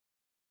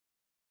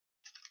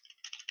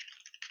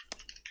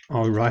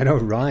All right, all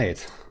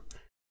right.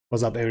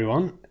 What's up,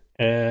 everyone?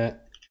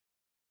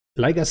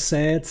 Like I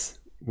said,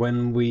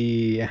 when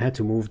we had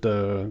to move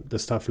the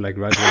stuff like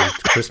right around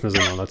Christmas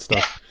and all that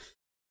stuff,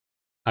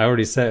 I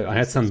already said I You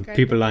had some subscribe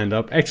people to lined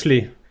up.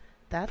 Actually,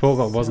 That's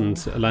Poker so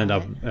wasn't lined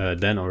up hot.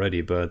 then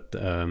already, but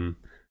I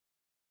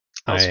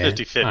was I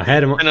 50-50. I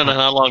had him. I don't know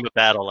how long the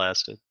battle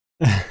lasted.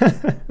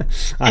 I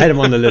had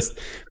him on the list,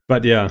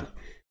 but yeah,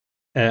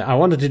 I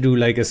wanted to do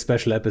like a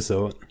special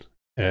episode,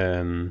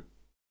 and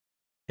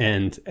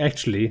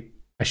actually,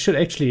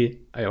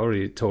 I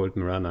already told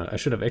Miranda, I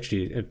should have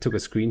actually took a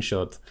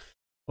screenshot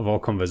of our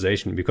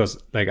conversation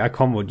because, like, I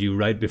come with you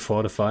right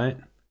before the fight,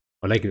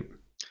 or like a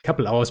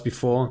couple hours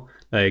before,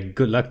 like,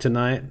 good luck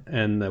tonight,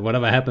 and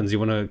whatever happens, you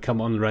want to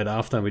come on right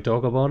after and we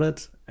talk about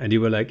it. And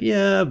you were like,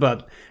 yeah,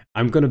 but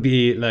I'm gonna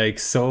be like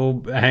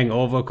so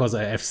hangover because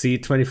I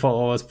FC 24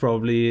 hours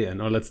probably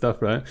and all that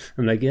stuff, right?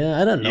 I'm like, yeah,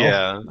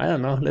 Yeah. I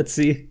don't know, let's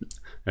see.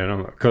 I don't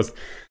know, because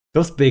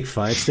those big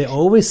fights, they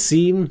always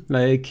seem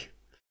like,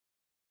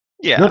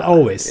 Yeah. not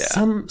always. Yeah.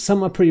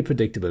 Some are pretty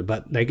predictable,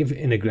 but like if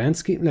in a grand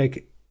scheme,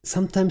 like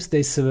sometimes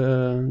they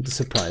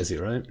surprise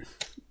you, right?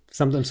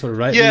 Sometimes for the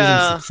right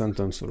Yeah. reasons,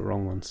 sometimes for the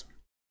wrong ones.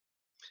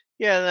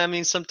 Yeah. I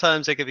mean,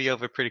 sometimes they could be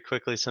over pretty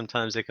quickly.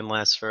 Sometimes they can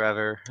last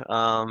forever.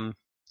 I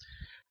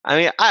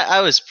mean,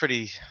 I was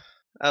pretty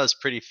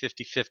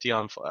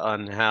 50-50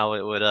 on how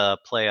it would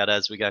play out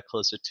as we got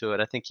closer to it.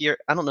 I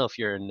don't know if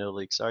you're in No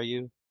Leaks, are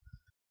you?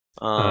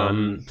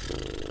 I'm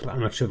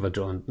not sure if I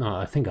joined. No,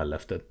 I think I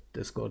left the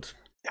Discord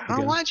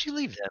again. Why'd you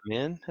leave that,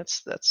 man?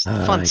 That's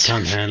I fun.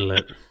 can't handle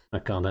it. I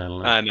can't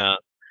handle it. I know.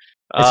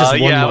 It's just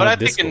one Yeah, more but I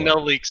think in Discord.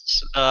 No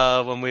Leaks,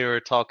 when we were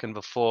talking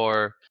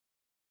before,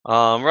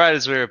 right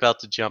as we were about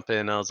to jump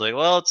in, I was like,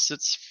 well, it's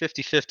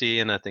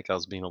 50-50, and I think I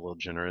was being a little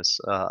generous,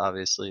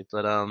 obviously.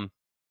 But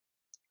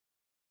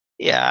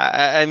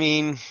yeah, I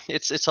mean,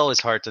 it's always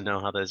hard to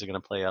know how those are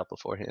going to play out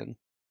beforehand.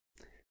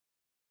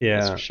 That's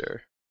Yeah. for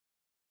sure.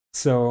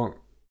 So,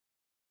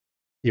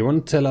 you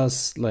want to tell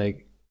us,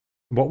 like,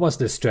 what was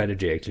the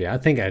strategy actually? I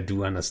think I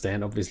do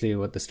understand, obviously,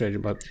 what the strategy,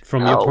 but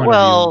from your point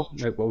of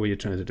view, like, what were you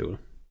trying to do?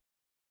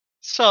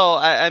 So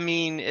I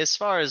mean, as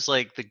far as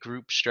like the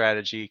group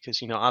strategy,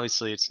 because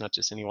obviously it's not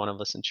just any one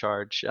of us in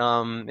charge.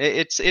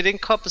 It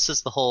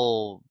encompasses the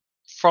whole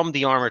from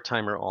the armor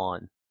timer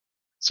on.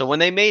 So when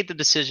they made the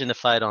decision to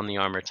fight on the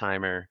armor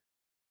timer,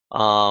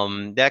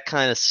 that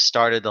kind of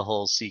started the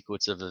whole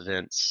sequence of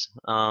events.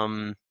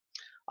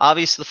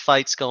 Obviously the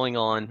fight's going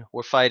on.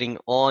 We're fighting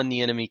on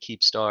the enemy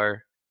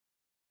Keepstar.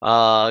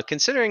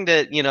 Considering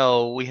that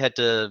we had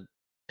to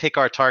pick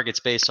our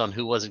targets based on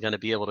who wasn't going to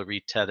be able to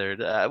read tethered,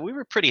 we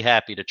were pretty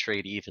happy to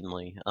trade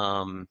evenly.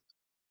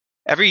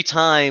 Every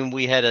time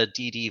we had a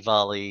DD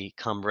volley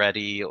come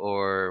ready,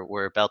 or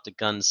we're about to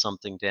gun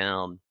something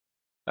down,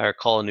 or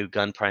call a new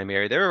gun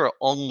primary, there were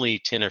only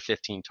 10 or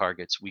 15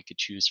 targets we could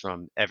choose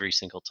from every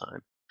single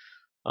time.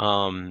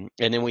 And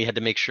then we had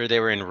to make sure they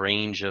were in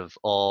range of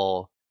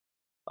all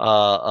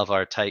of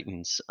our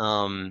Titans.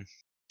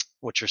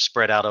 Which are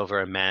spread out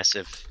over a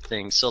massive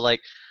thing. So like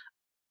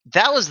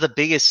that was the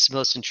biggest,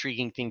 most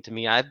intriguing thing to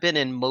me. I've been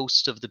in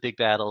most of the big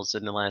battles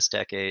in the last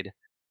decade,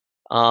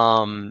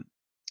 and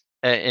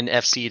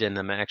FC'd in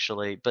them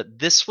actually. But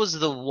this was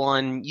the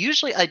one.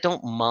 Usually, I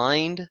don't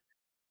mind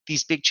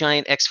these big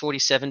giant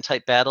X-47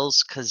 type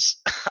battles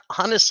because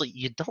honestly,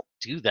 you don't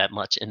do that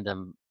much in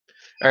them,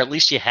 or at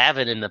least you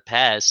haven't in the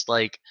past.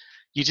 Like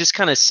you just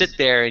kind of sit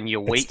there and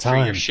you wait for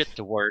your shit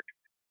to work.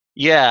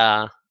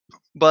 Yeah.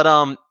 But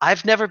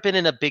I've never been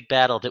in a big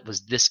battle that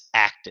was this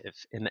active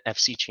in the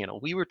FC channel.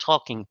 We were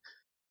talking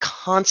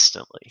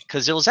constantly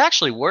because it was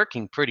actually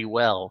working pretty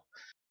well.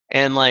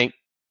 And like,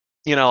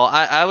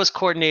 I was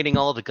coordinating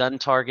all the gun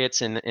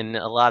targets and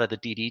a lot of the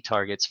DD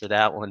targets for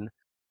that one.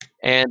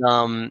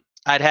 And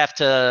I'd have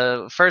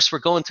to first we're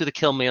going through the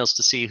kill mails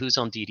to see who's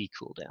on DD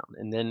cooldown,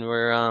 and then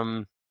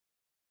we're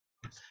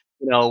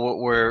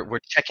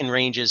checking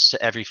ranges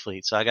to every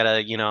fleet. So I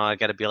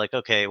gotta be like,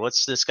 okay,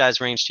 what's this guy's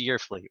range to your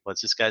fleet?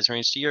 What's this guy's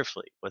range to your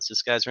fleet? What's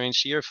this guy's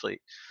range to your fleet?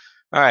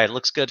 All right,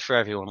 looks good for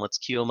everyone. Let's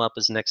queue him up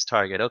as next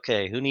target.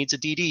 Okay, who needs a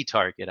DD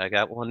target? I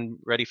got one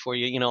ready for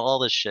you. All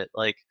this shit.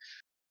 Like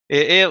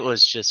it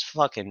was just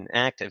fucking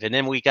active. And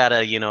then we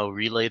gotta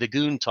relay the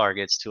goon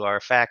targets to our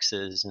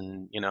faxes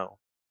and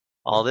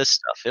all this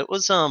stuff. It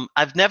was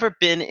I've never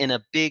been in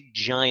a big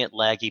giant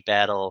laggy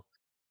battle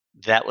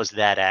that was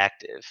that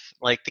active.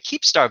 Like the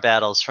Keepstar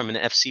battles from an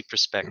FC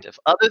perspective,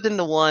 other than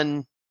the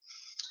one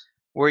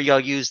where y'all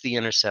use the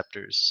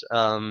interceptors,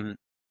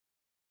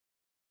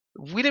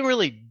 we didn't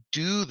really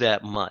do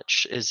that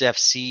much as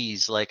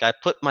FCs. Like I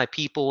put my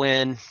people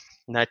in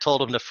and I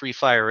told them to free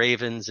fire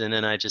Ravens, and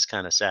then I just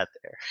kind of sat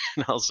there.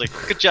 And I was like,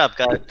 good job,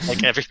 guys.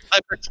 Like every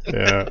 5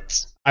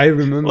 minutes. I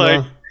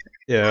remember.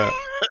 Yeah.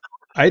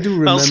 I do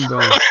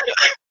remember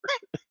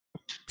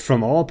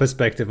from our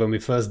perspective when we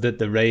first did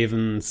the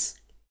Ravens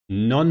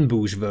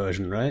non-Bush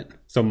version, right?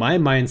 So my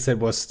mindset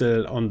was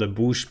still on the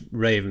Bush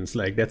Ravens.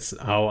 Like that's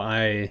how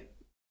I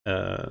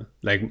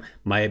like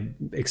my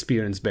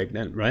experience back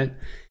then, right?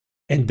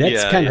 And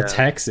that's kind of yeah,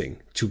 taxing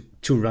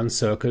to run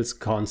circles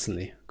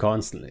constantly.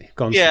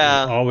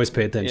 yeah, Always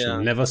pay attention,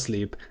 yeah. never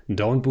sleep,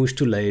 don't push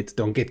too late,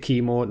 don't get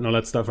key mode and all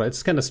that stuff, right?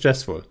 It's kind of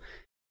stressful.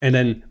 And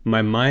then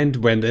my mind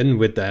went in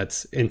with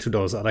that into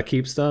those other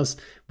keep stars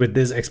with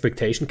this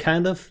expectation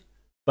kind of,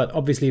 but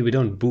obviously we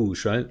don't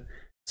boosh, right?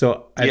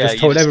 So I Yeah, just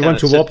you told just everyone kind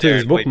of to sit warp to there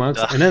these and wait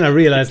bookmarks, to and then I die.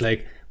 realized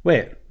like,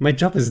 wait, my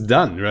job is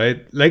done,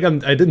 right? Like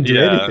I didn't do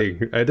Yeah,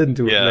 anything. I didn't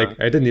do yeah. like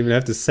I didn't even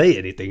have to say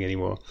anything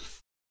anymore.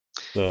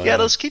 So Yeah, yeah.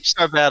 those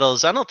Keepstar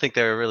battles, I don't think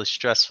they were really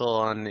stressful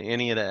on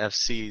any of the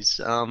FCs.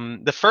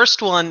 The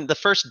first one, the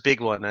first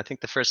big one, I think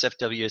the first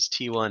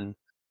FWST one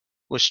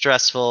was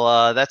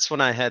stressful. That's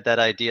when I had that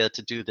idea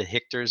to do the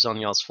Hictors on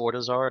y'all's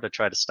Fortizar to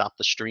try to stop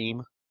the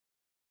stream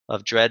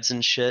of dreads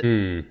and shit.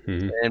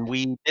 Mm-hmm. And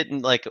we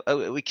didn't like,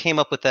 we came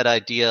up with that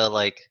idea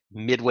like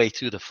midway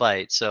through the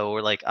fight. So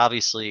we're like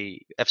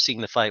obviously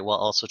FCing the fight while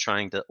also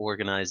trying to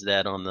organize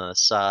that on the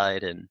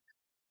side and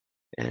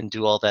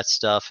do all that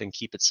stuff and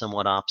keep it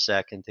somewhat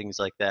OPSEC and things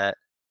like that.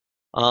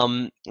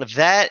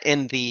 That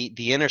and the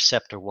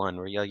interceptor one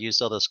where y'all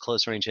used all those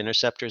close range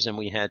interceptors and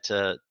we had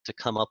to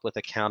come up with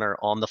a counter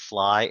on the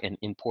fly and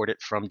import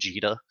it from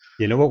Jita.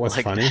 You know what was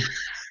Like funny?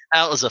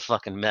 that was a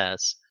fucking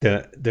mess.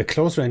 The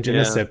close range Yeah.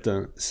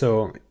 interceptor.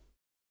 So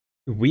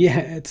we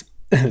had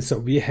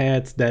we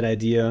had that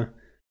idea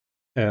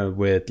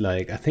with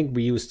like I think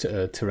we used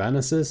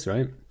Tyrannosus,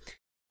 right?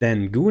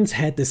 Then Goons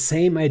had the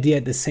same idea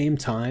at the same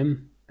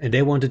time, and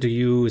they wanted to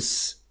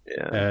use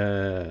Yeah.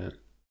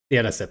 the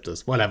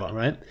interceptors, whatever,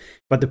 right?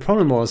 But the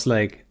problem was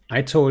like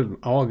I told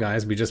our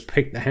guys, we just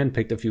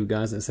handpicked a few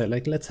guys and said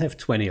like let's have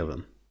 20 of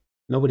them.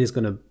 Nobody's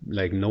gonna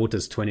like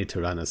notice 20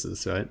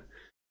 Tyrannosus, right?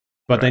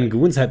 But then Right.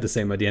 Goons had the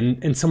same idea,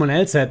 and someone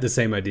else had the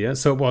same idea.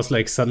 So it was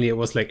like suddenly it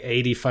was like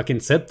 80 fucking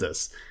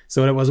Scepters.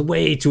 So it was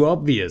way too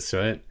obvious,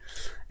 right?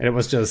 And it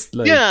was just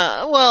like,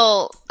 Yeah,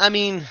 well, I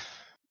mean,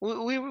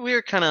 we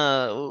were kind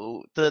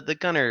of the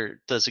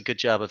gunner does a good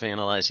job of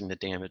analyzing the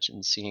damage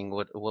and seeing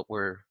what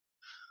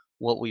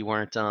we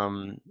weren't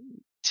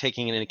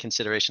taking into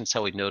consideration. It's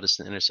how we noticed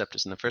the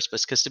interceptors in the first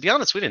place. Because to be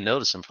honest, we didn't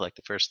notice them for like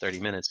the first 30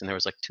 minutes, and there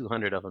was like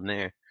 200 of them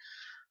there.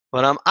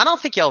 But I don't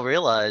think y'all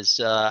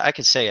realized. I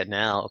could say it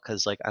now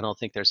because like I don't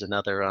think there's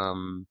another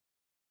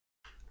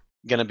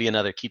gonna be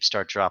another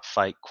Keepstar drop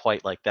fight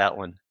quite like that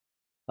one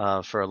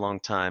for a long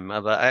time.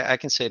 But I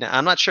can say now,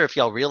 I'm not sure if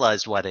y'all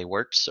realized why they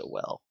worked so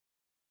well.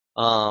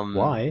 Um,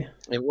 why?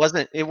 it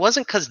wasn't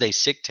because they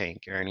sig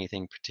tank or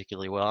anything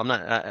particularly well. I'm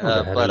not,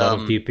 Oh, they had a but lot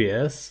of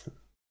DPS,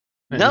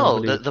 and no,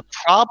 nobody. the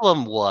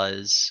problem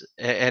was,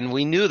 and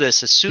we knew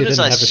this as You soon as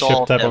didn't I have a ship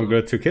saw type on them.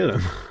 grid to kill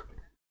him.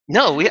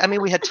 No, I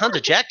mean, we had tons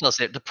of jackdaws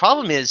there. The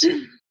problem is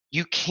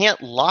you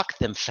can't lock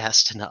them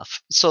fast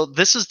enough. So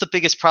this is the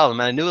biggest problem.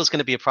 And I knew it was going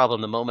to be a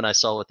problem the moment I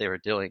saw what they were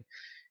doing.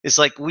 It's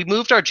like we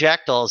moved our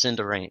jackdaws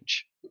into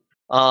range,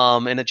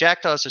 and the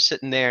jackdaws are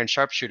sitting there in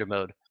sharpshooter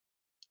mode.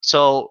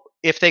 So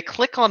if they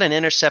click on an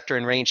interceptor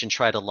in range and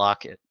try to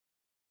lock it,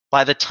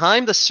 by the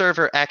time the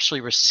server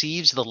actually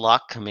receives the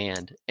lock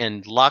command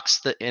and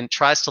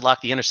tries to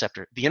lock the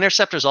interceptor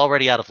is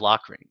already out of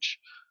lock range.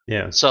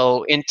 Yeah.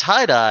 So in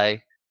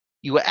tie-dye,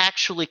 you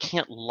actually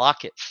can't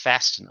lock it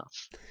fast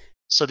enough.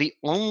 So the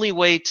only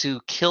way to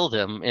kill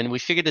them, and we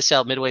figured this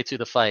out midway through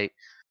the fight,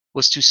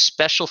 was to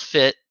special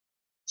fit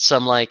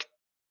some like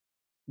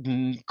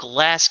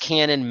glass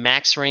cannon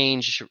max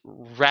range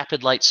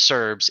rapid light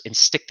Serbs and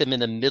stick them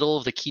in the middle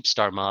of the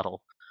Keepstar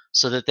model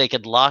so that they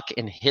could lock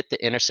and hit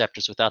the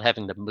interceptors without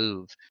having to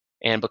move.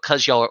 And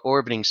because y'all are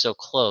orbiting so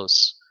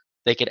close,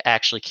 they could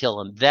actually kill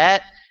them.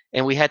 That,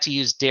 and we had to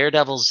use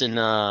Daredevils and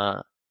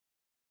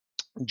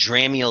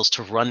Dramiels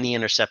to run the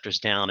interceptors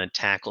down and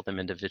tackle them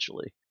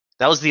individually.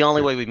 That was the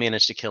only way we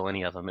managed to kill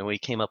any of them, and we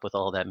came up with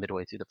all that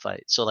midway through the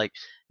fight. So like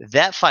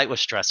that fight was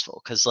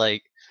stressful because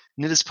like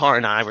Nidaspar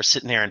and I were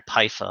sitting there in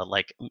Paifa,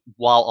 like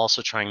while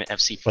also trying to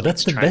FC But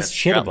that's fleets, the trying to best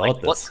shit figure out like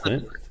about what this, could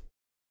right? work.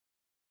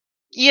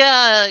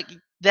 Yeah,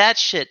 that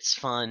shit's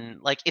fun.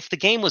 Like if the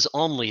game was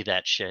only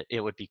that shit,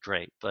 it would be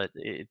great. But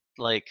it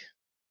like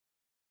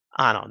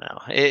I don't know.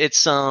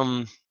 It's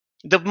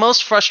the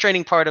most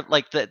frustrating part of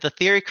like the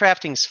theory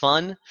crafting's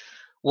fun.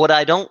 What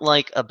I don't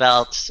like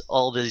about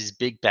all these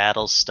big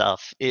battle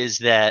stuff is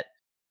that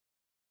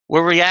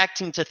we're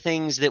reacting to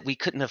things that we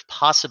couldn't have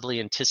possibly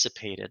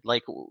anticipated.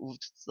 Like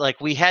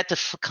we had to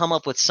come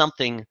up with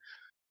something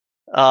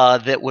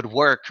that would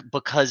work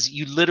because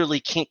you literally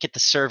can't get the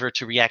server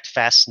to react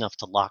fast enough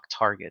to lock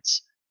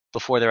targets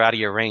before they're out of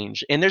your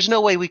range. And there's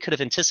no way we could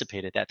have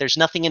anticipated that. There's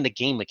nothing in the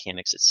game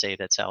mechanics that say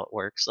that's how it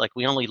works. Like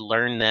we only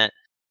learned that.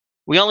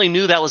 We only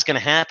knew that was going to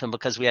happen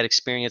because we had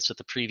experience with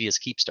the previous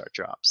Keepstar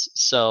drops.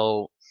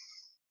 So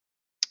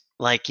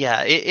like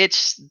yeah,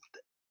 it's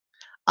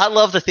I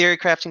love the theory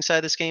crafting side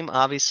of this game,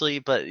 obviously,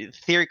 but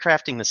theory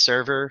crafting the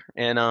server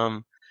and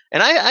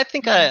I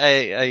think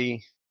I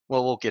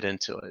well we'll get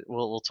into it.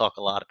 We'll talk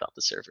a lot about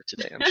the server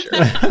today, I'm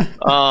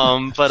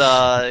sure.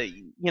 But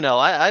you know,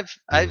 I've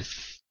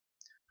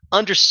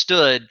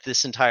understood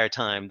this entire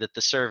time that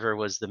the server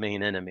was the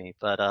main enemy,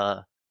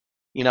 but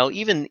you know,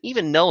 even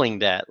knowing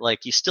that,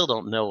 like, you still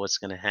don't know what's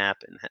going to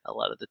happen a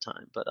lot of the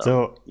time. But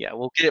So yeah,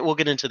 we'll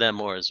get into that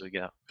more as we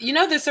go. You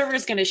know the server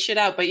is going to shit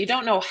out, but you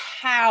don't know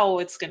how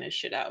it's going to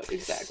shit out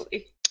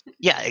exactly.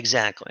 Yeah,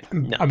 exactly.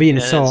 No, I mean,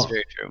 that's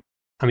very true.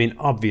 I mean,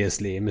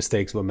 obviously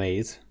mistakes were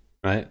made,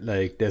 right?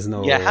 Like, there's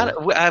no. Yeah,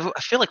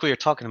 I feel like we were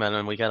talking about it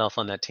and we got off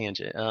on that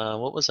tangent.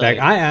 What was like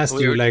I asked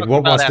you, like,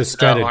 what was the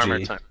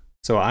strategy?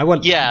 So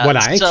what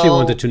I actually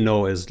wanted to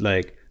know is,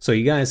 like, so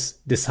you guys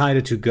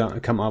decided to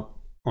come up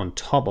on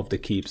top of the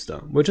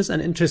Keepstar, which is an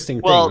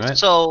interesting thing, right?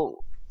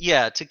 So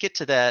yeah, to get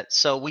to that,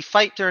 so we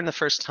fight during the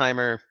first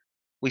timer,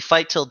 we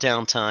fight till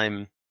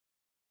downtime,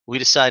 we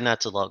decide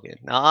not to log in.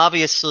 Now,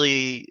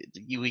 obviously,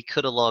 we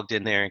could have logged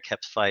in there and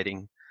kept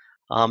fighting.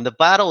 The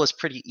battle was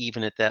pretty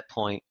even at that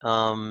point.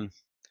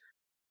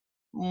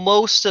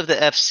 Most of the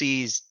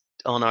FCs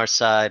on our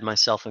side,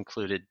 myself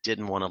included,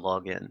 didn't want to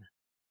log in.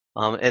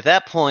 At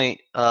that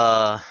point,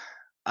 I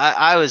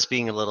was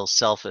being a little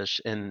selfish,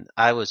 and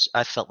I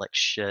felt like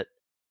shit.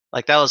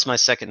 Like, that was my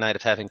second night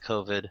of having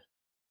COVID,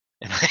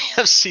 and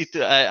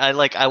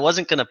I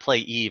wasn't gonna play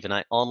Eve, and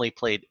I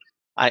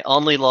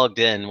only logged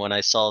in when I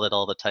saw that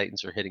all the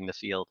Titans were hitting the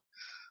field.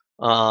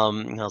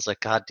 And I was like,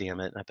 God damn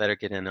it, I better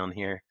get in on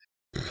here.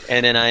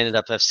 And then I ended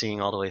up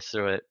FCing all the way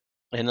through it.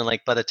 And then,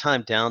 like, by the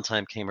time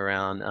downtime came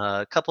around,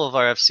 a couple of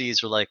our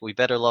FCs were like, we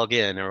better log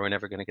in or we're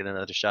never going to get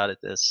another shot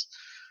at this.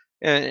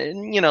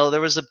 And, you know,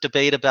 there was a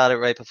debate about it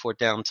right before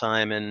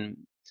downtime. And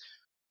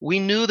we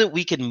knew that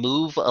we could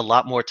move a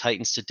lot more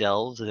Titans to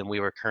Delve than we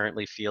were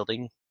currently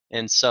fielding.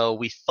 And so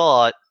we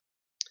thought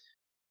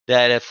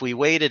that if we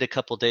waited a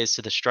couple days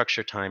to the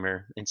structure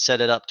timer and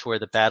set it up to where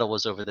the battle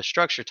was over the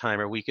structure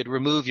timer, we could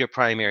remove your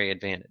primary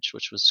advantage,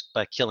 which was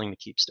by killing the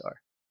Keepstar.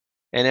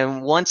 And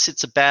then once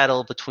it's a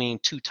battle between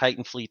two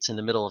Titan fleets in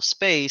the middle of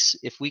space,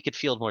 if we could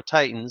field more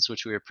Titans,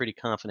 which we were pretty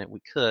confident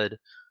we could,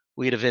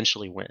 we'd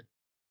eventually win.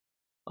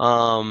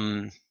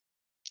 And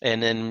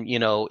then, you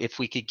know, if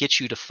we could get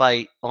you to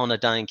fight on a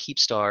dying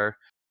Keepstar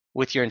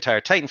with your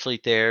entire Titan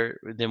fleet there,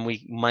 then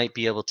we might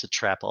be able to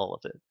trap all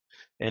of it.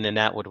 And then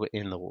that would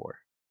end the war.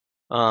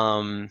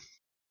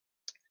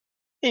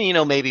 And, you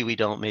know, maybe we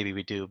don't, maybe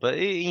we do. But,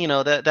 you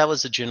know, that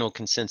was the general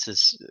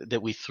consensus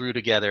that we threw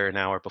together an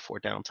hour before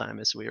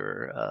downtime as we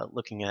were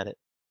looking at it.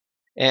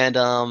 And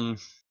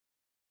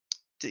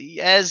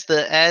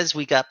as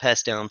we got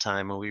past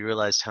downtime and we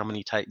realized how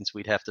many Titans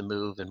we'd have to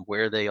move and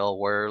where they all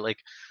were, like,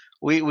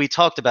 we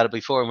talked about it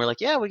before and we're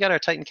like, yeah, we got our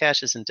Titan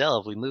caches in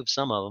Delve. We moved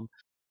some of them.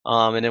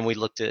 And then we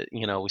looked at,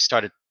 you know, we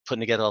started putting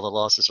together all the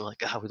losses. We're like,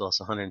 God, we lost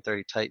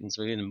 130 Titans.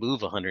 We didn't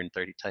move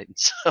 130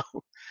 Titans. So.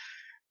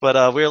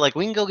 But we were like,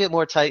 we can go get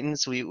more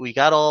Titans. We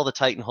got all the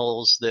Titan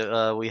holes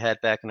that we had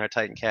back in our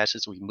Titan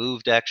caches. We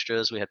moved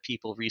extras. We had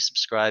people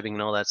resubscribing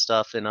and all that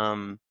stuff.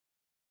 And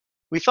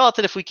we thought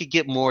that if we could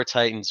get more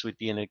Titans, we'd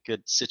be in a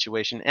good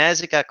situation.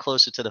 As it got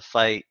closer to the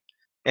fight,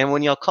 and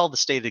when y'all called the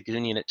State of the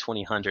Union at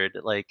 2000,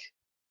 like,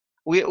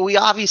 we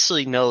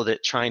obviously know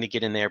that trying to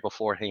get in there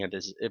beforehand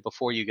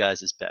before you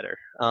guys is better.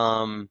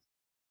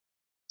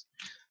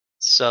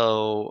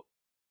 So,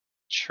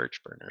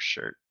 church burner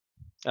shirt.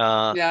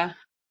 Yeah.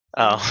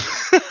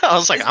 Oh, I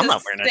was like, I'm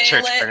not wearing a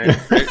church burner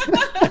shirt.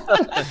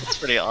 That's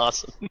pretty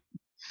awesome.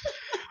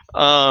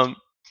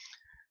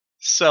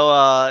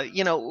 So,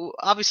 you know,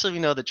 obviously we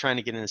know that trying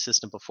to get in the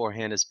system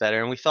beforehand is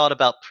better, and we thought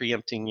about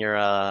preempting your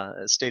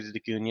State of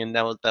the Union.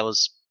 That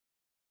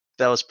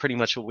was pretty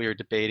much what we were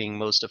debating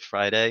most of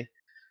Friday.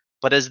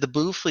 But as the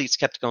Boo fleets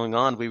kept going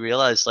on, we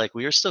realized, like,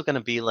 we were still going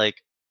to be like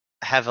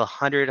have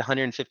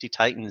 150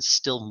 Titans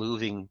still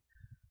moving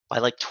by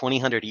like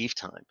 2000 Eve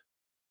time.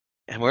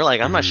 And we're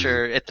like, I'm not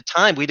sure. At the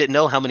time, we didn't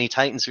know how many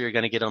Titans we were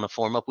going to get on a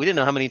form up. We didn't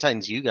know how many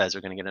Titans you guys were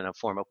going to get on a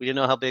form up. We didn't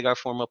know how big our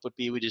form up would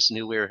be. We just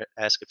knew we were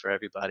asking for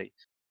everybody.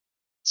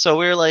 So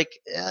we were like,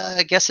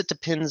 I guess it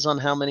depends on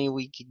how many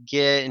we could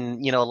get.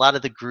 And, you know, a lot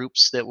of the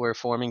groups that were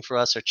forming for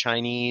us are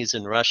Chinese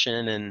and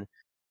Russian, and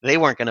they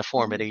weren't going to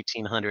form at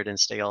 1800 and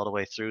stay all the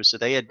way through. So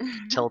they had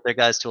told their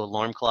guys to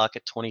alarm clock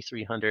at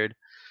 2300.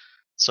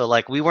 So,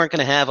 like, we weren't going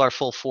to have our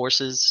full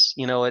forces,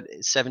 you know, at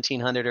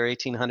 1700 or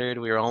 1800.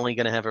 We were only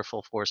going to have our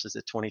full forces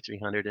at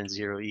 2300 and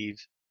 0 Eve.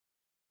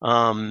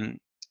 And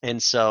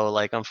so,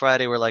 like, on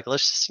Friday, we're like,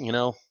 let's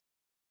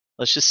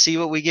just see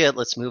what we get.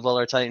 Let's move all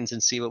our Titans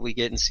and see what we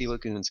get and see what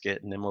goons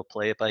get, and then we'll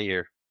play it by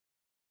ear.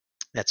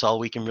 That's all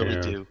we can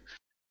really do.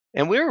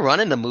 And we were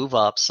running the move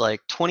ups like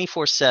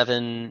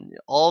 24/7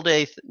 all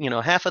day, you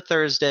know, half a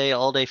Thursday,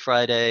 all day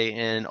Friday,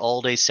 and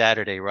all day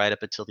Saturday, right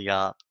up until the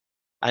op.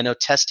 I know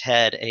Test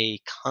had a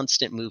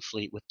constant move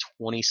fleet with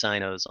 20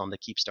 Sinos on the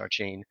Keepstar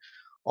chain,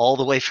 all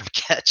the way from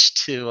Catch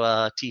to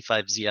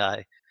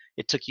T5ZI.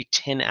 It took you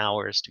 10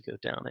 hours to go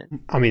down it.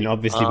 I mean,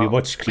 obviously, we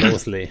watched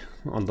closely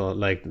on the,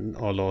 like,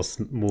 all those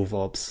move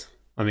ups.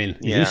 I mean,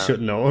 you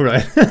should know,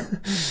 right?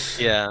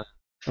 Yeah.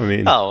 I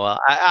mean,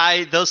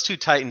 I those two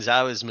Titans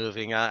I was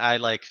moving, I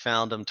like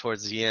found them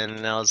towards the end,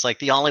 and I was like,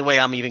 the only way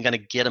I'm even gonna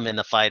get them in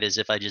the fight is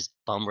if I just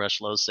bum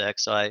rush low sec.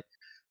 So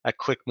I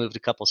quick moved a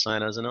couple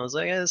Sinos, and I was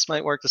like, this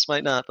might work, this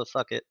might not, but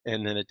fuck it.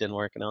 And then it didn't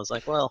work, and I was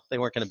like, well, they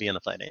weren't going to be in the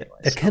fight anyway.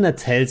 It kind of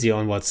tells you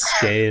on what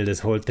scale this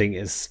whole thing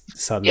is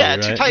suddenly, yeah,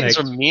 right? 2 Titans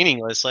are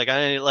meaningless. Like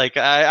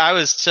I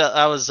was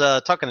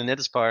talking to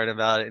Nidispart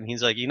about it, and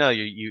he's like, you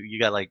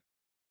got like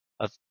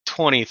a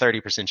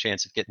 20-30%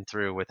 chance of getting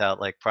through without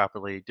like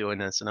properly doing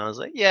this, and I was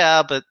like,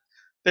 yeah, but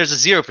there's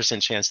a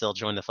 0% chance they'll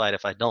join the fight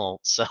if I don't.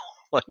 So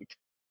like,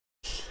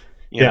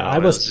 I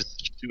was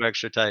just 2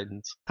 extra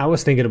Titans. I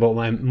was thinking about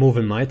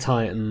moving my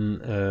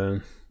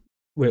Titan,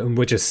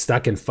 which is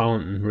stuck in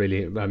Fountain.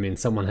 Really, I mean,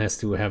 someone has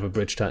to have a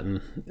Bridge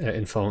Titan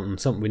in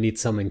Fountain. We need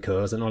some in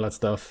Curse and all that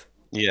stuff.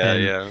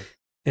 Yeah.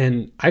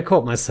 And I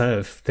caught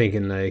myself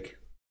thinking like,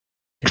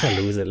 if I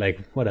lose it, like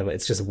whatever,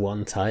 it's just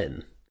 1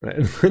 Titan. Right?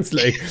 It's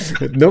like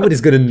nobody's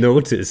gonna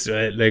notice,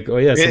 right? Like, oh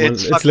yeah,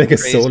 it's like a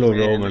solo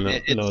Roman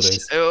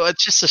nowadays.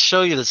 It's just to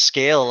show you the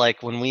scale.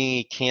 Like when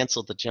we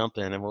canceled the jump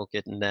in, and we'll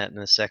get into that in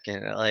a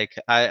second. Like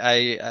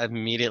I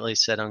immediately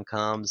said on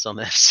comms, on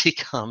the FC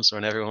comms,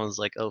 when everyone was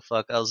like, "Oh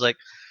fuck," I was like,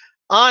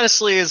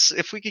 honestly,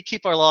 if we could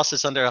keep our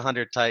losses under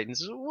 100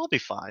 Titans, we'll be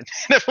fine.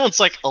 And everyone's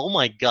like, "Oh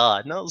my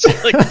god," and I was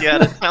like, "Yeah,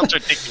 that sounds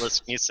ridiculous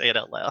when you say it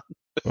out loud."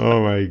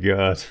 Oh my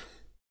god.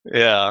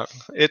 Yeah,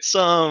 it's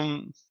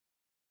so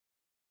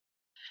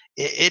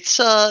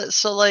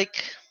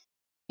like,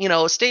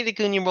 State of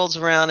the Union rolls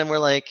around and we're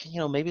like,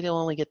 maybe they'll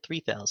only get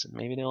 3,000,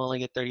 maybe they'll only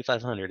get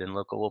 3,500, and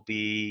local will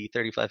be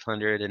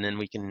 3,500, and then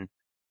we can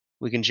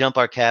jump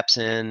our caps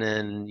in,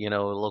 and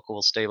local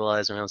will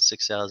stabilize around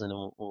 6,000,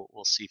 and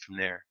we'll see from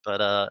there.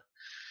 But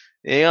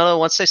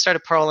once they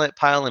started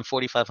piling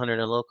 4,500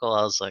 in local,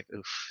 I was like,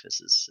 oof,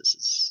 this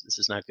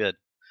is not good.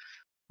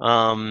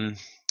 And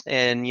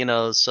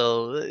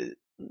so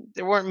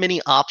there weren't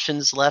many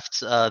options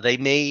left. They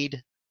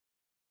made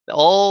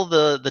all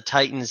the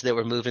Titans that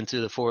were moving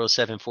through the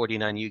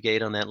 407-49 U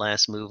gate on that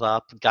last move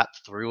up got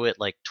through at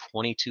like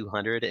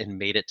 2,200 and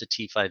made it to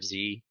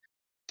T5Z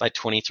by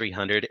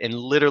 2,300, and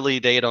literally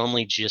they had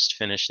only just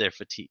finished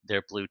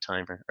their blue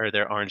timer or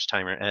their orange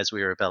timer as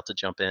we were about to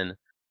jump in.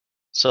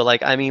 So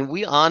like, I mean,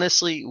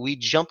 we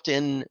jumped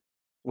in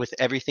with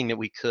everything that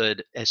we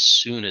could as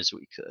soon as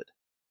we could.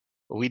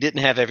 We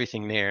didn't have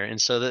everything there, and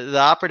so the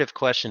operative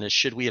question is,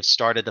 should we have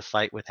started the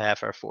fight with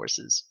half our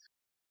forces?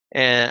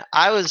 And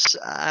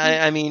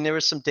I mean, there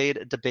was some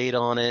debate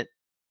on it.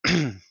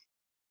 The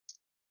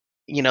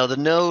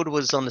node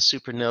was on the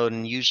super node,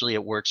 and usually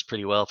it works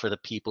pretty well for the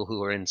people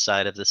who are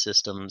inside of the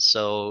system.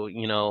 So,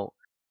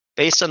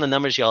 based on the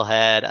numbers y'all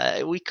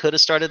had, we could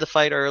have started the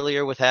fight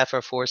earlier with half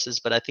our forces,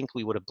 but I think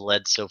we would have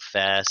bled so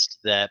fast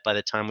that by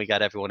the time we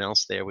got everyone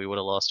else there, we would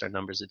have lost our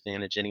numbers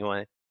advantage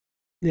anyway.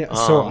 Yeah,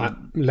 so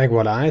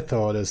what I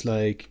thought is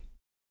like,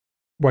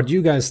 what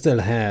you guys still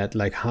had,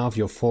 like half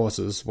your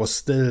forces was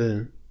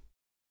still,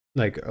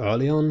 like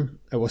early on,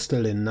 it was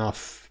still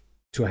enough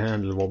to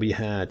handle what we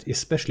had,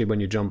 especially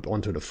when you jump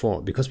onto the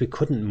fort, because we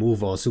couldn't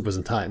move our supers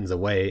and titans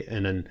away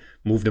and then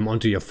move them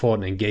onto your fort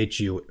and engage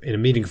you in a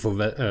meaningful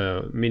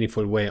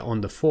way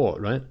on the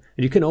fort, right?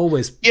 And you can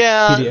always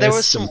PDS there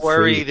was some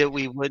worry that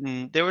we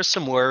wouldn't. There was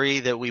some worry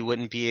that we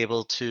wouldn't be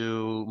able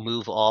to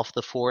move off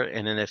the fort,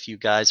 and then if you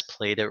guys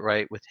played it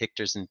right with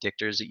Hictors and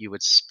Dictors, that you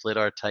would split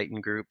our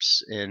Titan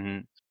groups.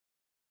 And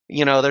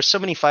there's so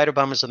many fighter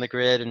bombers on the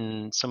grid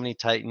and so many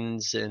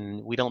Titans,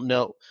 and we don't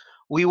know.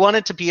 We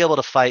wanted to be able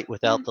to fight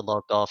without the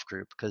logged off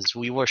group, because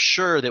we were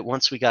sure that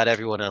once we got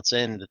everyone else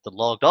in, that the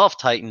logged off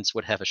Titans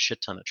would have a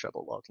shit ton of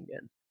trouble logging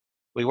in.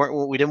 We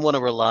didn't want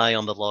to rely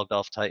on the logged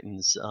off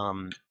Titans.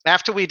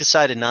 After we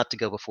decided not to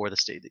go before the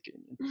State of the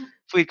Union,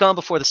 if we'd gone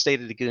before the State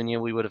of the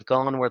Union, we would have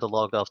gone where the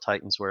logged off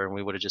Titans were, and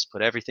we would have just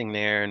put everything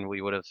there, and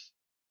we would have,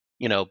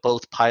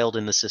 both piled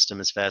in the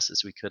system as fast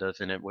as we could have,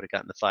 and it would have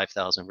gotten to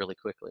 5,000 really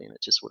quickly, and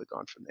it just would have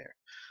gone from there.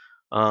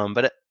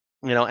 But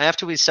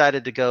after we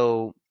decided to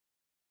go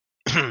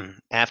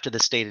after the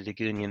State of the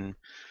Union,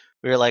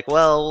 we were like,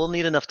 well, we'll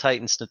need enough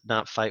Titans to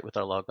not fight with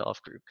our logged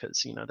off group,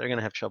 because they're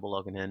gonna have trouble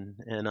logging in.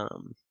 And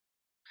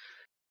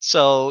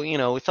so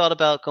we thought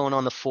about going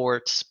on the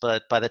forts,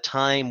 but by the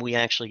time we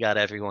actually got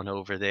everyone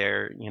over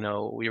there,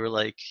 we were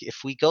like,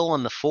 if we go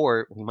on the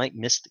fort, we might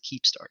miss the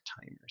keep start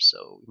timer,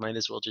 so we might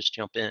as well just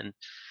jump in.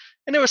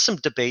 And there was some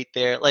debate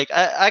there. Like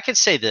I could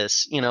say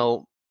this,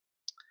 no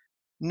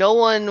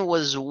one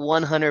was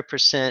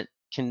 100%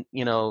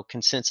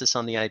 consensus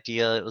on the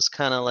idea. It was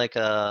kind of like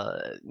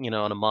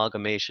an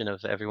amalgamation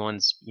of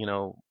everyone's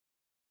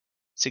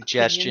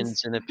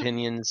suggestions and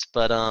opinions,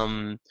 but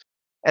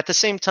at the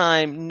same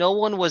time, no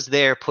one was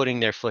there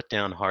putting their foot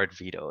down hard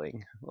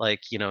vetoing.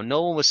 Like,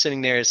 no one was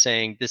sitting there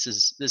saying, this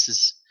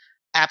is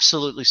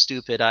absolutely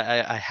stupid,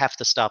 I have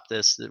to stop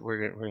this, that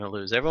we're gonna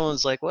lose.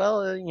 Everyone's like,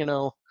 well,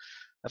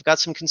 I've got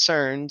some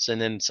concerns,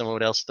 and then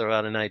someone else throw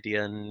out an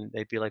idea, and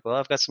they'd be like, well,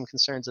 I've got some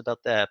concerns about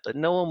that. But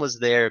no one was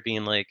there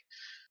being like,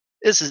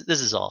 this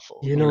is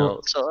awful.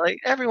 So like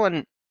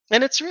everyone,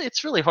 and it's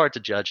really hard to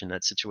judge in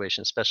that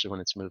situation, especially when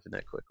it's moving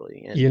that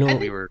quickly. And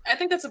I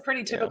think that's a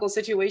pretty typical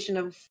situation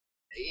of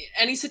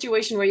any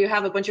situation where you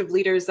have a bunch of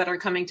leaders that are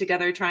coming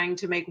together trying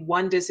to make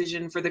one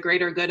decision for the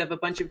greater good of a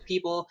bunch of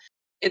people,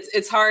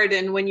 it's hard.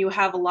 And when you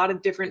have a lot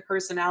of different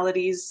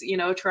personalities,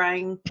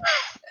 trying,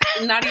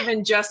 not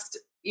even just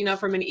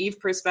from an Eve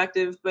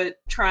perspective, but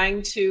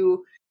trying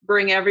to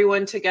bring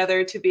everyone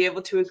together to be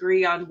able to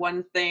agree on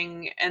one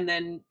thing, and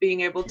then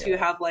being able to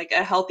have like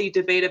a healthy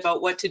debate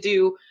about what to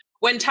do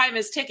when time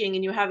is ticking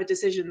and you have a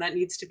decision that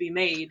needs to be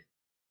made.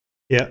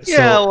 Yeah.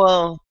 Yeah.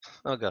 Well.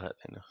 Oh, go ahead.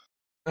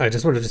 I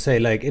just wanted to say,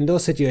 like, in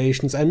those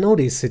situations, I know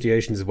these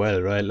situations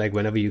well, right? Like,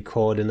 whenever you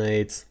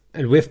coordinate,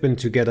 and we've been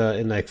together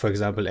in, like, for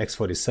example,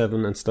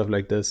 X47 and stuff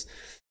like this.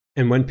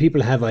 And when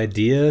people have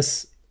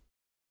ideas,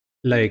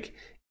 like,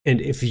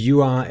 and if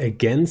you are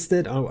against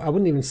it, I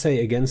wouldn't even say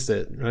against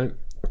it, right?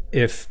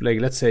 If, like,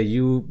 let's say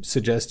you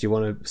suggest you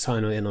want to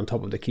sign in on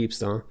top of the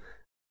Keepstar,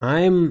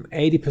 I'm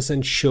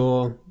 80%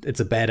 sure it's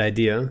a bad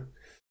idea.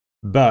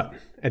 But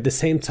at the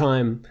same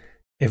time,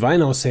 if I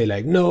now say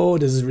like, no,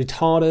 this is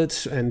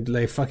retarded, and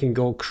like fucking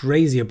go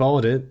crazy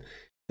about it,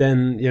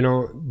 then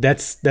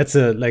that's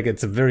a like,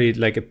 it's a very,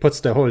 like, it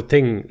puts the whole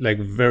thing like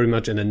very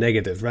much in a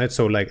negative, right?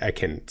 So like I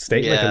can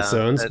state my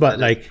concerns, but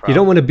like you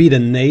don't want to be the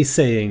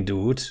naysaying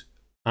dude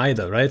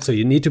either, right? So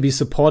you need to be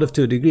supportive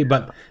to a degree,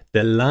 but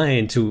the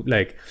line to,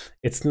 like,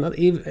 it's not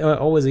even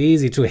always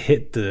easy to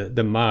hit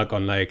the mark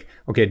on, like,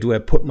 okay, do I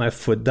put my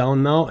foot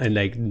down now and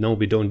like, no,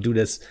 we don't do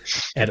this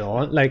at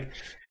all, like.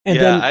 And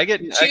yeah, then I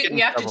get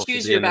you have to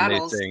choose your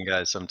battles.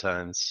 Guys,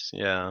 sometimes,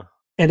 yeah.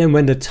 And then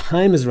when the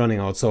time is running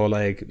out, so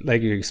like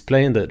you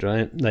explained it,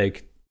 right?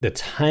 Like the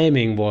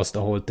timing was the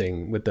whole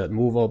thing with that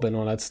move up and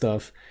all that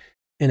stuff,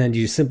 and then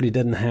you simply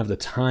didn't have the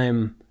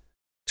time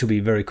to be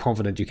very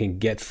confident you can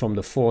get from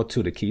the fort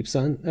to the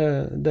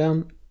Keepstar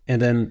down.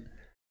 And then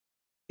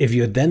if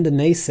you're then the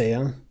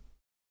naysayer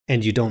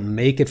and you don't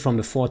make it from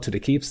the fort to the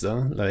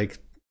Keepstar, like,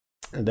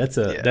 that's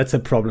a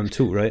problem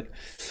too, right?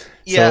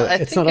 Yeah, so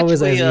it's not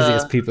always as easy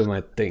as people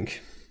might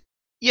think.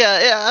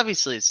 Yeah,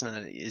 obviously it's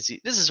not easy.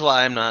 This is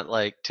why I'm not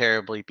like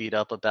terribly beat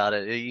up about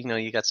it.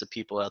 You got some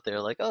people out there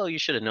like, oh, you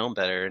should have known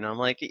better, and I'm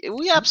like,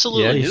 we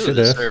absolutely knew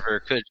the server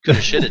could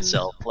have shit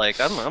itself. Like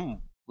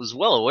was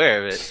well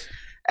aware of it.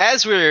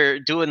 As we're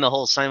doing the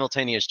whole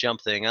simultaneous jump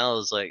thing, I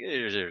was like,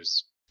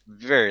 there's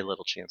very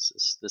little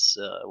chance this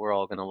we're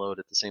all gonna load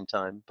at the same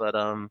time. But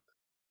one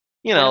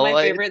of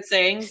my favorite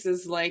sayings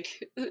is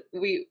like,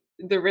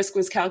 the risk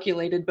was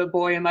calculated, but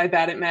boy, am I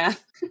bad at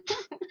math.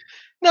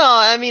 No,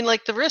 I mean,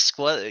 like, the risk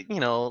was,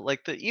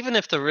 like, even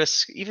if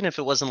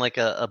it wasn't like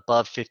a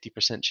above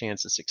 50%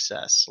 chance of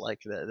success,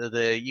 like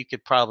you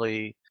could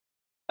probably,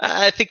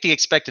 I think the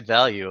expected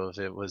value of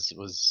it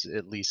was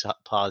at least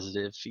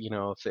positive.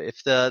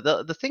 If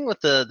the thing with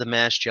the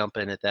mass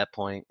jumping at that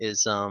point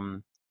is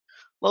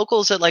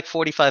locals at like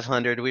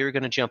 4,500, we were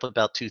going to jump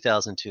about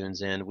 2,000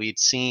 tunes in. We'd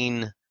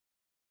seen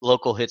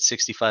local hit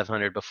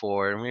 6,500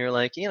 before, and we were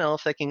like,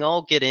 if they can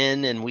all get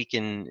in and we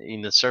can,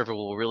 the server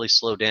will really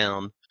slow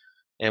down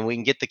and we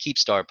can get the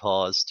Keepstar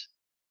paused,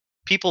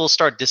 people will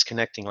start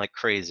disconnecting like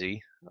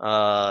crazy.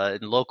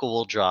 And local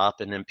will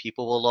drop, and then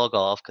people will log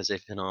off because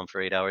they've been on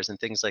for 8 hours and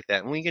things like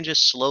that. And we can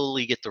just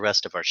slowly get the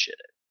rest of our shit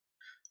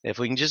in. If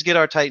we can just get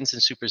our Titans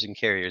and Supers and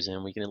Carriers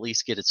in, we can at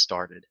least get it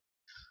started.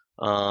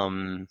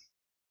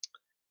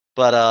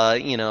 But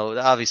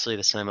obviously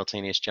the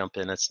simultaneous jump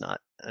in, that's not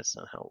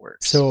how it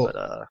works. So,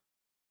 but,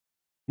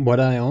 what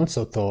I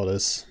also thought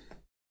is,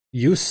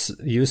 you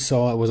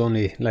saw it was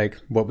only like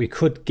what we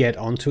could get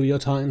onto your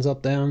Titans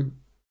up there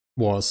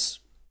was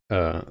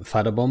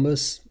fighter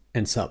bombers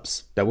and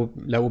subs. That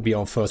would be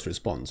our first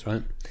response,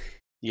 right?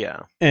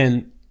 Yeah.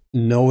 And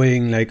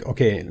knowing, like,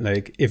 okay,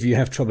 like if you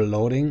have trouble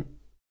loading,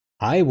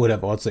 I would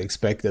have also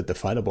expected the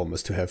fighter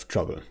bombers to have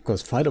trouble,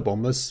 because fighter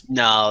bombers.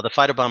 No, the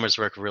fighter bombers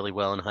work really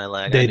well in high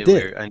lag. They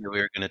did. I knew we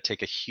were going to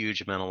take a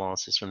huge amount of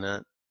losses from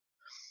that.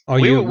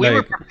 We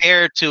were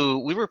prepared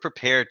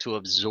to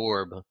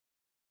absorb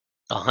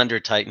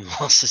 100 Titan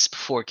losses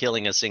before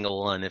killing a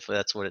single one, if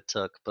that's what it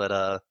took.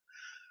 But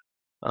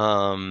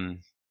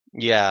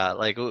yeah,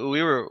 like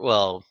we were,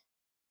 well,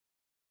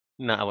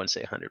 no, I wouldn't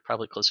say 100,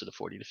 probably closer to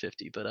 40 to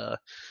 50. But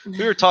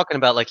we were talking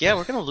about like, yeah,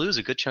 we're gonna lose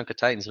a good chunk of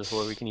Titans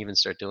before we can even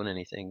start doing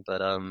anything.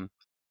 But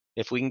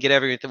if we can get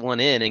everyone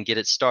in and get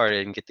it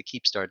started and get the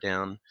Keepstar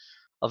down,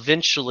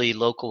 eventually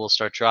local will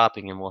start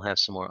dropping and we'll have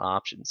some more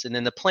options. And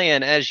then the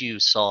plan, as you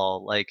saw,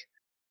 like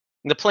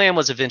the plan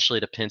was eventually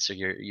to pincer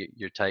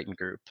your Titan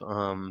group.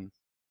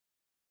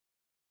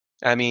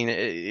 I mean,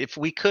 if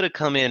we could have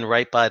come in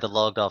right by the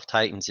logged off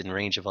Titans in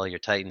range of all your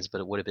Titans, but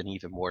it would have been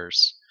even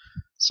worse.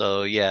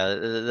 So yeah,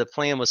 the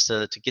plan was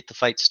to get the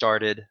fight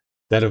started.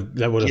 That would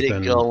have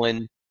been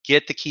going.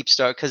 Get the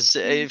Keepstar, because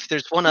if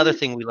there's one other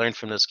thing we learned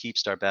from those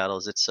Keepstar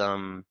battles, it's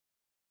and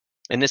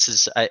this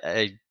is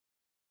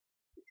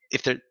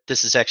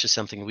this is actually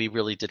something we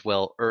really did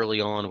well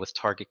early on with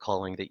target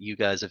calling that you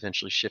guys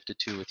eventually shifted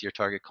to with your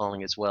target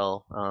calling as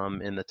well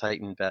in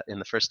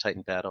the first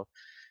Titan battle,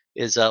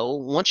 is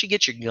once you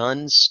get your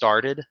guns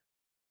started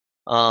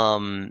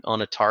on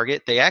a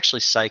target, they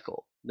actually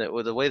cycle.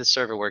 the way the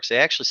server works, they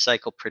actually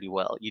cycle pretty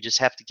well. You just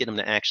have to get them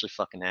to actually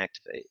fucking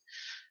activate.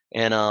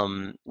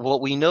 And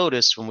what we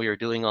noticed when we were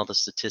doing all the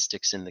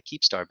statistics in the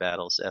Keepstar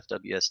battles,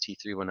 FWST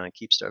 319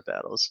 Keepstar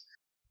battles,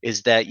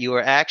 is that you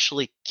are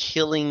actually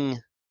killing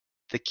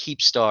the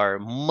Keepstar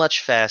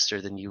much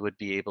faster than you would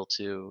be able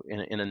to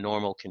in a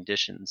normal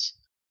conditions,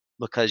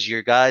 because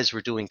your guys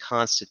were doing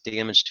constant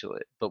damage to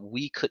it, but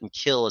we couldn't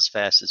kill as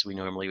fast as we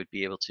normally would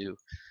be able to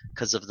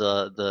because of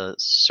the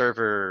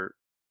server,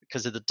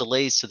 because of the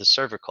delays to the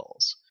server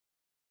calls.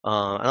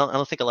 I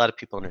don't think a lot of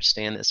people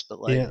understand this,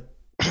 but like, Yeah,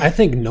 I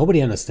think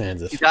nobody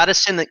understands it. you gotta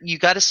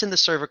send the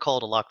server call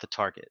to lock the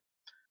target,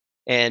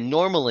 and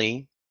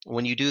normally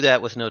when you do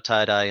that with no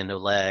tie-dye and no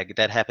lag,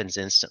 that happens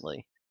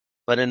instantly.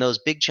 But in those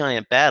big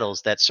giant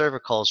battles, that server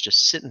call is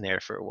just sitting there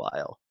for a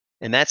while,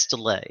 and that's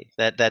delay.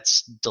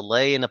 That's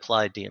delay and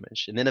applied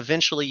damage, and then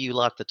eventually you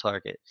lock the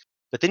target.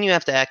 But then you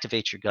have to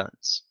activate your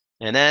guns,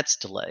 and that's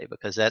delay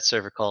because that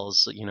server call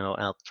is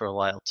out for a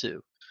while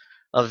too.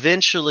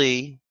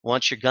 Eventually,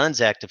 once your guns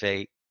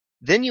activate,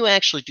 then you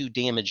actually do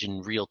damage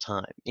in real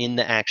time, in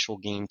the actual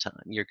game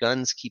time. Your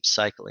guns keep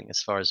cycling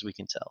as far as we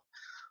can tell.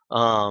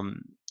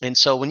 And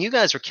so when you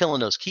guys were killing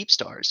those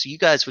Keepstars, you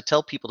guys would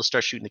tell people to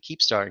start shooting the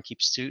Keepstar and keep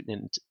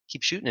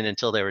shooting it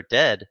until they were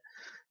dead.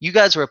 You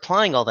guys were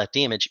applying all that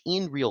damage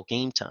in real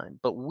game time.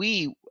 But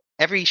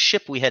every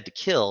ship we had to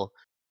kill,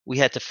 we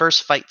had to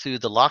first fight through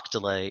the lock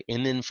delay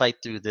and then fight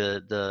through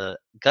the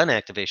gun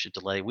activation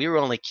delay. We were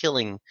only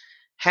killing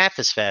half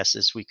as fast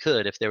as we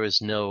could if there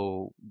was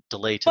no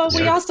delay to Well, the we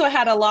server. also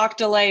had a lock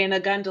delay and a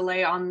gun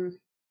delay on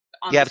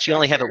Yeah, the but you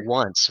only have it structure.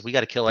 once. We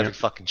got to kill every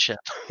fucking ship.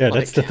 Yeah,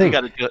 that's the thing. We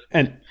got to do it.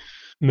 And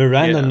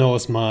Miranda Yeah.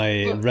 knows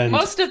my Well, rant.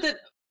 most of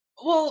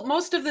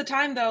the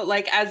time though,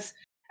 like as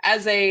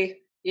a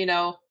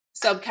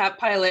subcap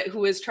pilot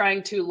who is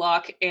trying to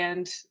lock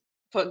and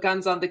put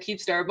guns on the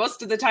Keepstar,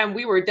 most of the time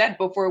we were dead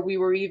before we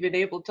were even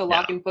able to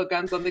lock and put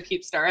guns on the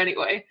Keepstar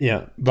anyway.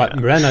 Yeah, but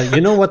Miranda,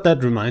 you know what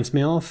that reminds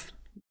me of?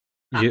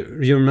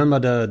 You remember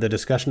the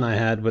discussion I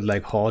had with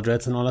like Horde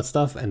Reds and all that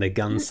stuff, and the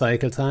gun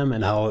cycle time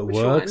and how it Which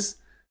works?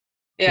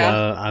 Yeah.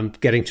 Well, I'm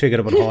getting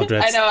triggered about Horde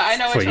Reds I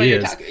know for which one you're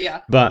years. talking.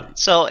 Yeah. But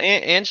So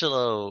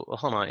Angelo,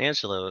 hold on,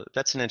 Angelo,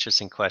 that's an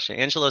interesting question.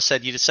 Angelo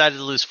said you decided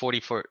to lose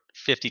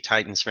 50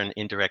 Titans for an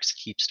indirect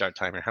Keepstar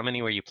timer. How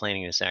many were you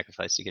planning to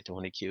sacrifice to get to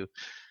 1EQ?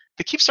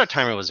 The Keepstar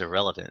timer was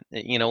irrelevant.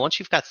 Once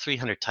you've got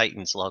 300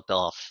 Titans logged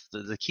off,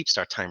 the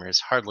Keepstar timer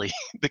is hardly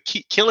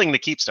killing the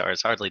Keepstar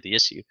is hardly the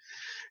issue.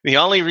 The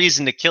only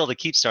reason to kill the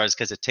Keepstar is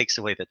because it takes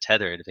away the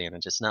tether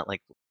advantage. It's not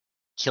like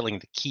killing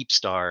the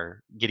Keepstar,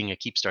 getting a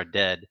Keepstar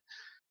dead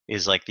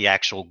is like the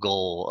actual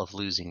goal of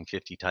losing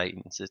 50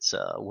 Titans. It's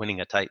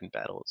winning a Titan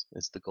battle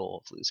is the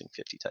goal of losing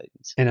 50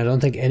 Titans. and I don't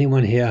think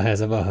anyone here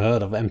has ever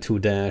heard of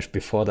M2 Dash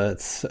before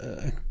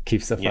that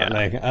keeps the fight.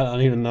 Like I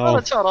don't even know. Well,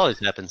 that's how it always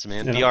happens,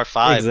 man. You know,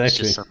 VR5 is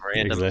exactly, just some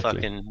random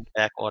exactly. fucking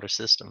backwater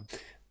system.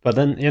 But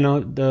then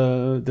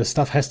the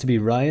stuff has to be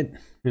right.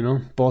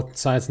 Both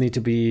sides need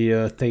to be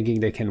thinking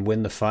they can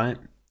win the fight,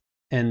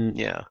 and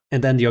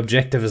then the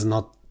objective is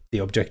not the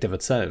objective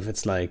itself.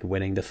 It's like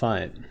winning the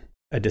fight,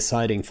 a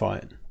deciding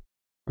fight.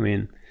 I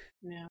mean,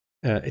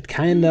 it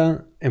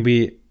kinda, and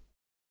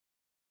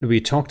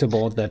we talked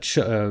about that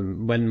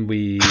when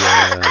we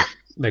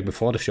like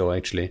before the show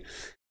actually.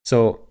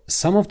 So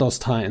some of those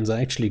Titans are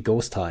actually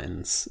Ghost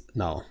Titans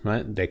now,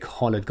 right? They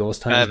call it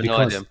Ghost Titans I have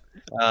because no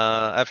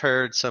idea. I've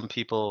heard some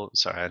people.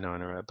 Sorry, I know I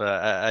interrupt,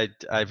 but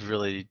I've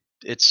really.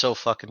 It's so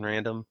fucking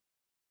random.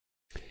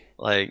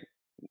 Like,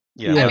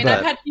 yeah. I mean,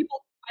 I've had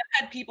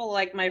people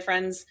like my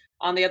friends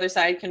on the other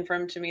side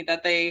confirm to me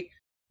that they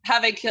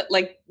have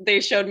they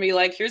showed me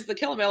like, here's the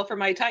kill mail for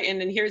my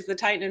Titan and here's the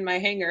Titan in my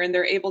hangar, and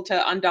they're able to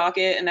undock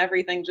it and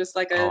everything just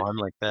like a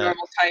normal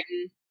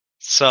Titan.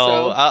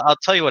 So I'll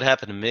tell you what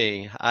happened to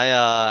me.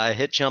 I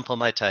hit jump on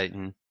my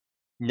Titan,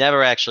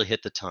 never actually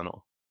hit the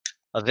tunnel.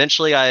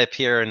 Eventually, I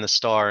appear in the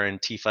star in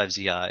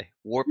T5ZI,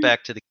 warp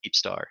back to the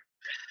Keepstar,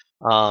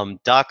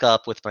 dock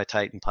up with my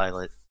Titan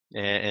pilot,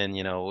 and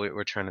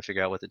we're trying to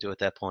figure out what to do at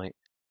that point.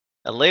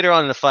 Later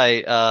on in the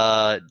fight,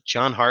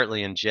 John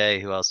Hartley and Jay,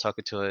 who I was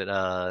talking to it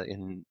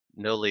in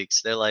No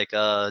Leaks, they're like,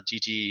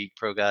 GG,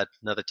 Pro God,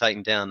 another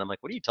Titan down. I'm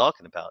like, what are you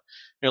talking about?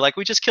 And they're like,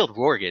 we just killed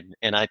Worgen.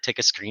 And I take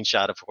a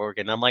screenshot of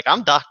Worgen. I'm like,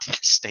 I'm docked in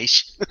the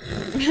station.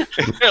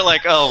 They're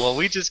like, oh, well,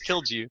 we just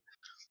killed you.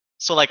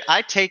 So like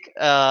I take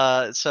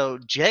so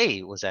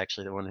Jay was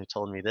actually the one who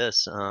told me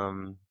this.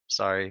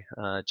 Sorry,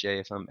 Jay,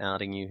 if I'm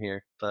outing you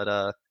here,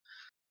 but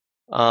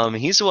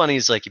he's the one.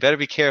 He's like, you better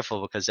be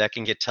careful because that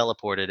can get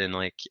teleported and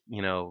like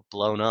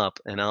blown up.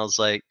 And I was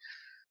like,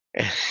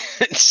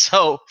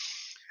 so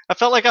I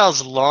felt like I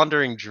was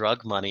laundering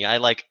drug money. I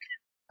like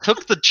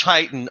took the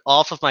Titan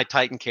off of my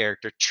Titan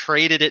character,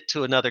 traded it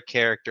to another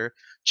character,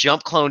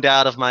 jump cloned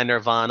out of my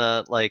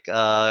Nirvana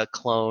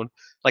clone.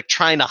 Like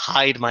trying to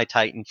hide my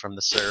Titan from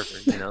the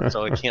server,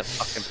 so I can't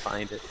fucking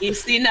find it. You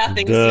see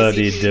nothing.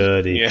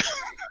 Dirty. Yeah.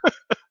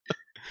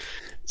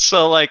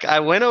 So like I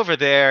went over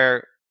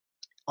there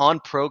on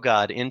Pro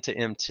God into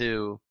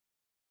M2,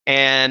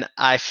 and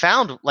I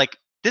found like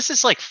this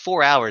is like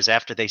 4 hours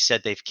after they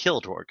said they've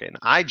killed Rorgan.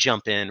 I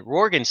jump in,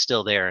 Rorgan's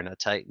still there in a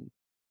Titan.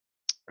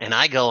 And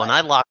I go and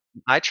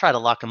I try to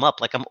lock him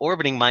up. Like I'm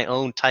orbiting my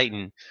own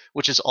Titan,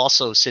 which is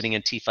also sitting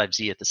in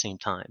T5Z at the same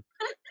time.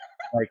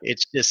 Like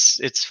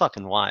it's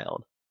fucking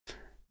wild.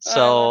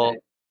 So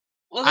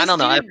Well, I don't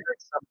know. dude, I've heard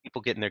some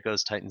people getting their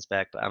Ghost Titans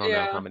back, but I don't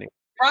know how many.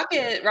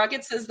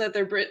 Rocket says that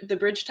the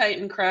Bridge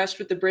Titan crashed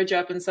with the bridge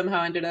up and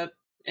somehow ended up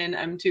in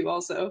M2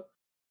 also.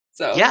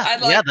 So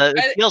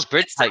the Feels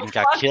Bridge Titan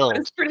got killed.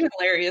 It's pretty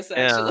hilarious,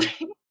 actually.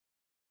 Yeah.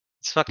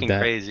 It's fucking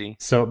crazy.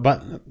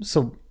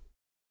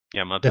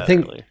 Yeah, my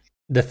bad.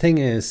 The thing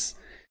is,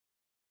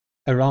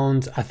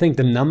 around, I think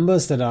the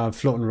numbers that are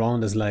floating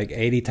around is like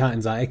 80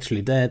 Titans are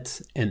actually dead,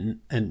 and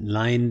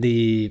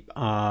 90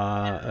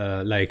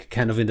 are like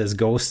kind of in this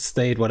ghost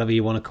state, whatever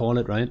you want to call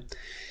it, right?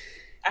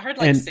 I heard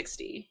like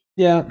 60.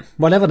 Yeah,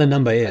 whatever the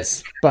number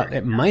is, but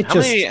it might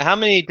How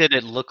many did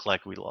it look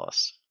like we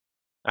lost?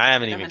 I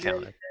haven't even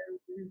counted.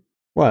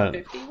 Well,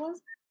 50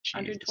 was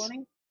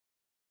 120.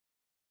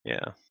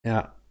 Yeah.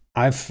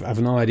 I've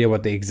no idea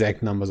what the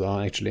exact numbers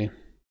are actually,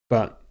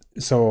 but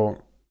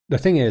so the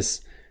thing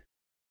is,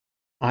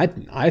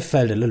 I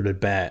felt a little bit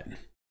bad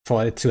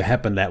for it to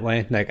happen that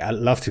way. Like, I'd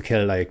love to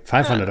kill like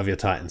 500 of your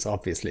Titans,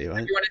 obviously,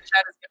 right? Everyone in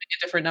chat is giving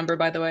a different number,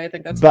 by the way. I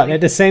think that's. But funny.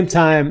 at the same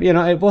time,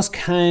 it was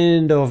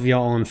kind of your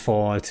own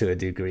fault to a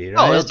degree,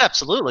 right? Oh, it's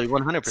absolutely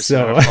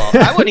 100% our fault.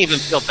 I wouldn't even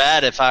feel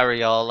bad if I were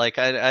y'all. Like,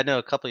 I know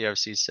a couple of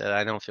UFCs said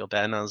I don't feel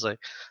bad, and I was like,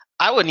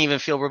 I wouldn't even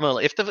feel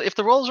remotely if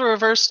the roles were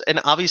reversed,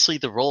 and obviously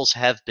the roles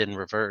have been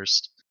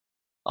reversed.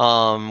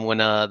 When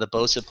the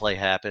Bosa play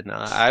happened,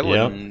 I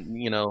wouldn't,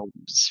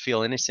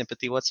 feel any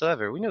sympathy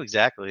whatsoever. We knew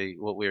exactly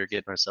what we were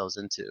getting ourselves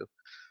into.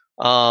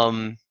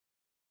 And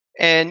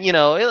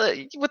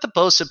with the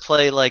Bosa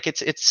play, like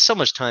it's so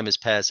much time has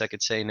passed. I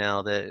could say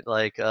now that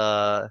like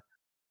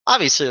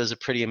obviously it was a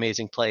pretty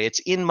amazing play.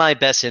 It's in my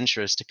best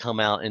interest to come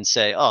out and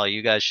say, oh,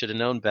 you guys should have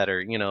known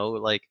better.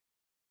 Like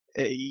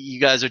you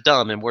guys are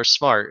dumb and we're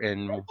smart,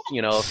 and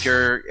if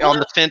you're on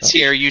the fence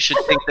here, you should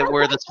think that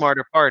we're the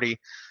smarter party.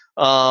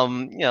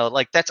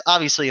 Like that's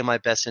obviously in my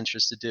best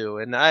interest to do,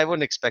 and I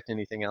wouldn't expect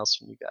anything else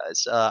from you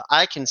guys.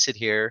 I can sit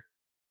here,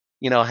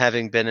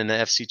 having been in the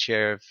FC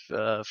chair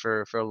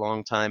for a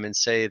long time, and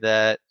say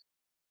that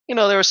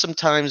there were some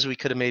times we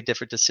could have made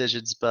different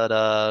decisions, but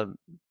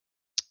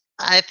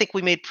I think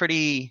we made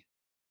pretty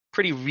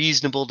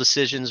reasonable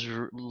decisions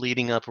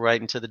leading up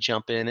right into the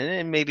jump in,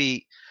 and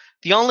maybe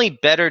the only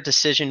better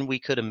decision we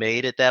could have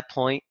made at that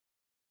point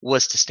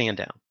was to stand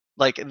down.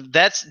 Like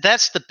that's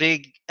the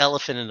big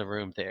elephant in the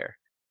room. There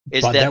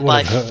is that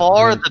by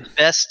far the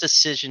best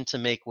decision to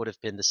make would have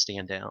been to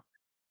stand down.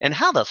 And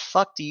how the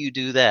fuck do you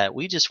do that?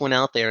 We just went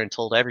out there and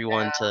told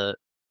everyone to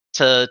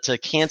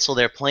cancel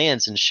their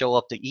plans and show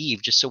up to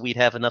Eve just so we'd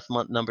have enough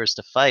numbers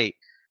to fight.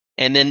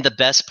 And then the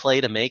best play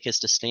to make is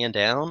to stand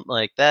down.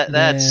 Like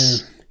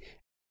that's.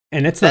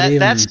 And it's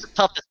that's the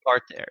toughest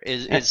part. There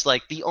is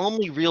like the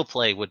only real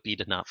play would be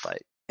to not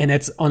fight. And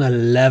it's on a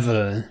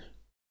level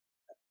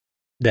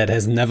that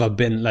has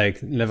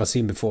never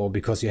seen before,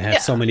 because you have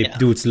so many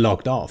dudes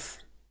locked off,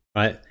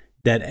 right?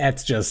 That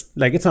adds just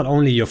like, it's not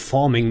only you're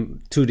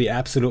forming to the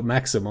absolute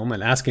maximum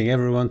and asking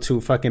everyone to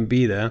fucking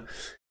be there,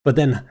 but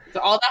then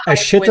a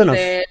shit ton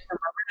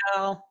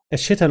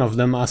of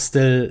them are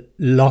still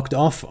locked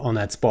off on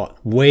that spot,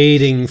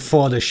 waiting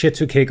for the shit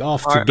to kick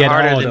off to get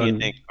out. Than you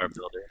think,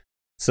 Builder.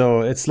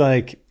 So it's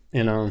like,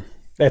 it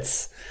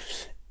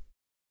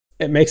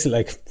makes it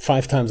like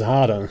 5 times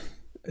harder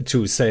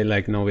to say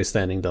like, no, we're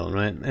standing down,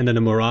 right? And then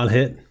the morale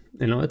hit,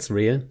 it's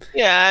real.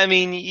 Yeah, I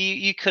mean,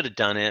 you could have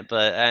done it,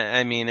 but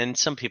I mean, and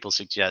some people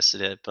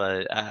suggested it,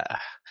 but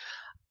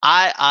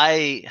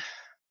I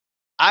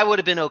would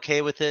have been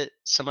okay with it.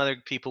 Some other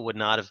people would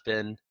not have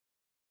been.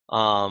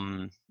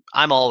 I'm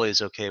always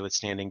okay with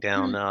standing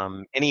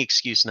down. Any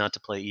excuse not to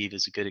play Eve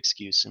is a good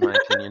excuse, in my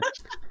opinion.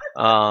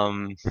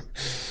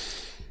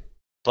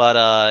 But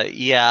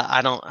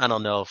I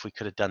don't know if we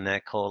could have done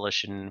that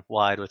coalition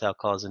wide without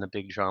causing a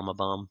big drama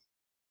bomb.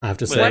 I have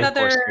to say, of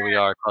course, here we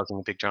are causing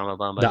a big drama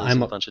bomb by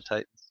losing a bunch of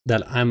Titans.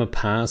 That I'm a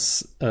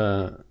pass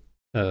a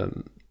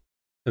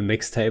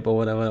mixtape or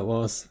whatever it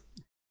was.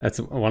 That's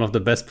one of the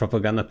best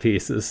propaganda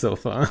pieces so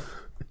far.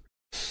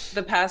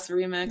 The Pass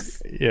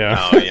remix.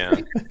 Yeah. Oh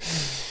yeah.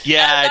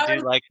 Yeah, I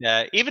do like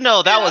that. Even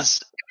though that was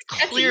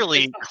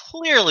clearly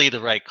the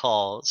right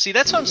call. See,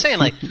 that's what I'm saying.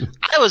 Like,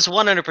 I was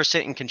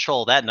 100% in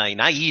control that night,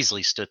 and I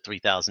easily stood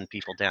 3,000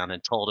 people down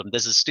and told them,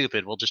 "This is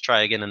stupid. We'll just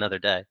try again another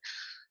day."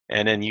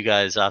 And then you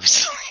guys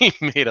obviously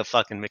made a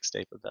fucking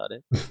mixtape about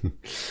it.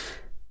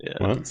 Yeah.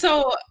 Well,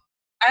 so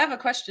I have a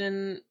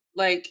question.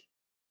 Like,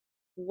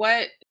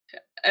 what?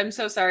 I'm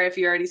so sorry if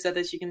you already said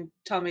this. You can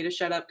tell me to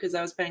shut up because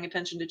I was paying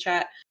attention to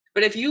chat.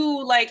 But if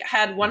you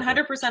had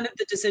 100% of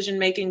the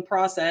decision-making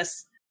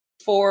process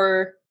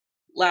for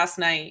last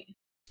night,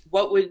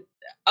 what would,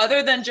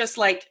 other than just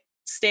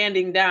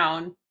standing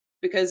down,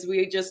 because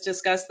we just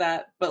discussed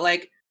that, but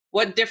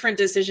what different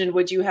decision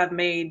would you have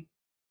made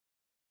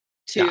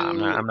to?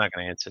 No, I'm not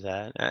going to answer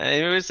that.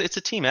 It's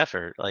a team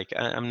effort.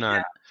 I'm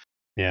not.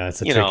 Yeah,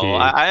 it's a You tricky. know,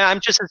 I'm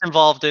just as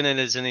involved in it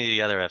as any of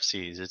the other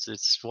FCs.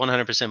 It's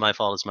 100% my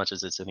fault as much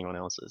as it's anyone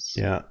else's.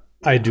 Yeah,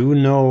 I do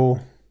know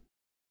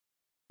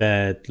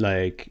that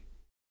like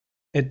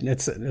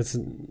it's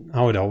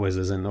how it always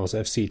is in those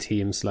FC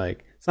teams.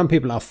 Like some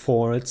people are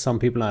for it, some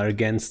people are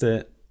against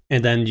it,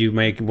 and then you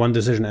make one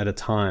decision at a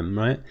time,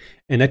 right?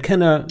 And that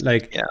kind of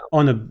like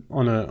on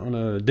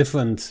a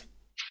different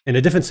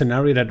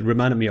scenario that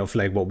reminded me of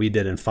like what we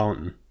did in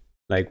Fountain.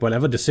 Like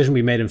whatever decision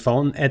we made in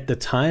Fountain at the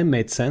time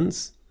made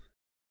sense,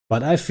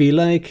 but I feel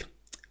like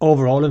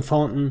overall in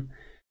Fountain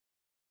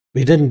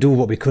we didn't do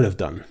what we could have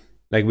done.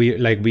 Like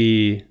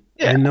we.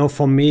 I know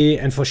for me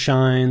and for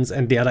Shines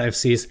and the other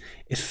FCs,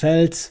 it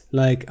felt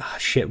like,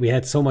 shit, we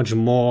had so much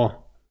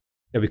more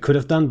that we could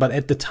have done. But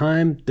at the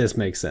time, this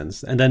makes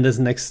sense. And then this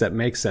next step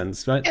makes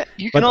sense, right?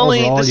 Yeah, but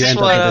overall, you end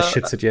up with a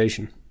shit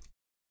situation.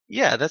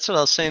 Yeah, that's what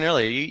I was saying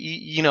earlier.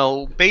 You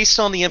know, based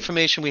on the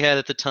information we had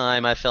at the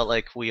time, I felt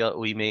like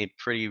we made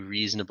pretty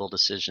reasonable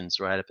decisions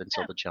right up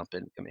until the jump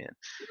in command.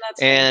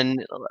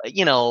 And,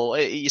 you know,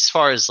 as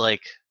far as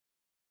like,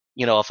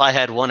 you know, if I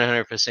had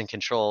 100%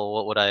 control,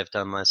 what would I have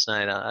done last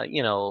night?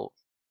 You know,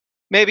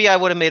 maybe I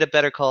would have made a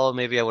better call.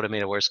 Maybe I would have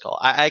made a worse call.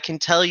 I can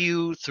tell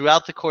you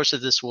throughout the course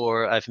of this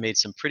war, I've made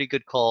some pretty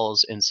good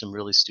calls and some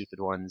really stupid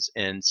ones.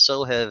 And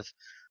so have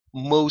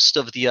most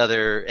of the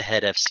other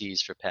head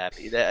FCs for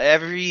Pappy.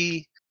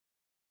 Every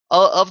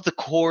of the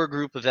core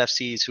group of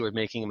FCs who are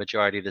making a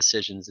majority of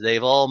decisions,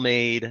 they've all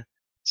made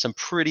some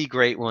pretty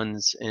great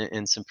ones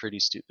and some pretty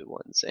stupid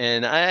ones.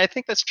 And I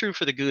think that's true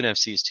for the Goon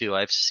FCs too.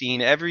 I've seen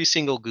every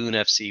single Goon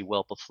FC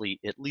whelp a fleet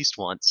at least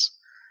once,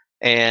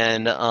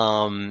 and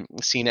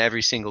seen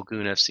every single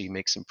Goon FC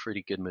make some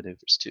pretty good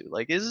maneuvers too.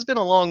 Like, this has been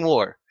a long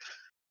war,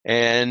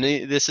 and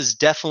this has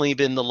definitely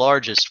been the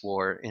largest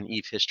war in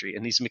EVE history.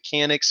 And these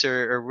mechanics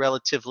are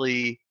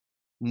relatively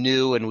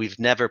new, and we've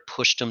never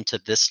pushed them to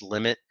this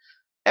limit.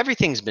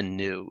 Everything's been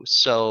new.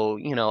 So,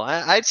 you know,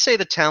 I'd say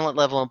the talent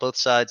level on both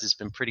sides has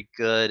been pretty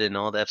good, and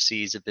all the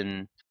FCs have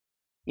been,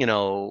 you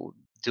know,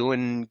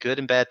 doing good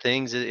and bad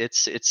things.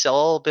 It's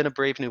all been a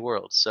brave new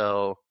world.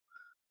 So,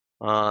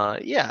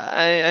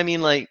 yeah, I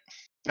mean, like,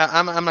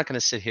 I'm not going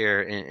to sit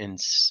here and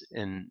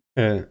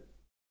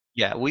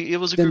yeah, it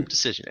was a group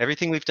decision.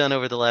 Everything we've done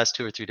over the last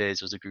 2 or 3 days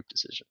was a group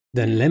decision.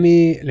 Then let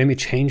me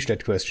change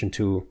that question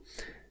to.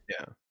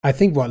 Yeah. I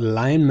think what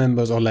line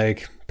members or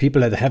like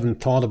people that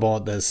haven't thought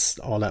about this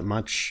all that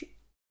much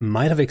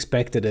might have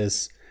expected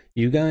is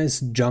you guys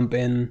jump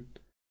in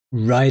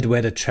right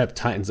where the trapped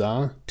titans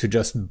are to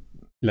just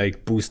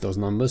like boost those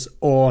numbers,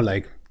 or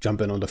like jump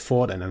in on the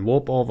fort and then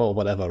warp over or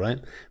whatever, right?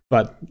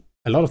 But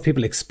a lot of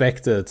people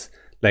expected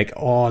like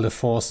all the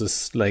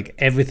forces, like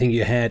everything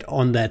you had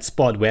on that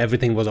spot where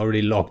everything was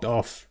already locked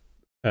off,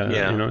 you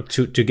know,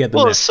 to get them.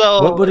 Well, there.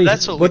 so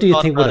what do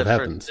you think would have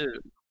happened?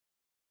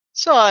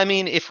 So, I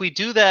mean, if we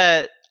do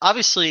that,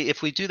 obviously,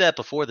 if we do that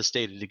before the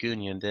State of the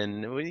Union,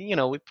 then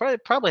we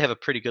probably have a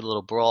pretty good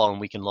little brawl, and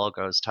we can log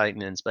those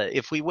Titans. But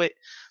if we wait,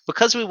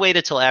 because we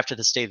waited till after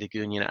the State of the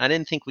Union, I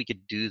didn't think we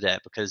could do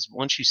that, because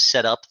once you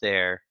set up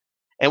there,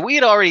 and we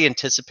had already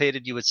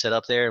anticipated you would set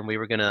up there, and we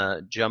were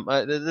gonna jump.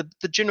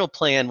 The general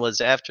plan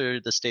was after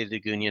the State of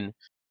the Union,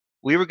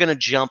 we were gonna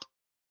jump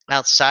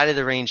outside of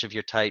the range of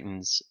your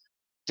Titans,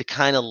 to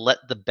kind of let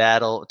the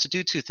battle, to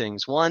do two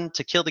things. One,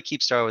 to kill the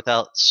Keepstar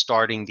without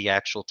starting the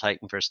actual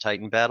Titan versus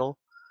Titan battle,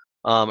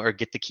 or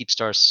get the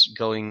Keepstar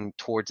going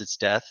towards its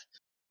death,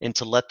 and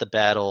to let the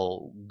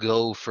battle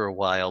go for a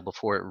while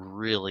before it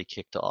really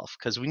kicked off.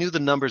 Because we knew the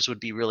numbers would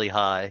be really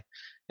high,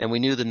 and we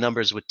knew the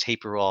numbers would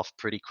taper off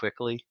pretty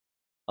quickly,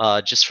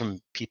 just from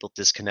people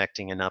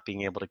disconnecting and not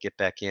being able to get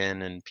back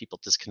in, and people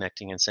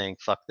disconnecting and saying,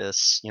 fuck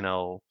this, you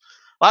know.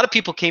 A lot of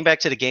people came back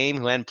to the game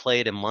who hadn't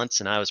played in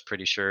months, and I was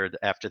pretty sure that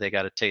after they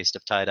got a taste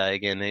of tie-dye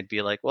again, they'd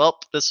be like, "Well,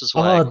 this is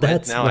why." Oh,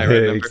 that's now I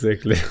remember.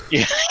 Exactly.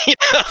 Yeah,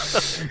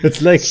 it's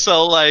like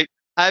so. Like,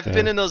 I've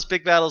been in those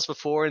big battles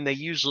before, and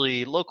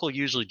local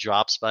usually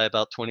drops by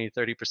about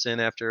 20-30%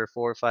 after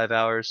 4 or 5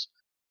 hours.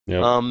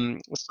 Yep.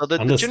 So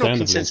the general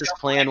consensus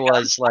plan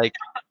was like,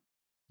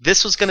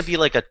 this was going to be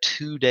like a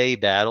 2-day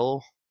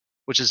battle,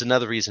 which is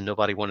another reason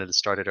nobody wanted to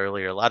start it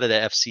earlier. A lot of the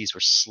FCs were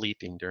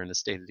sleeping during the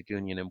State of the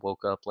Union and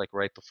woke up like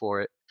right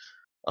before it.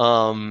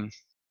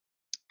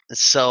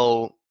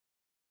 So,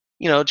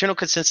 you know, general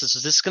consensus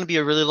is this is going to be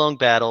a really long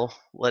battle.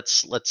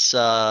 Let's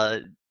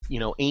you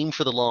know, aim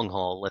for the long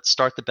haul. Let's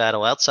start the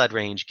battle outside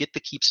range, get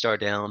the Keepstar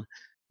down,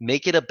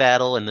 make it a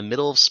battle in the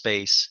middle of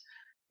space.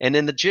 And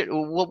then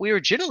what we were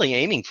generally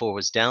aiming for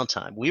was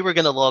downtime. We were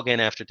going to log in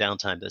after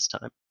downtime this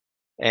time.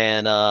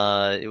 And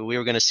we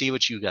were going to see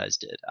what you guys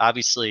did.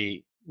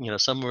 Obviously, you know,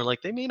 some were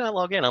like, they may not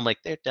log in. I'm like,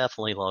 they're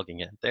definitely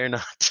logging in. They're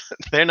not.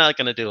 They're not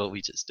going to do what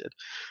we just did.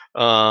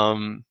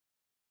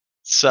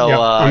 So yeah,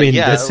 I mean,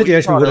 the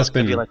situation would have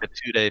been like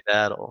a 2-day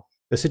battle.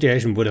 The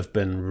situation would have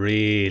been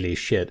really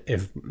shit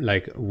if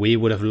like we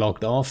would have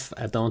logged off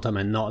at downtime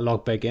and not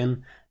logged back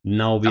in,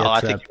 now we are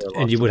I think trapped, you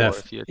were and you lost would more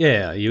have, if you had-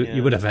 yeah, you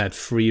yeah. would have had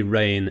free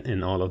reign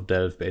in all of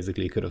Delve.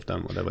 Basically, you could have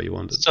done whatever you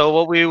wanted. So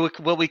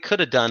what we could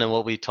have done and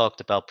what we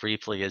talked about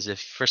briefly is if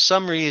for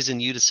some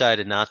reason you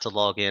decided not to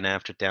log in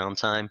after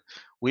downtime,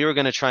 we were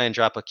going to try and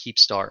drop a keep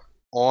star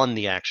on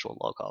the actual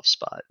log off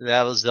spot.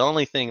 That was the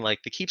only thing.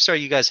 Like the keep star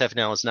you guys have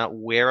now is not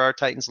where our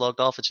Titans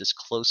logged off. It's just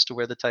close to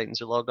where the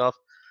Titans are logged off.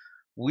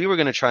 We were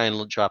going to try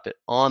and drop it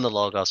on the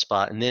log off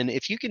spot, and then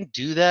if you can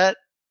do that,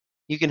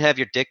 you can have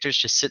your dictors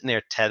just sitting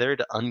there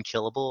tethered,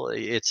 unkillable.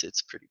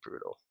 It's pretty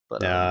brutal.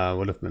 But Yeah,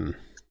 would have been.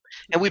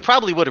 and we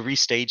probably would have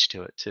restaged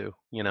to it too,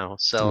 you know.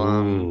 So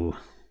Ooh.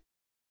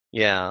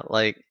 yeah,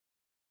 like,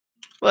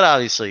 but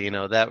obviously, you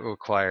know, that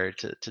required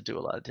to do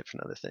a lot of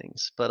different other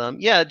things.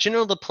 But yeah,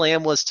 generally the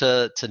plan was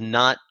to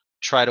not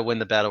try to win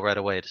the battle right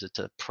away,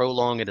 to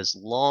prolong it as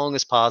long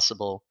as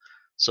possible,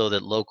 so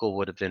that local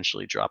would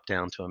eventually drop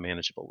down to a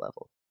manageable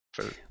level.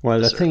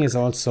 Well, the thing is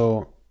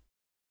also,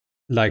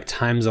 like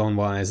time zone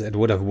wise, it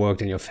would have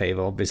worked in your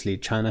favor. Obviously,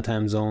 China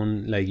time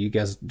zone, like you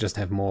guys just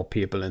have more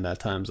people in that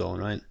time zone,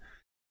 right?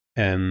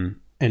 And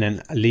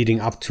then leading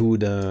up to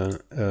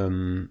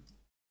the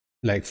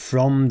like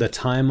from the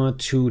timer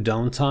to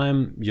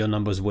downtime, your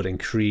numbers would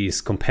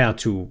increase compared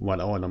to what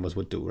our numbers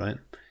would do, right?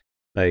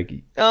 Like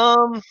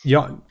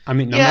your, I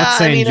mean, I'm not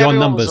saying your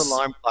numbers. Was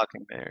alarm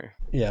clocking there.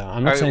 Yeah,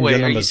 I'm not saying your are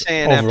numbers you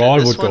saying overall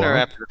after this would go one or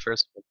up. after the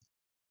first one?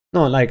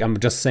 No, like I'm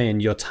just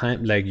saying your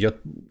time, like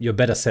you're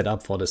better set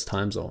up for this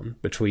time zone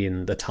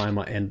between the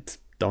timer and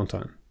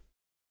downtime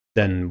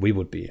than we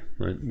would be,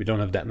 right? We don't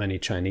have that many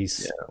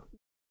Chinese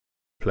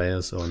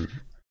players on,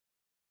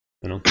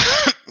 you know.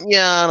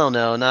 Yeah, I don't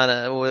know.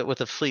 Not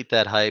with a fleet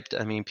that hyped.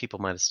 I mean, people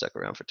might have stuck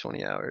around for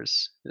 20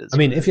 hours. I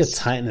mean, if your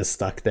Titan is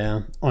stuck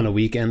there on a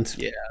weekend,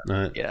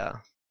 yeah,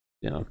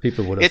 you know,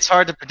 people would have. It's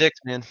hard to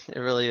predict, man. It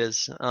really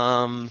is.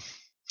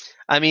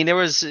 I mean, there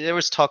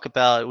was talk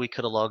about we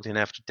could have logged in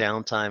after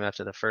downtime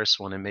after the first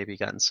one and maybe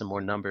gotten some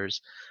more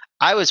numbers.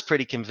 I was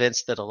pretty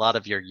convinced that a lot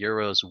of your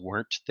Euros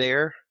weren't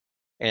there,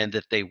 and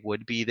that they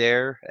would be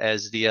there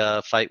as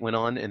the fight went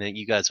on, and that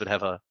you guys would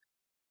have a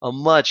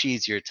much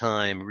easier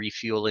time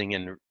refueling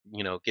and,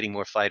 you know, getting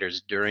more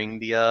fighters during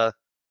the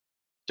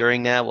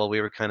during that while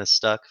we were kind of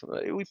stuck.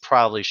 We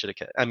probably should have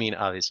kept. I mean,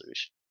 obviously we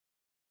should.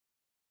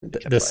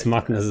 The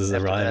smugness is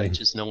arriving.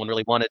 Just no one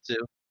really wanted to.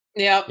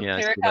 Yep, Yeah,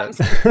 here it comes.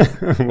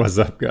 What's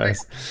up,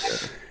 guys?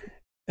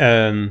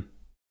 Thanks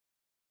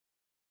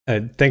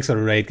for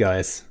the raid,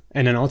 guys,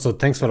 and then also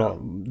thanks for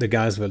the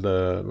guys with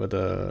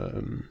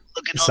the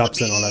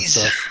subs and all that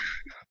stuff.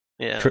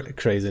 Yeah,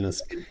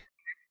 craziness.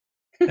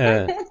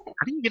 How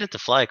do you get it to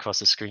fly across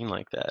the screen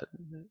like that?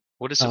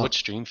 What is what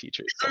stream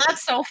feature? Isn't that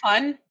so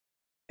fun?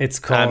 It's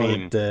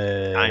called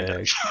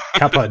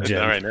Kappa Gem.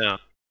 Not right now.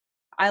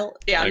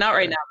 Not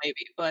right now,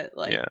 maybe, but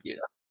like, you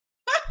know.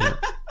 Yeah.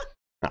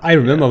 I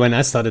remember when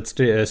I started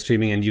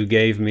streaming, and you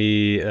gave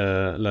me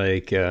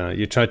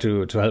you tried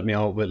to help me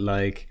out with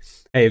like,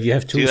 hey, if you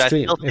have two streams, I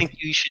still think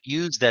you should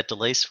use that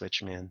delay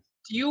switch, man.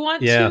 Do you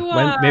want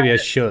to? Maybe I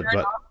should,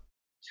 but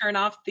turn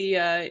off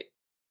the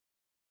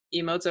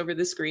emotes over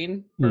the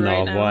screen. No,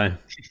 right now? Why?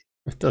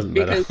 It doesn't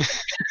matter.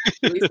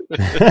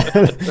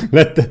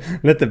 let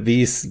the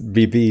bees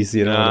be bees,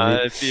 you know. What I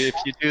mean? If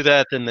you do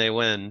that, then they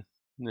win.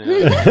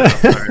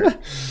 Yeah.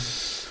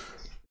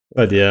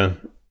 But yeah.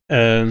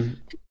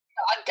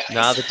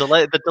 Nah,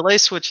 the delay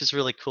switch is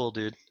really cool,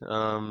 dude.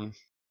 I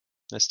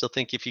still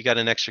think if you got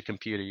an extra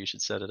computer, you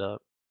should set it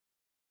up.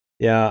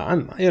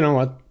 Yeah, you know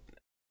what?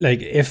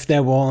 Like if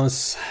there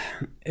was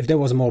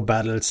more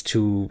battles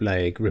to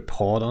like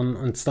report on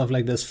and stuff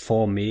like this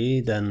for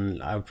me, then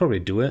I would probably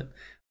do it.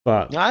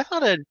 But I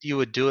thought you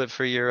would do it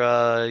for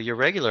your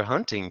regular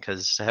hunting,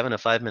 because having a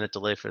 5-minute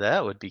delay for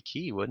that would be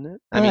key, wouldn't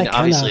it? I mean,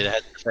 obviously it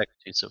hasn't affected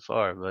you so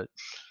far, but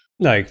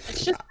like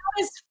it's just not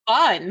as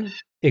fun.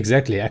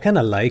 Exactly, I kind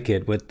of like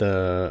it with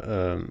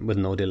the with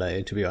no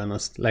delay. To be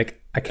honest,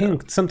 like I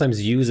can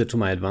sometimes use it to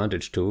my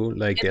advantage too.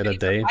 Like the other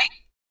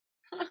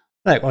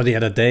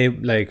day,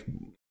 like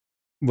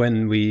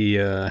when we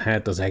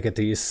had those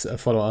Hecates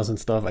follow us and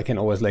stuff, I can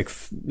always like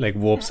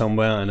warp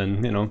somewhere and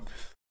then, you know,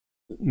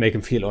 make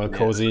him feel all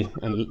cozy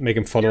and make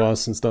him follow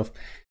us and stuff.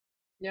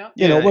 Yeah,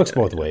 you know, it works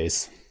both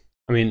ways.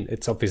 I mean,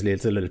 it's a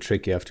little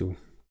tricky. You have to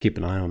keep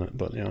an eye on it,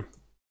 but yeah.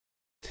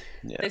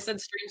 They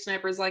said stream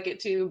snipers like it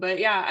too, but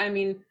yeah, I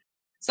mean,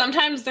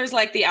 sometimes there's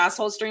like the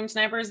asshole stream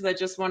snipers that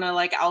just want to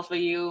like alpha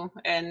you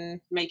and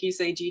make you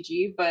say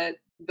GG, but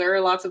there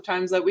are lots of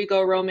times that we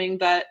go roaming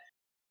that,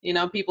 you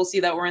know, people see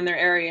that we're in their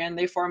area and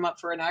they form up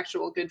for an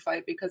actual good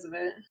fight because of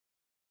it.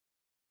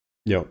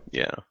 Yep.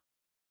 Yeah.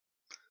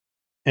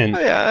 And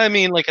I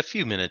mean, like a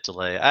few minute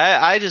delay.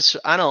 I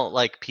don't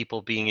like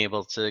people being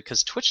able to,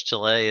 because Twitch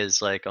delay is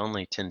like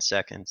only 10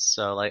 seconds.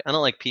 So like, I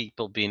don't like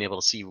people being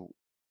able to see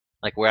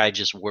like where I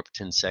just warped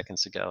 10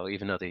 seconds ago,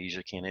 even though they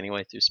usually can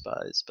anyway through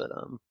spies. But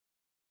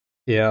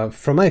yeah,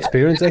 from my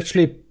experience,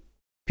 actually,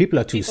 people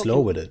are too slow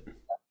with it.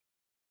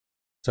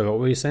 So what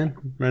were you saying,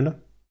 Miranda?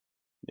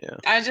 Yeah,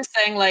 I was just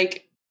saying,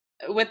 like,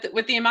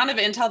 with the amount of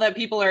intel that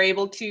people are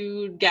able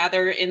to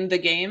gather in the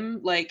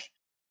game, like,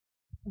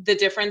 the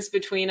difference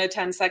between a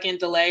 10-second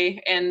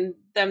delay and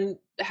them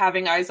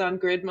having eyes on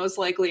grid most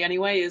likely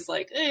anyway is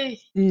like, eh.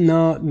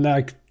 No,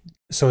 like,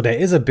 so there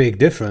is a big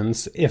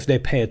difference if they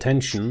pay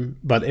attention,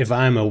 but if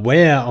I'm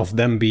aware of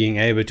them being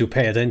able to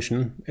pay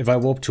attention, if I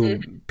warp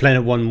to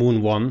Planet 1,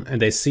 Moon 1,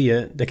 and they see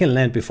it, they can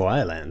land before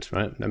I land,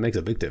 right? That makes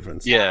a big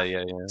difference.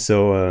 Yeah.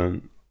 So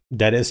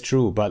that is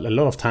true, but a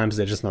lot of times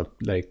they're just not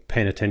like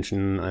paying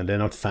attention and they're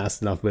not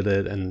fast enough with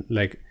it. And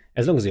like,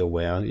 as long as you're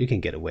aware, you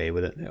can get away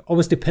with it. It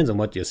always depends on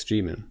what you're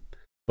streaming.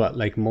 But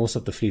like most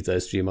of the fleets I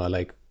stream are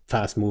like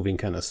fast moving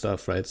kind of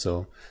stuff, right?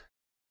 So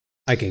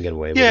I can get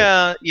away with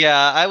it.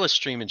 Yeah. I was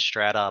streaming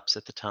Strat Ops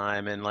at the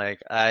time, and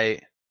like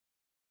at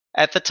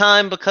the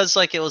time, because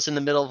like it was in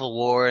the middle of a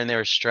war and there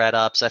were Strat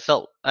Ops, I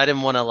felt I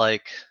didn't want to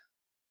like,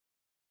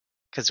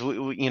 because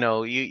we you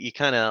know, you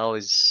kind of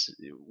always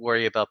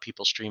worry about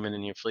people streaming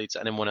in your fleets.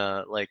 I didn't want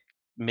to like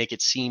make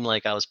it seem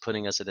like I was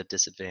putting us at a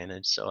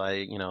disadvantage, so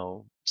I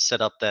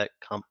set up that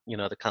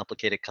the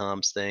complicated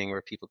comms thing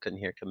where people couldn't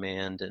hear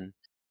command, and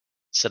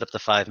set up the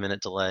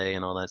 5-minute delay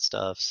and all that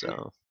stuff.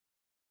 So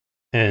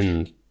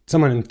And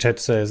someone in chat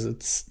says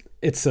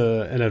it's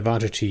an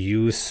advantage to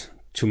use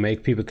to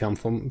make people come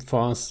from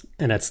fast,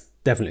 and that's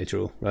definitely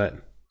true, right?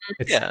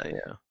 yeah.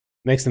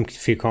 Makes them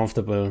feel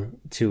comfortable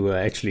to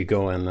actually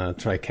go and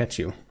try catch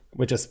you,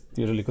 which is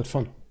usually good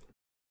fun.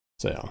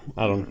 So yeah,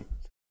 I don't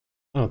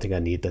think I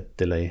need that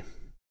delay.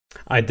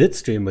 I did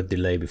stream with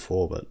delay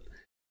before, but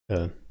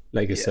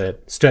like you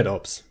said, Strat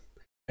Ops.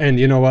 And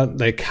you know what?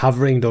 Like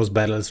covering those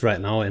battles right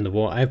now in the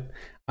war,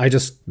 I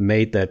just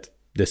made that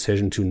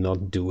decision to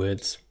not do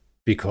it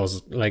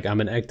because like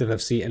I'm an active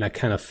FC and I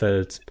kind of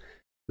felt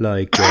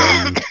like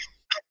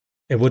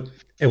it would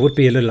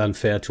be a little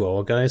unfair to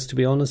our guys, to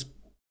be honest,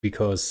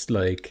 because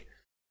like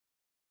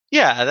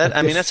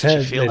that's what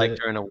you feel like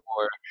during a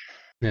war.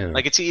 Yeah.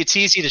 Like it's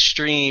easy to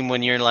stream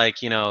when you're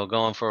like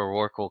going for a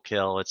Rorqual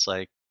kill. It's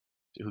like,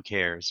 who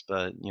cares?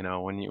 But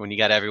when you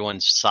got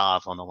everyone's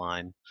Sov on the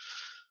line,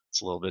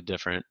 it's a little bit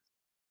different.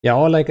 Yeah,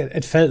 or like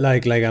it felt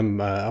like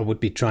I would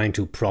be trying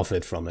to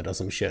profit from it or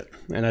some shit,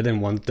 and I didn't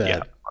want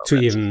that to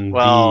even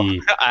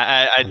be.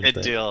 I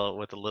did deal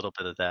with a little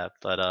bit of that,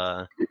 but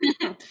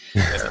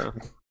yeah.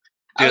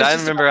 Dude, I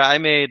remember I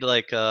made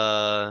like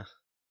I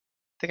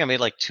think I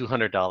made like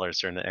 $200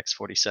 during the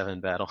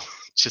X-47 battle.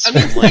 Just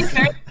there's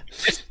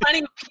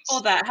plenty of people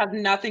that have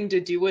nothing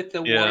to do with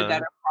the war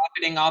that are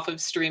profiting off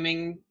of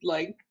streaming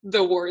like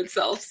the war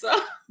itself. So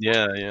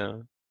yeah.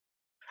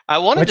 I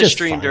wanted to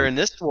stream during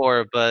this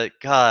war, but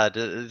God,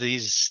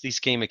 these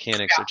game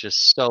mechanics are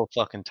just so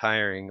fucking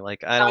tiring.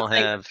 Like I don't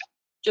have.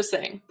 Just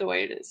saying the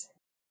way it is.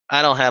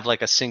 I don't have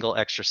like a single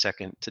extra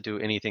second to do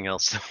anything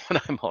else than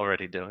what I'm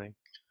already doing.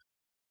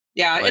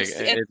 Yeah, like, it's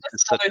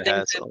just other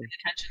things to pay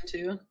attention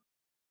to.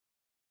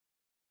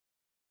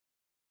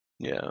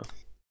 Yeah.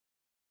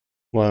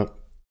 Well,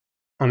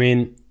 I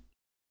mean,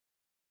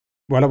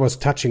 what I was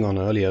touching on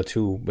earlier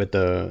too, with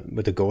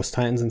the Ghost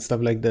Titans and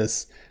stuff like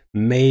this,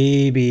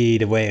 maybe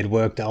the way it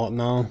worked out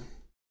now,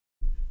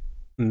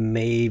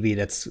 maybe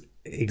that's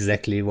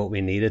exactly what we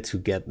needed to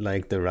get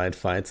like the right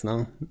fights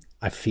now.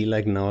 I feel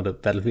like now the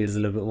battlefield is a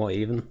little bit more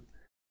even.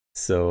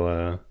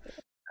 So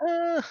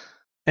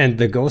and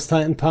the Ghost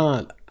Titan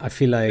part, I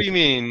feel like what do you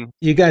mean?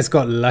 You guys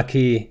got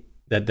lucky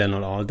that they're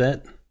not all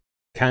dead.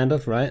 Kind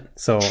of, right?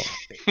 So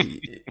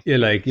you're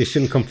like, you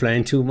shouldn't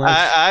complain too much.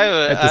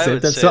 I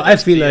would say so I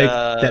feel like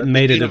that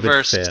made it a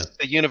bit fair.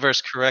 The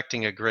universe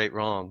correcting a great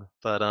wrong,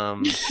 but a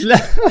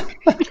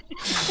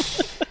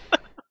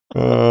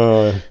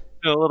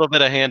little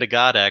bit of hand of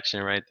God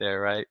action right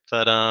there, right?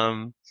 But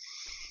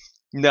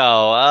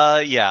no,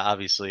 yeah,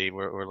 obviously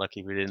we're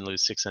lucky we didn't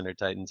lose 600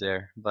 Titans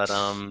there, but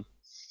as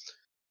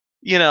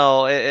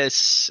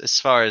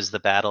far as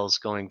the battles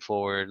going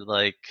forward,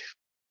 like.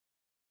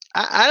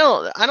 I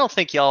don't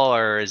think y'all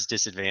are as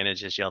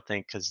disadvantaged as y'all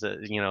think, because the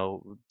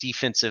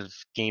defensive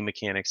game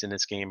mechanics in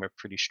this game are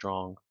pretty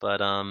strong.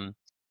 But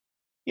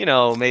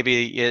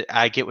maybe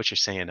I get what you're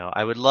saying though.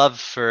 I would love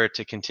for it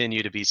to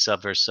continue to be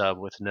sub versus sub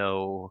with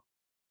no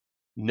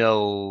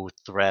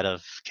threat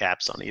of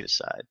caps on either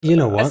side. But, you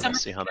know what? As someone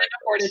who can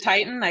afford a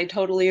Titan, I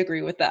totally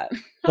agree with that.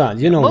 But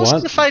you know most what?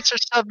 of the fights are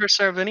sub versus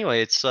serve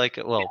anyway. It's like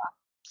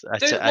I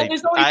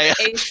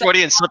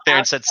Freudian slipped there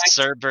and said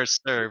serve versus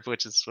serve,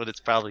 which is what it's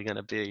probably going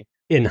to be.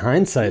 In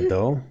hindsight,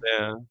 though,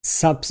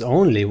 subs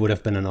only would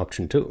have been an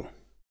option too,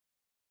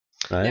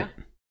 right?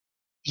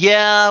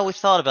 Yeah, we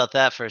thought about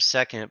that for a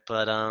second,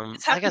 but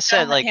like I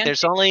said, like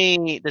there's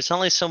only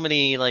so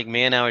many like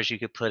man hours you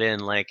could put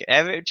in. Like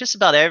just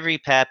about every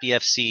Pappy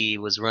FC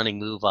was running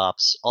move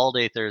ops all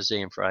day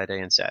Thursday and Friday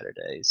and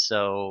Saturday.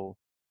 So,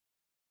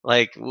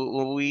 like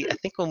I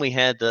think when we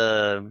had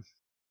the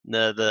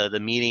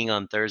meeting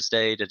on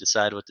Thursday to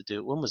decide what to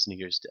do. When was New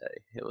Year's Day?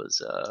 It was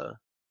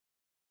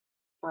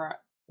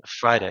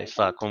Friday.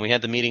 Fuck. When we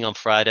had the meeting on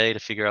Friday to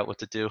figure out what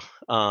to do.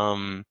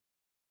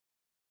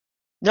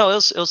 No, it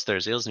was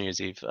Thursday. It was New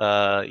Year's Eve.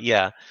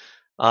 Yeah.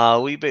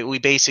 We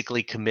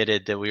basically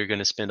committed that we were going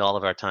to spend all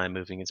of our time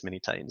moving as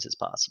many Titans as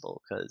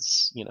possible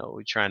because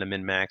we're trying to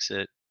min max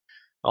it.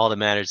 all that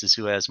matters is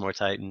who has more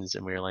Titans,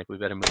 and we were like, we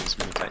better move as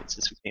many Titans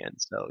as we can.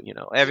 So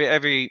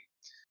every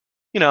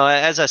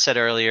as I said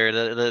earlier,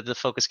 the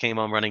focus came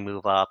on running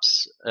move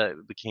ops,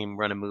 became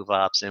running move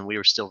ops, and we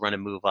were still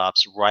running move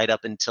ops right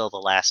up until the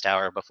last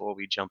hour before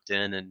we jumped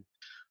in. And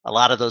a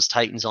lot of those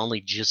Titans only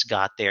just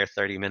got there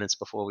 30 minutes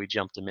before we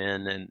jumped them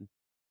in. And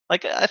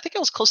like, I think it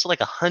was close to like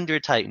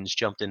 100 Titans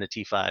jumped into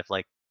T5,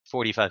 like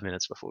 45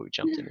 minutes before we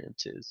jumped in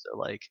too. So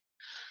like,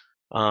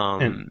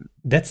 And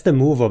that's the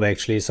move up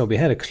actually. So we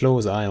had a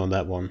close eye on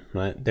that one,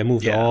 right? They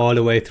moved Yeah. all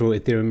the way through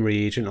Ethereum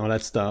Reach and all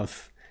that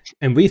stuff.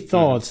 And we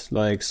thought,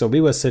 like, so we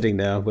were sitting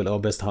there with our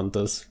best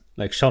hunters.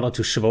 Like, shout out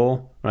to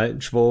Shvo, right?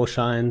 Shvo,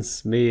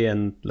 Shines, me,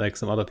 and like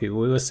some other people.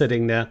 We were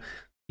sitting there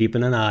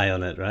keeping an eye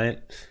on it, right?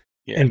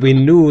 Yeah. And we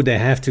knew they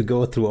have to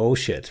go through oh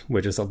shit,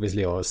 which is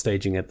obviously our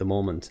staging at the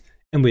moment.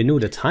 And we knew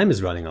the time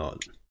is running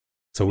out.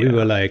 So we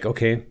were like,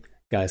 okay,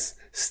 guys,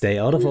 stay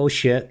out of oh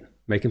shit.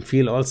 Make him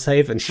feel all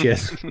safe and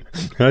shit.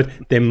 Right?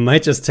 They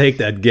might just take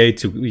that gate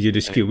to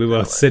UDHQ. We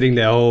were sitting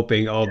there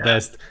hoping our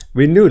best.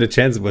 We knew the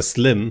chances were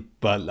slim,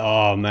 but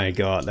oh my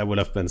god, that would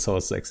have been so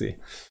sexy.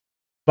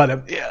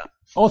 But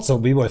also,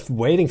 we were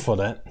waiting for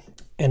that,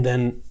 and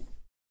then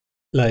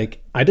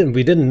like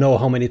we didn't know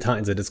how many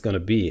times it is gonna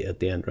be at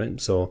the end, right?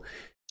 So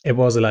it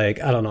was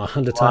like, I don't know,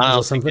 100 Well, times I or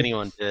don't something. think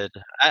anyone did.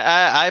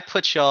 I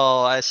put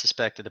y'all. I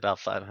suspected about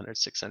 500,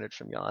 600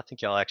 from y'all. I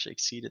think y'all actually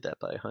exceeded that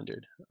by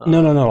 100.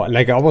 No.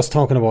 Like I was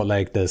talking about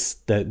like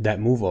that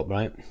move up,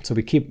 right? So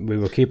we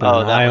were keeping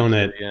an eye on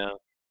it,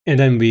 and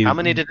then How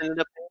many did it end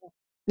up being?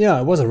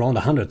 Yeah, it was around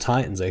 100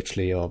 Titans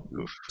actually, or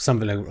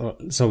something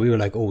like. So we were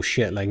like, oh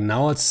shit! Like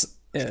now it's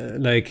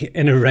like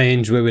in a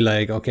range where we're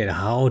like, okay,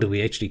 how do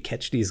we actually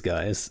catch these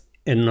guys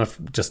and not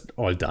just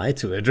all die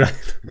to it, right?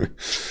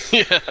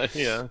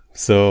 Yeah.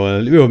 So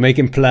we were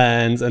making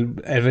plans,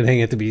 and everything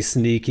had to be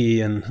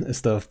sneaky and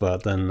stuff.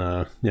 But then,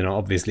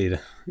 obviously,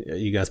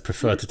 you guys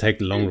prefer to take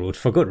the long route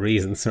for good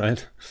reasons,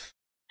 right?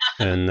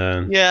 And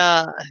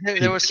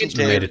there was some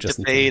made it just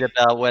in debate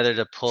about whether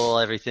to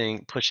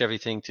push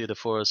everything through the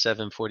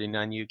 407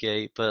 49U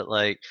gate. But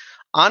like,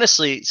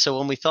 honestly, so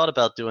when we thought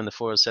about doing the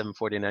 407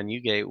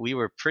 49U gate, we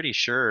were pretty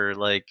sure,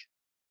 like,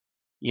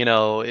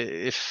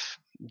 if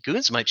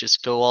Goons might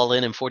just go all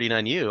in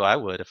 49U, I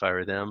would if I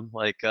were them.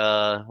 Like,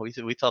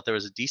 we thought there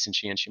was a decent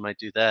chance you might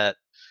do that.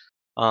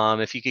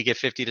 If you could get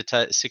 50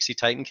 to 60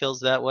 Titan kills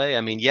that way,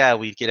 I mean, yeah,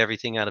 we'd get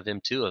everything out of him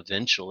too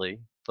eventually.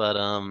 But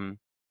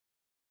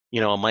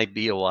it might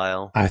be a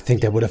while. I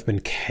think that would have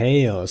been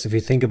chaos if you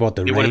think about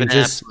the It would have been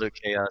ranges. absolute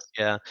chaos.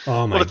 Yeah.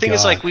 Oh my Well, the thing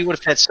is, God. like, we would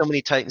have had so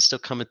many Titans still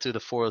coming through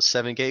the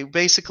 407 gate.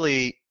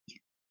 Basically,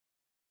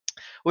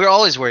 we were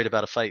always worried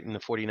about a fight in the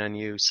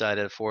 49U side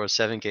of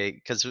 407 gate,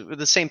 because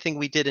the same thing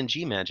we did in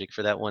G Magic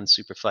for that one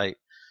super fight.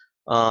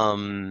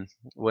 When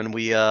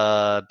we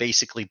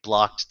basically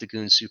blocked the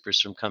Goon Supers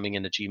from coming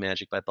into G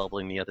Magic by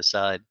bubbling the other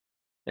side,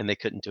 and they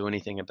couldn't do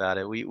anything about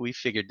it. We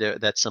figured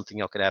that's something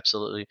y'all could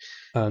absolutely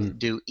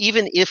do,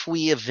 even if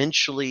we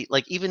eventually,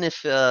 like, even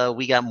if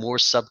we got more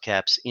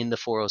subcaps in the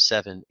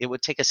 407, it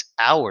would take us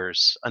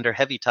hours under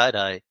heavy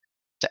tie-dye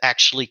to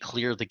actually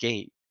clear the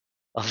gate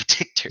of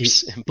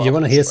Dictors. You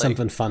want to hear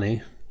something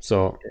funny?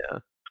 So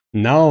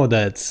now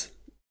that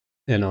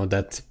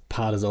that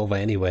part is over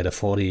anyway, the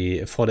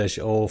 4-0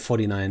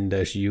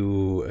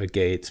 49-U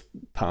gate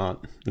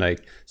part.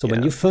 Like, so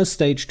when you first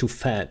staged to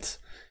FAT,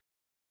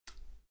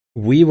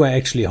 we were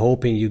actually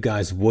hoping you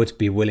guys would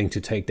be willing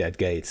to take that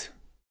gate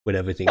with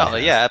everything. Oh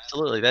yeah,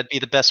 absolutely. That'd be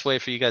the best way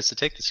for you guys to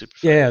take the super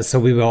fight. Yeah, so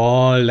we were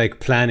all like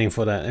planning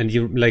for that, and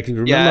you like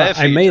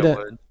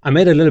remember I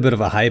made a little bit of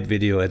a hype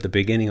video at the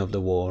beginning of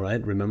the war,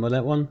 right? Remember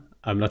that one?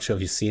 I'm not sure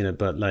if you've seen it,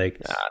 but like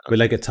with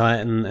like a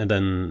Titan and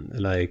then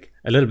like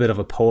a little bit of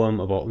a poem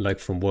about like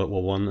from World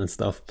War One and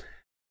stuff.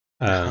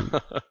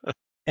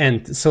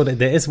 And so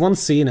there is one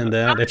scene in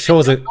there that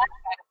shows a.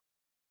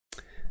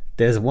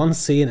 There's one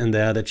scene in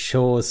there that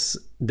shows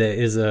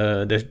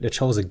that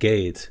shows a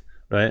gate,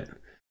 right?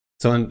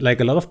 So, and like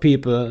a lot of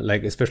people,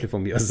 like especially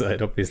from your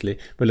side, obviously,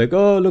 were like,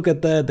 "Oh, look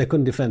at that! They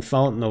couldn't defend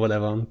Fountain or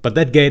whatever." But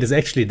that gate is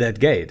actually that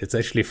gate. It's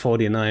actually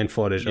 49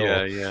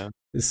 4-0. Yeah.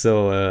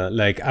 So,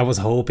 like, I was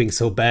hoping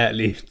so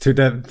badly for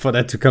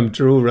that to come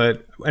true,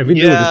 right? And we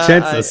knew the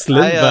chances are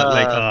slim, but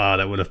like,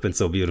 that would have been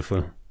so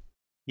beautiful.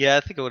 Yeah, I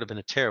think it would have been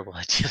a terrible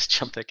idea to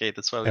jump that gate.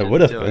 That's why we It didn't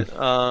would have do been. it.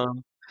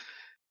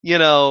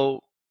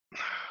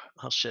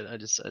 Oh shit! I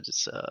just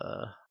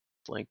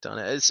blanked on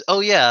it.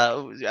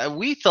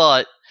 We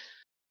thought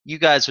you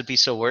guys would be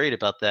so worried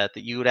about that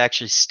you would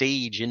actually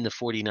stage in the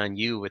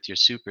 49U with your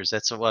supers.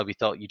 That's why we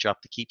thought you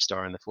dropped the keep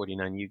star in the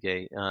 49U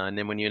gate. And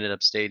then when you ended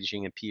up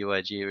staging in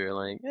PUIG, we were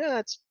like, yeah,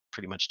 it's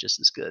pretty much just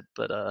as good.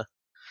 But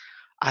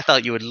I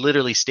thought you would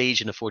literally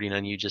stage in the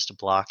 49U just to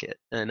block it.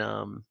 And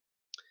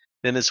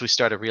then as we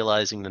started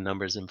realizing the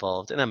numbers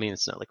involved, and I mean,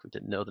 it's not like we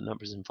didn't know the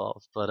numbers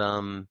involved, but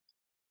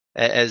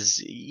as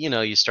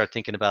you start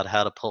thinking about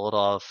how to pull it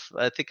off,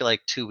 I think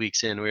like 2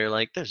 weeks in, we were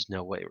like, there's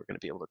no way we're going to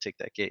be able to take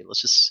that gate.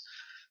 Let's just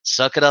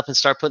suck it up and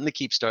start putting the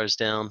keep stars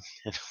down.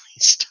 And we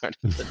started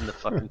putting the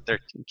fucking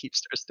 13 keep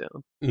stars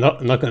down.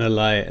 Not gonna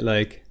lie,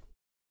 like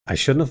I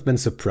shouldn't have been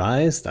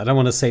surprised. I don't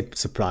want to say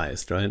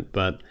surprised, right?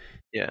 But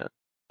Yeah.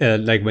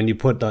 like when you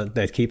put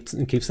that keeps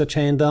the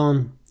chain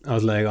down, I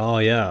was like, oh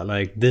yeah,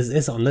 like this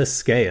is on this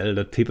scale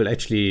that people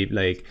actually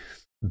like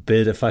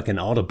build a fucking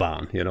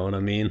autobahn. You know what I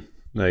mean?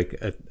 Like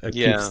it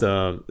keeps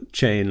the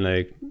chain.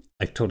 Like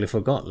I totally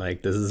forgot.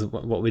 Like this is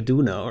what we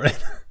do now,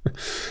 right?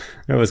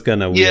 That was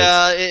kind of weird.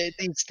 Yeah,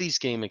 these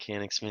game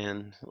mechanics,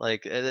 man.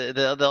 Like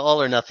the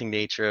all or nothing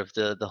nature of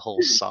the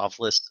whole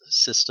sovless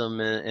system,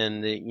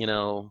 and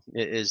the,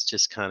 it is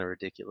just kind of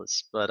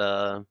ridiculous. But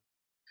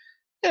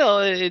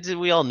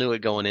we all knew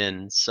it going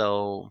in.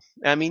 So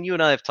I mean, you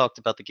and I have talked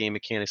about the game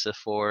mechanics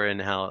before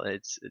and how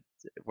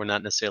we're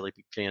not necessarily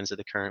big fans of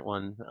the current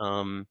one.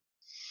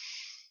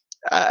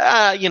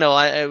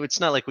 It's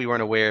not like we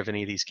weren't aware of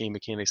any of these game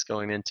mechanics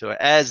going into it.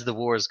 As the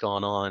war's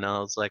gone on, I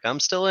was like, I'm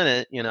still in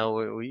it.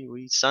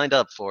 We signed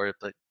up for it,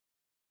 but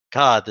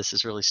God, this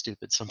is really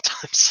stupid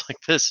sometimes.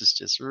 Like this is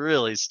just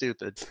really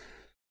stupid.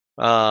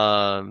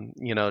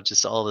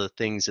 Just all the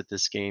things that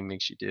this game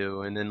makes you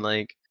do, and then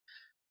like,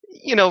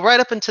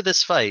 right up into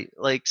this fight,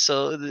 like,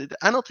 so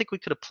I don't think we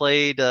could have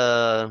played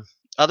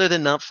other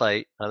than not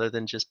fight, other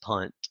than just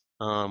punt,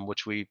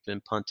 which we've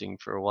been punting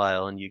for a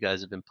while, and you guys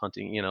have been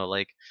punting.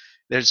 Like,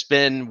 there's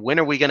been, when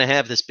are we going to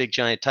have this big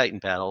giant Titan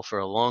battle for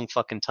a long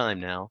fucking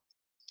time now?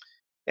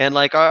 And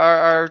like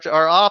our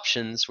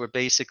options were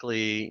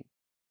basically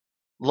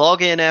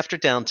log in after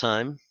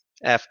downtime,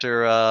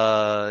 after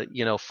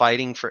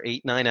fighting for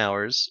 8-9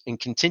 hours, and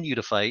continue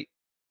to fight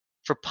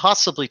for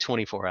possibly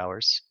 24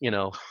 hours.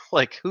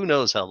 Like who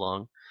knows how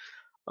long.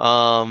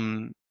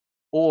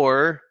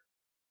 Or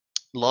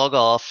log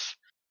off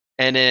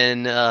and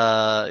then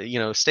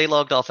stay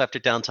logged off after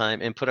downtime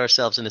and put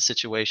ourselves in a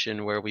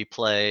situation where we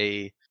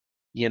play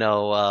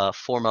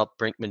form up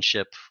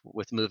brinkmanship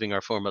with moving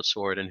our form up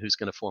sword and who's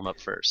going to form up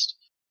first,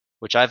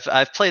 which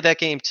I've played that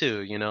game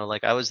too.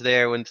 Like I was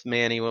there with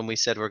Manny when we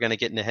said we're going to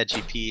get into head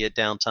GP at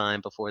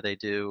downtime before they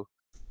do.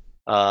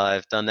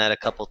 I've done that a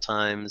couple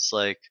times.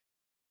 Like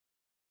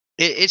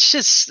it's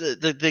just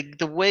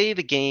the way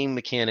the game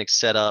mechanics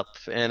set up,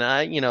 and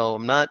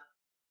I'm not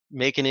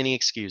making any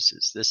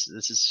excuses. This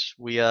is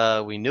we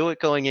knew it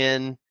going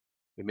in.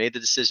 We made the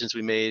decisions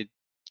we made,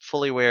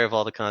 fully aware of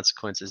all the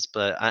consequences.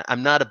 But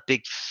I'm not a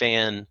big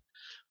fan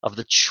of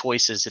the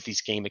choices that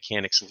these game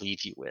mechanics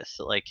leave you with.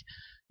 Like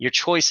your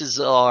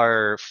choices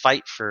are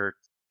fight for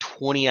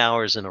 20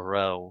 hours in a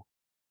row,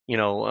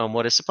 on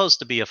what is supposed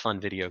to be a fun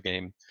video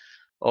game,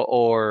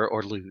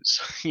 or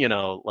lose.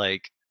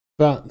 Like.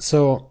 But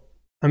so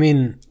I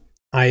mean,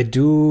 I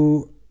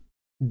do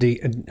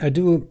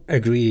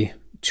agree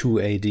to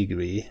a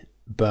degree,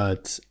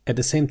 but at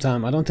the same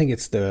time, I don't think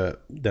it's the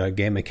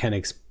game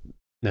mechanics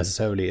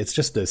necessarily. It's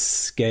just the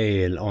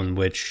scale on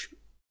which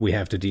we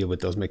have to deal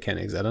with those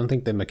mechanics. I don't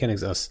think the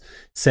mechanics are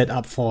set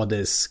up for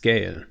this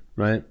scale,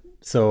 right?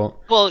 So,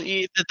 well,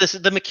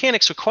 the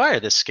mechanics require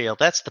this scale.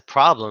 That's the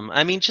problem.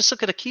 I mean, just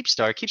look at a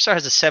Keepstar. Keepstar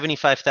has a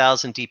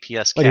 75,000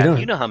 DPS cap.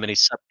 You know how many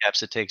sub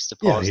caps it takes to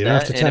pause you that. don't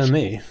have to tell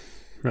me.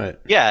 Right.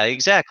 Yeah,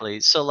 exactly.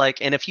 So like,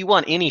 and if you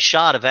want any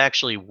shot of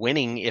actually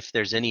winning, if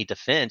there's any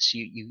defense,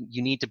 you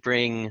need to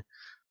bring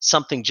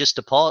something just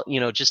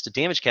to just a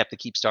damage cap to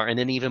Keepstar, and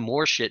then even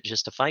more shit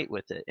just to fight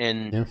with it.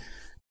 And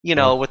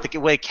with the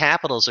way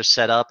capitals are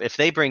set up, if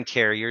they bring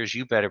carriers,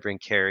 you better bring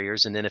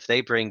carriers, and then if they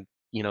bring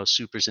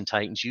supers and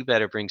titans, you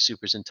better bring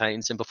supers and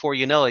titans, and before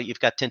you know it, you've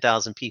got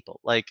 10,000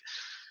 people. Like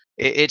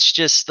it's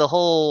just the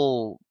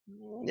whole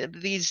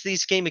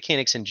these game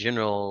mechanics in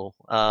general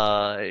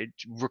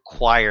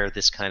require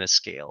this kind of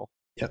scale.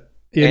 Yeah,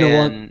 you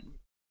know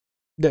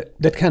what?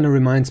 That kind of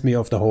reminds me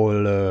of the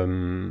whole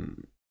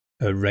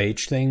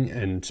rage thing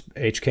and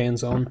HK and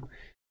so on.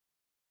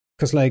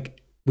 Because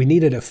like we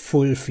needed a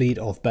full fleet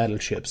of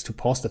battleships to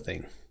pause the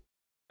thing,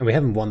 and we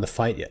haven't won the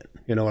fight yet.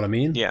 You know what I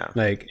mean? Yeah.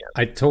 Like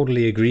I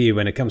totally agree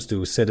when it comes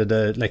to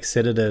Citadel. Like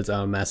Citadels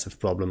are a massive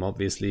problem,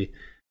 obviously.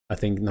 I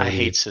think I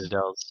hate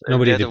Citadels.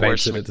 Nobody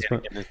debates it at this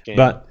point.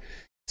 But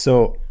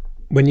so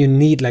when you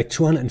need like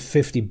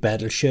 250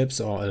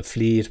 battleships or a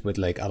fleet with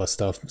like other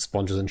stuff,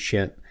 sponsors and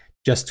shit,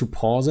 just to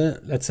pause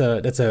it, that's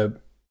a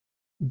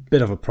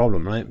bit of a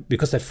problem, right?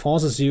 Because that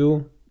forces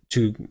you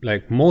to,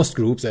 like most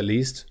groups at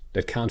least,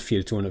 that can't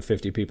field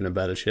 250 people in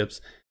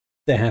battleships,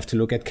 they have to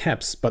look at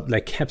caps, but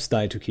like caps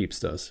die to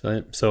Keepstars,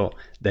 right? So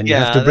then you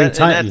have to bring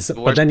Titans,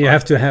 but then you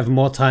have to have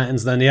more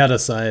Titans than the other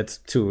side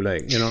too,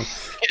 like,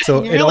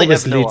 so it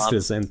always leads to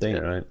the same thing,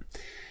 right?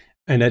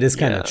 And that is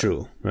kind of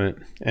true, right?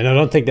 And I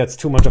don't think that's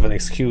too much of an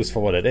excuse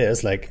for what it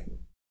is. Like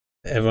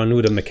everyone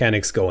knew the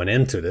mechanics going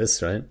into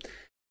this, right?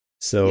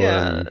 So,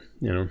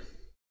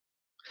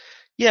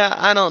 Yeah,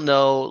 I don't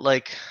know.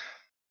 Like,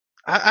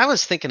 I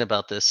was thinking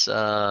about this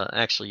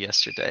actually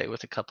yesterday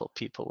with a couple of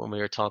people when we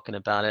were talking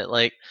about it.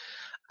 Like,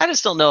 I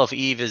just don't know if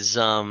Eve is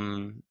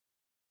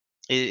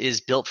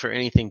built for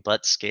anything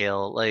but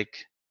scale.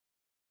 Like,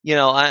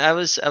 I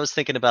was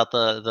thinking about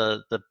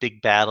the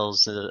big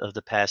battles of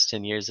the past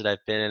 10 years that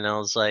I've been in, and I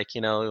was like,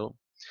 you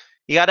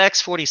got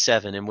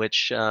X-47, in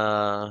which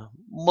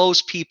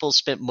most people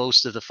spent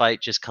most of the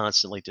fight just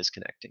constantly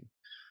disconnecting.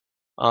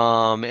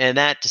 And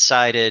that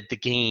decided the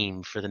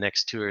game for the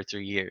next 2 or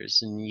 3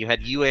 years. And you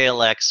had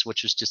UALX,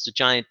 which was just a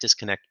giant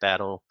disconnect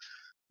battle.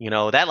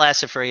 That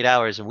lasted for 8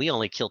 hours, and we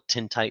only killed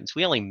 10 Titans.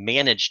 We only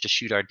managed to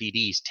shoot our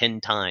DDs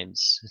 10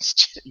 times.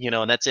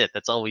 And that's it.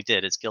 That's all we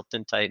did is kill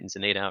 10 Titans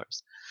in 8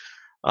 hours.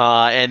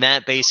 And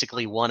that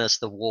basically won us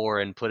the war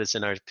and put us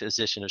in our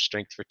position of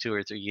strength for 2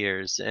 or 3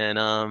 years.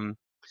 And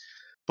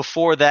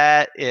before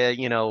that,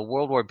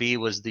 World War B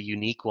was the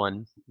unique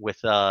one with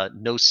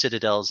no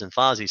citadels in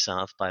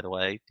Fazisav, by the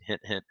way,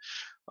 hint, hint,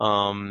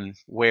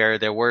 where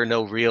there were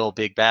no real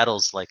big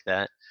battles like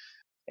that.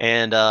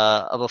 And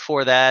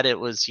before that, it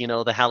was,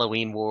 the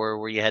Halloween War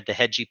where you had the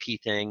Head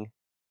GP thing,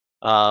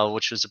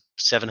 which was a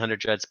 700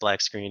 Dreads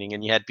black screening,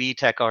 and you had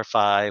BTEC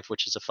R5,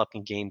 which is a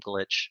fucking game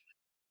glitch.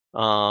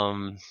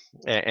 And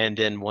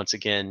then once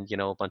again,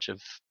 a bunch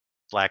of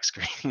black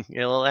screening.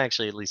 Well,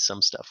 actually, at least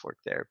some stuff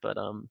worked there, but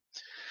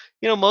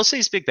most of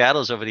these big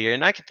battles over the year,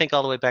 and I can think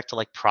all the way back to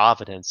like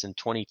Providence in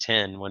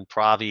 2010 when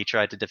Pravi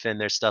tried to defend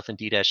their stuff in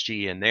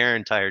D-G and their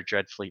entire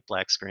Dread fleet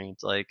black screens.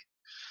 Like,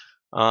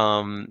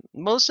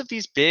 most of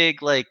these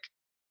big like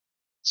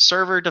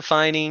server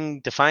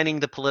defining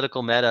the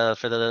political meta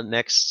for the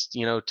next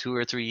 2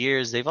 or 3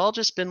 years, they've all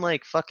just been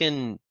like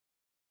fucking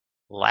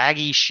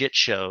laggy shit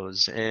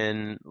shows.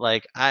 And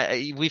like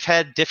we've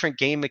had different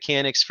game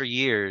mechanics for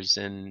years,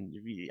 and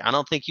I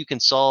don't think you can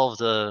solve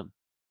the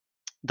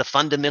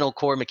fundamental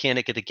core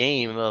mechanic of the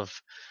game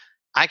of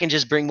I can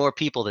just bring more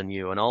people than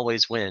you and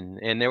always win.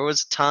 And there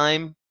was a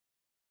time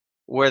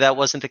where that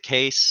wasn't the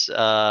case,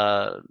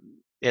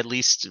 at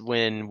least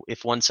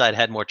if one side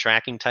had more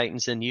tracking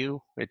Titans than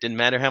you. It didn't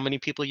matter how many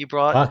people you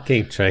brought.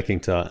 Fucking tracking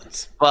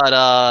Titans.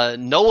 But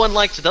no one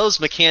liked those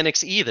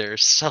mechanics either.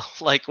 So,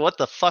 like, what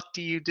the fuck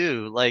do you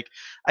do? Like,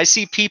 I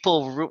see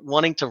people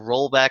wanting to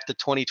roll back the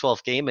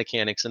 2012 game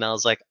mechanics, and I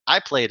was like,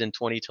 I played in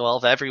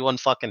 2012. Everyone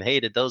fucking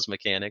hated those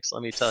mechanics,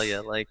 let me tell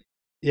you. Like,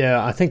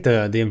 yeah, I think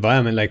the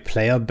environment, like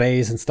player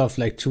base and stuff,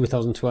 like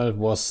 2012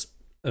 was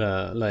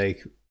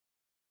like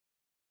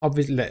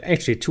obviously,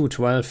 actually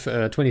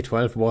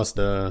 2012 was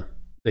the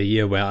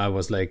year where I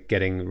was like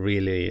getting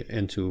really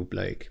into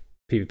like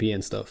PvP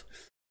and stuff.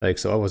 Like,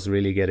 so I was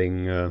really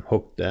getting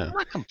hooked there. I'm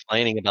not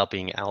complaining about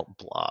being out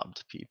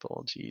blobbed,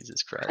 people.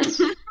 Jesus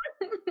Christ. I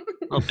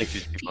don't think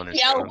these people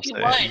understand what I'm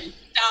saying.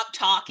 Stop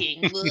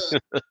talking.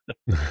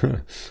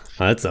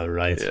 That's all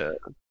right.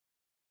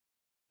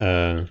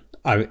 Yeah.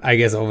 I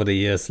guess over the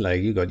years,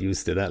 like, you got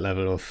used to that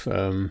level of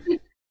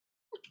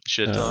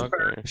shit talk.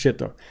 Shit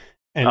talk.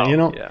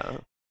 And yeah.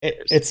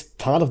 It's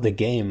part of the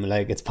game,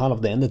 like it's part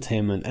of the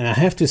entertainment. And I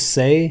have to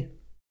say,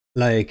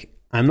 like,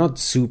 I'm not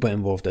super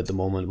involved at the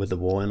moment with the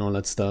war and all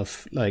that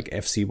stuff, like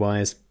FC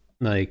wise.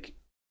 Like,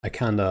 I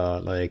kinda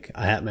like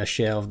I had my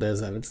share of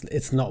this.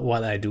 It's not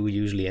what I do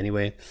usually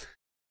anyway.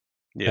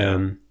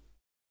 Yeah.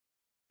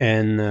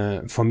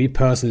 And for me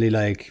personally,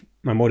 like,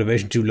 my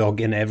motivation to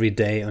log in every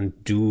day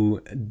and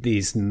do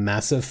these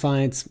massive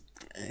fights,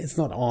 it's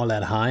not all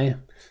that high.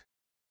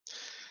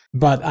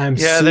 But I'm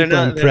super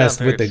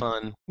impressed with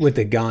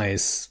the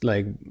guys,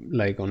 like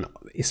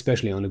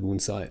especially on the Goon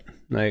side.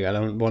 Like, I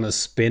don't want to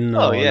spin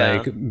or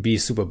like be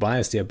super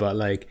biased here, but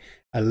like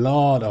a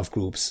lot of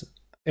groups,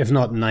 if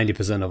not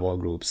 90% of all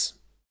groups,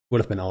 would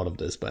have been out of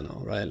this by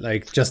now, right?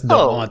 Like, just the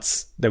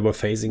odds they were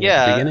facing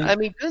at the beginning. I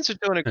mean, Goons are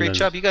doing a great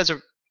job.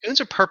 Goons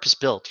are purpose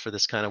built for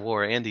this kind of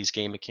war and these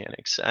game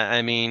mechanics.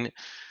 I mean,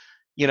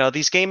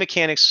 these game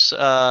mechanics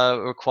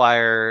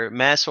require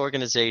mass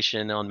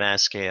organization on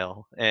mass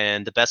scale.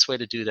 And the best way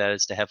to do that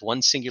is to have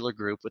one singular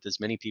group with as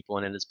many people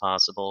in it as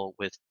possible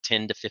with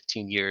 10 to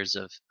 15 years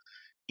of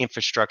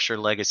infrastructure,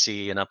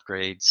 legacy, and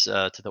upgrades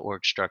to the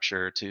org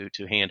structure to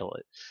handle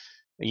it.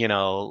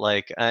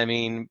 Like, I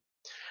mean,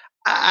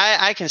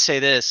 I can say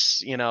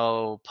this,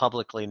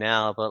 publicly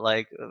now, but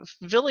like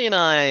Villy and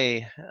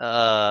I,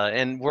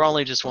 and we're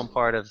only just one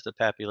part of the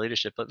Pappy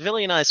leadership, but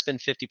Villy and I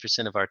spend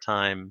 50% of our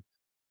time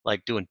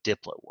like doing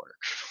diplo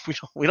work.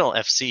 We don't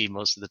FC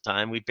most of the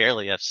time. We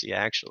barely FC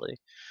actually.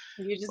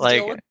 You just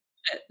deal with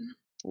it.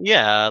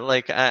 Yeah,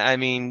 like I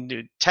mean,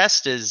 dude,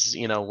 test is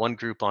one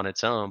group on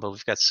its own, but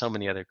we've got so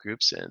many other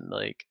groups in.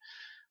 Like,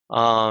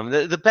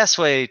 the best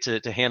way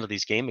to handle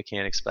these game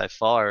mechanics by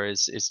far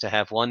is to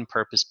have one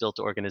purpose-built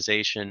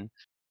organization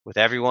with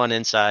everyone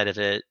inside of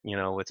it,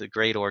 with a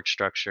great org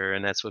structure,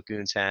 and that's what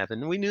Goons have.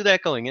 And we knew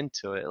that going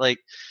into it. Like,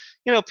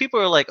 people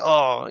are like,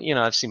 oh,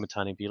 I've seen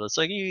Matani Beetle. It's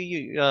like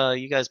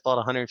you guys bought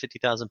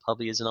 150,000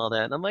 puppies and all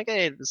that, and I'm like,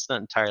 hey, that's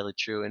not entirely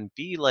true. And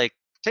B, like,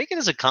 take it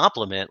as a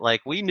compliment. Like,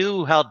 we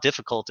knew how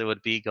difficult it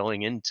would be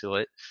going into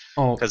it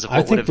because of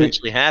what would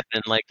eventually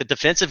happen. Like, the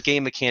defensive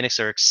game mechanics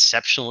are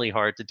exceptionally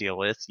hard to deal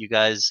with. You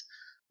guys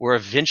were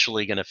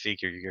eventually going to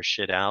figure your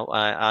shit out.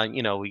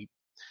 We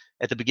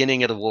at the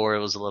beginning of the war, it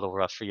was a little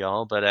rough for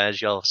y'all, but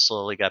as y'all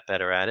slowly got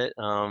better at it,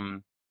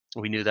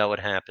 we knew that would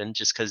happen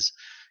just because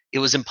it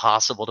was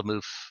impossible to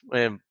move.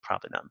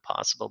 Probably not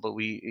impossible, but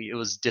it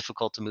was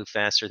difficult to move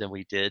faster than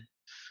we did.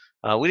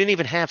 We didn't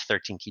even have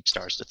 13 keep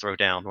stars to throw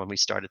down when we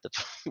started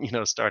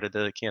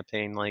the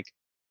campaign. Like,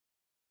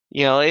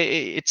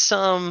 it's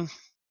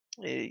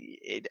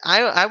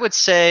I would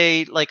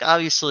say, like,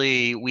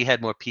 obviously we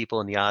had more people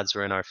and the odds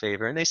were in our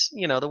favor, and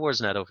the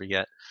war's not over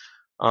yet.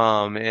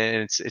 And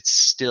it's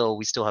still,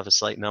 we still have a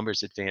slight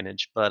numbers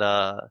advantage, but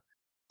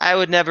I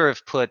would never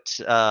have put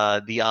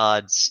the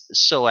odds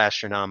so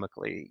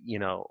astronomically,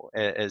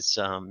 as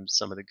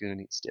some of the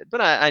Goonies did.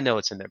 But I know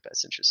it's in their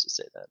best interest to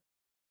say that.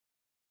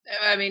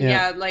 I mean,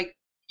 yeah, like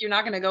you're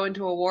not going to go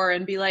into a war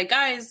and be like,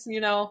 guys, we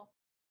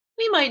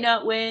might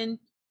not win.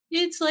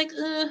 It's like,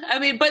 I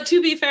mean, but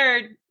to be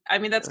fair, I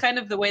mean, that's kind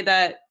of the way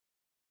that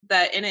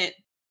Init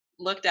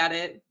looked at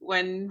it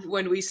when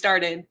we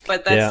started.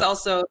 But that's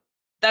also,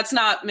 that's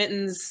not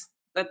Mitten's,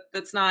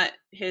 that's not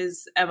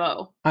his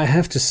MO. I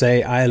have to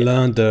say, I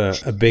learned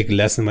a big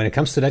lesson when it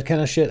comes to that kind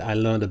of shit. I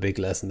learned a big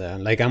lesson there.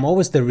 Like, I'm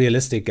always the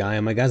realistic guy,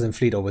 and my guys in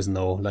fleet always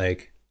know,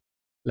 like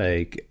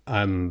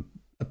I'm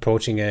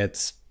approaching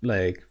it,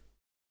 like,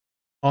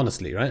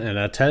 honestly, right? And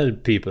I tell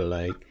people,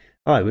 like,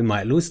 all right, we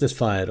might lose this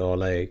fight, or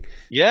like,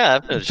 yeah,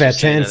 I've been fair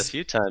saying that chance a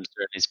few times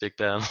during these big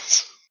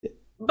battles.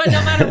 But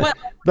no matter what,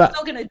 we're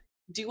still gonna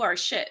do our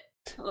shit.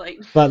 Like,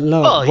 but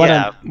no,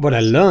 what I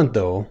learned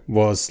though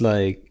was,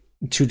 like,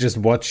 to just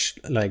watch,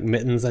 like,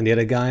 Mittens and the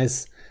other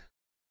guys.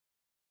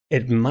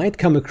 It might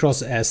come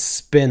across as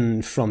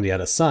spin from the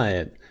other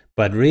side,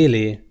 but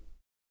really,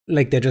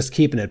 like, they're just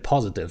keeping it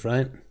positive,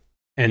 right?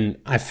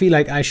 And I feel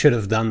like I should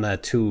have done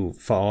that too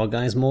for our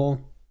guys more.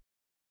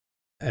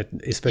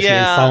 Especially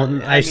in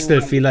Fountain. I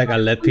still feel like I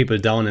let people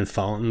down in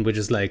Fountain, which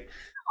is like,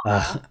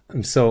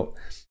 I'm so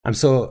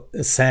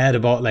sad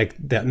about, like,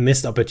 that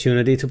missed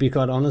opportunity, to be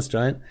quite honest,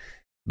 right?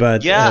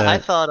 But yeah, I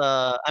thought,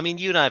 I mean,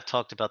 you and I have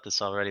talked about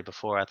this already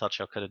before. I thought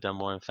y'all could have done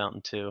more in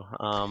Fountain too.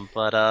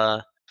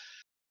 But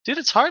dude,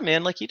 it's hard,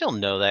 man. Like, you don't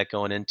know that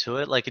going into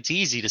it. Like, it's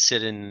easy to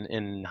sit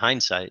in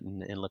hindsight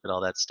and look at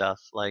all that stuff.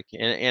 Like,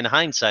 in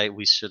hindsight,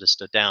 we should have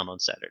stood down on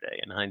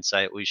Saturday. In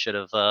hindsight, we should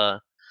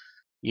have,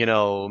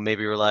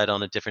 maybe relied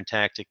on a different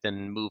tactic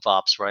than move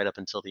ops right up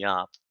until the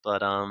op.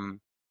 But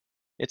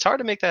it's hard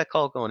to make that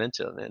call going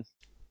into it, man.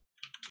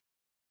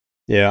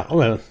 Yeah,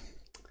 well,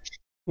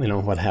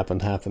 what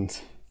happened.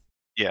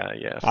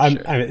 Yeah. I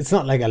mean, it's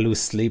not like I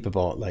lose sleep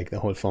about, like, the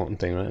whole Fountain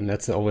thing, right? And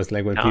that's always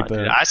like when people.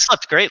 Dude, I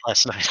slept great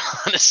last night.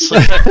 Honestly,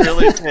 I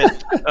really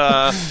did.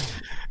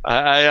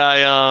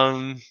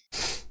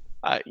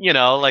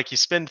 Like, you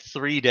spend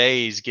 3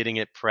 days getting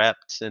it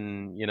prepped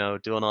and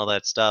doing all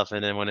that stuff,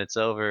 and then when it's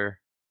over,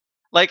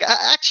 like,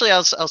 I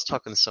was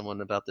talking to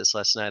someone about this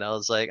last night. I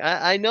was like,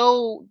 I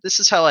know,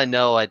 this is how I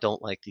know I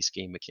don't like these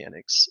game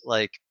mechanics.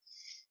 Like,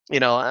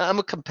 I'm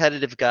a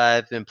competitive guy.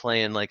 I've been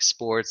playing, like,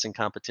 sports and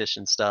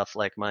competition stuff,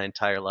 like, my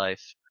entire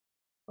life.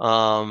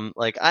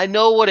 Like, I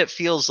know what it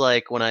feels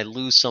like when I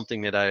lose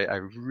something that I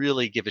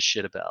really give a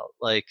shit about.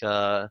 Like,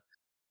 I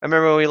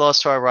remember when we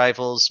lost to our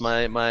rivals,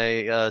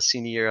 my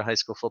senior year of high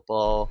school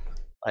football.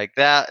 Like,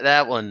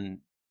 that one,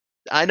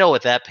 I know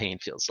what that pain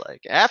feels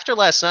like. After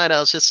last night, I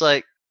was just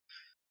like,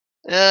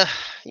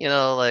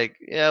 like,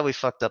 yeah, we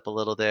fucked up a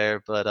little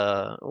there, but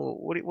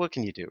what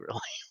can you do,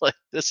 really? Like,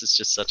 this is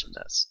just such a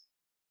mess.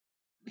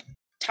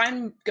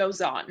 Time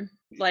goes on.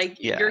 Like,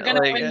 Yeah, you're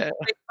gonna like, win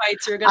big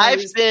fights. You're gonna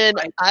lose big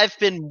fights. I've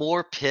been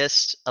more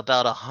pissed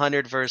about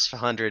 100 versus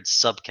 100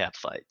 subcap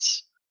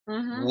fights.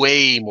 Mhm.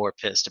 Way more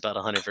pissed about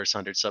 100 versus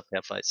 100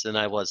 subcap fights than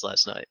I was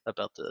last night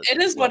about the. It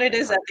is what it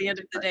is at the end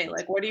of the day.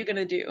 Like, what are you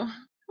gonna do?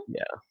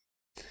 Yeah.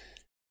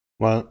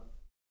 Well,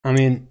 I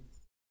mean,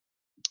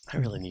 I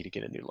really need to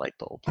get a new light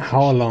bulb.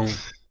 How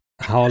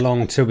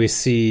long till we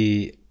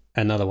see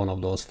another one of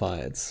those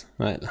fights?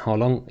 Right? How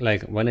long?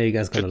 Like, when are you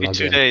guys gonna log in? Could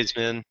be 2 days,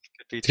 man.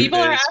 Could be 2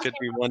 days. Could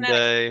be 1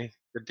 day.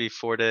 Could be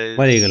 4 days.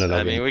 When are you gonna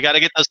log in? I mean, we got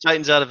to get those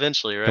Titans out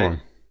eventually, right? Come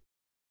on.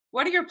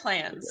 What are your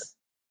plans?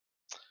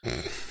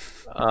 People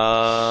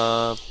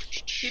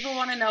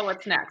want to know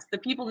what's next. The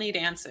people need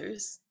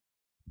answers.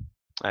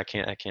 I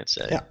can't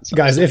say. Yeah,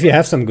 guys, if you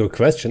have some good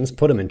questions,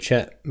 put them in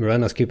chat.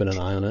 Miranda's keeping an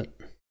eye on it.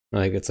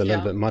 Like, it's a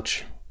little bit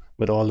much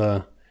with all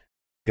the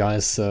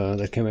guys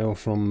that came over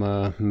from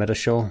Meta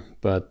Show,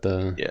 but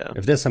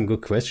if there's some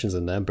good questions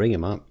in there, bring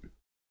them up.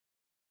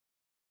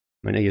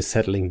 When are you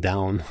settling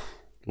down?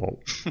 Well.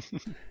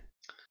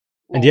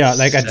 And yeah,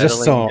 like, I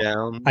just saw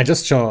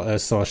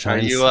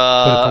Shines.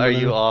 Are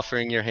you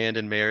offering your hand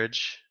in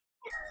marriage?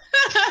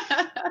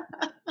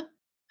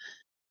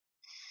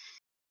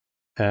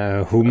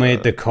 Who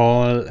made the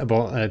call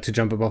about to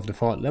jump above the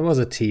fort? There was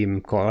a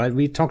team call, right?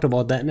 We talked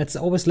about that, and it's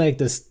always like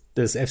this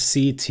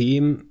FC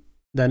team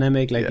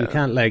dynamic. Like, you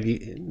can't, like,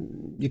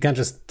 you can't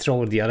just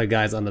throw the other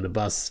guys under the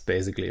bus,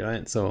 basically,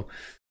 right? So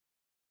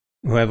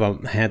whoever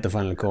had the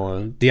final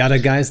call, the other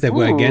guys that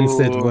were against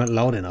it weren't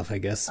loud enough, I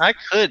guess. I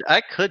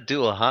could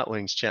do a Hot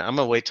Wings chant. I'm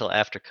gonna wait till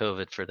after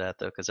COVID for that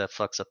though, because that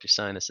fucks up your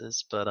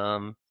sinuses. But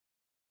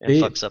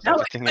fucks up everything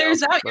else. It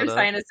clears out your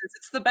sinuses.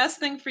 It's the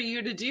best thing for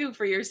you to do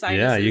for your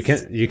sinuses.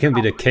 Yeah, you can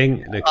be the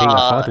king of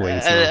Hot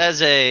Wings.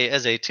 As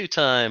a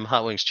 2-time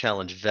Hot Wings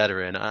Challenge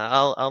veteran,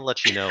 I'll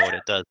let you know what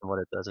it does and what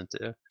it doesn't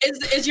do.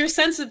 Is your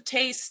sense of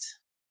taste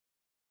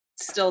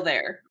still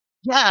there?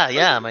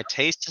 Yeah, my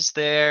taste is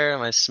there,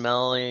 my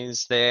smell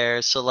is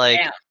there. So, like,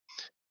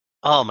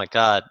 Oh my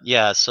god,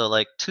 yeah. So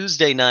like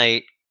Tuesday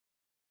night,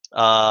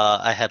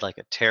 I had like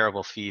a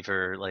terrible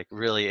fever, like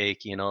really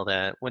achy and all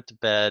that. Went to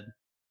bed,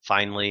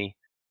 finally.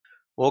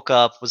 Woke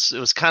up, it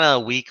was kind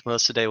of weak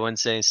most of the day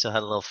Wednesday, still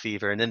had a little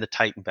fever, and then the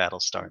Titan battle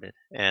started.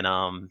 And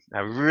I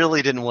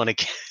really didn't want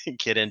to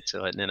get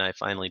into it, and then I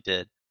finally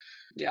did.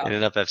 Yeah.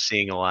 Ended up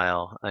seeing a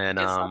while. And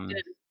Get sucked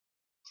in.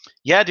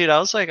 yeah, dude, I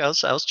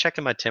was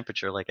checking my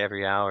temperature like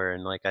every hour,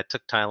 and like I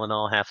took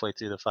Tylenol halfway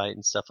through the fight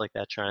and stuff like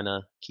that, trying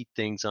to keep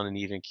things on an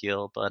even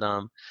keel. But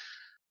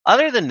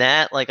other than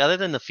that, like other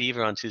than the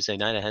fever on Tuesday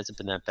night, it hasn't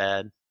been that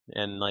bad.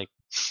 And like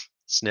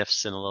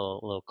sniffs and a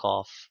little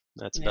cough.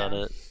 That's about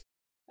Yeah. it.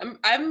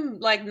 I'm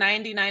like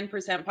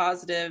 99%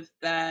 positive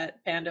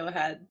that Pando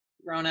had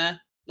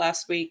Rona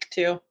last week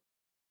too.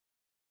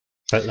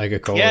 Felt like a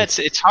cold. Yeah,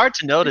 it's hard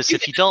to notice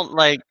if you don't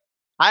like.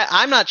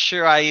 I'm not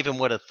sure I even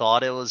would have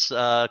thought it was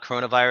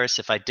coronavirus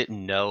if I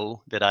didn't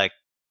know that I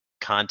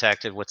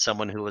contacted with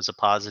someone who was a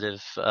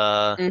positive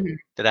Mhm.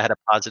 that I had a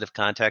positive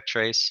contact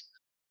trace.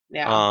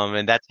 Yeah.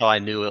 And that's how I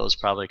knew it was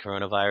probably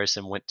coronavirus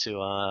and went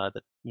to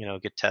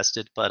get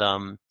tested. But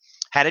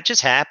had it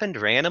just happened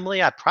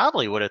randomly, I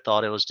probably would have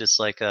thought it was just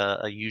like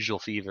a usual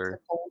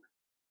fever. Cold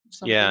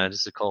or Yeah, something.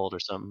 just a cold or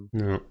something.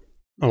 Yeah.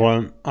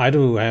 Well, I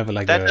do have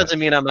like That doesn't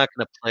mean I'm not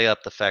going to play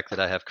up the fact that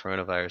I have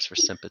coronavirus for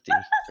sympathy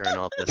during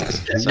all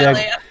this. So,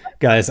 Yeah,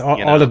 guys,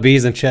 all the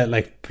bees in chat,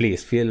 like,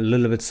 please feel a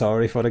little bit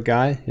sorry for the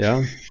guy.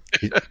 Yeah,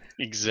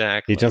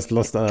 exactly. he just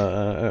lost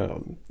a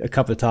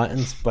couple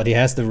Titans, but he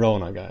has the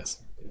Rona,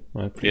 guys.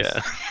 Right, please.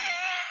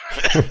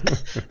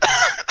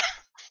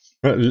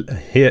 Yeah.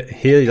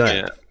 Here,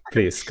 yeah.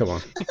 Please, come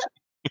on.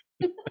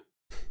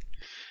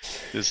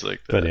 Just like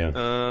that. But yeah.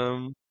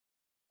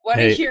 What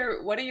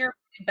are your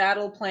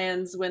battle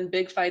plans when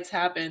big fights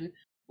happen?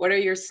 What are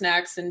your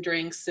snacks and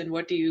drinks, and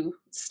what do you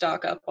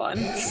stock up on?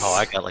 Oh,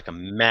 I got like a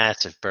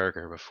massive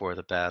burger before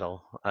the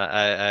battle.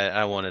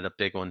 I wanted a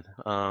big one.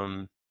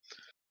 And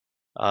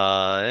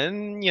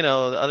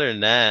other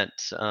than that,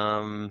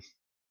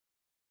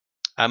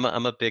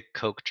 I'm a big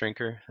Coke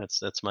drinker.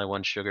 That's my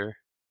one sugar.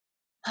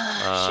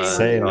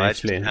 Same,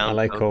 actually. I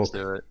like Coke.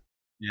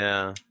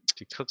 Yeah,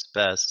 dude, Coke's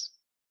best.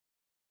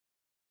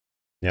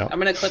 Yeah. I'm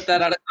gonna clip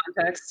that out of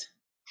context.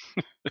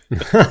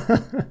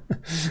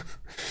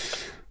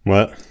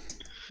 Well,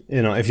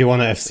 if you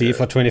want to FC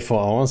for 24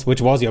 hours,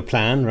 which was your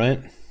plan,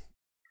 right?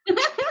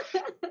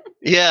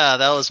 Yeah,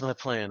 that was my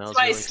plan. I was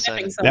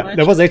really excited.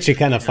 That was actually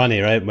kind of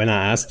funny, right? When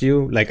I asked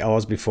you like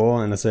hours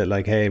before, and I said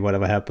like, "Hey,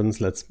 whatever happens,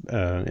 let's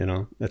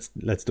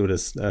let's do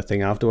this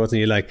thing afterwards," and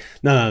you're like,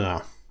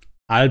 "No.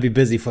 I'll be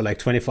busy for like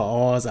 24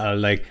 hours.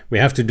 We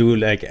have to do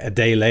like a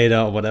day later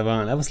or whatever."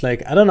 And I was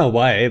like, I don't know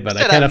why, but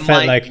I kind of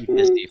felt like be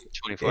busy for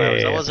 24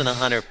 hours. I wasn't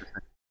 100%. I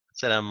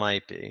said I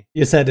might be.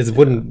 You said it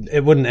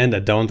wouldn't end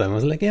at downtime. I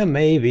was like, yeah,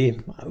 maybe.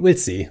 We'll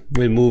see.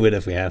 We'll move it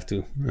if we have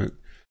to.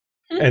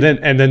 And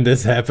then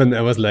this happened.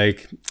 I was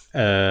like,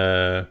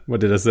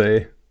 what did I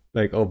say?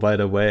 Like, oh, by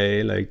the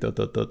way, like dot.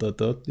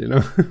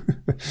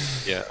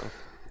 Yeah.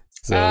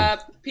 So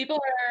people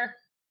are.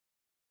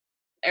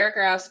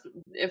 Erica asked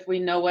if we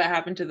know what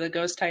happened to the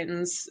Ghost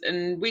Titans,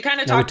 and we kind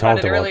of talked about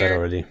it earlier. That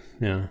already.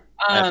 Yeah.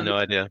 I have no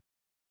idea.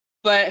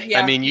 But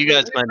yeah, I mean, you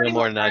guys might know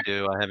more than I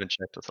do. I haven't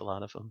checked with a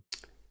lot of them.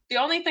 The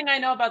only thing I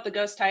know about the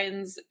Ghost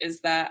Titans is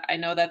that I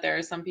know that there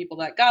are some people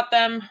that got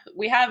them.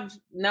 We have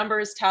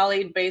numbers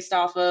tallied based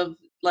off of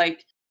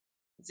like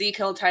Z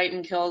kill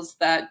Titan kills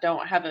that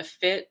don't have a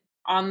fit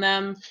on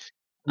them.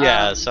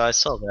 Yeah, so I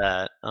saw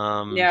that.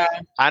 Yeah.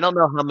 I don't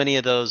know how many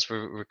of those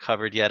were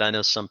recovered yet. I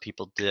know some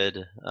people did.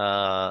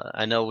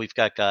 I know we've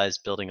got guys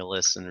building a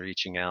list and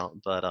reaching out,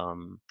 but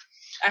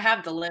I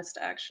have the list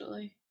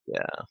actually.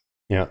 Yeah.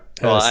 Yeah.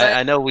 Well,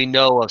 I know we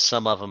know of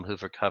some of them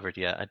who've recovered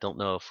yet. I don't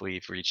know if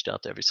we've reached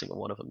out to every single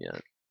one of them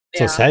yet.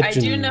 Yeah, so I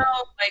do know,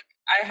 like,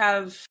 I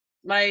have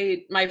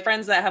my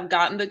friends that have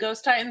gotten the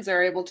Ghost Titans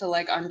are able to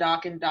like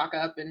undock and dock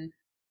up and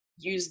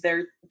use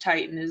their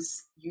Titan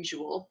as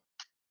usual.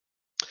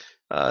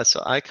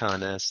 So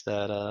Icon asked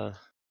that.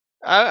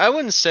 I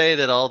wouldn't say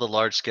that all the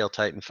large-scale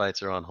Titan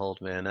fights are on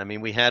hold, man. I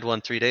mean, we had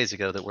one 3 days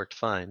ago that worked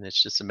fine.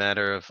 It's just a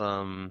matter of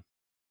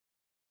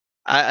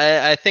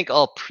I think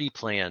all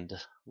pre-planned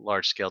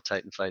large-scale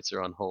Titan fights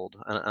are on hold.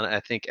 I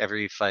think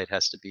every fight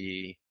has to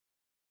be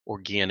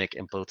organic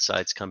and both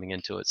sides coming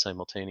into it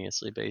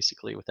simultaneously,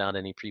 basically, without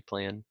any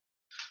pre-plan.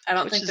 I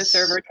don't think the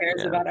server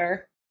cares about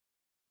our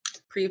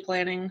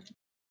pre-planning.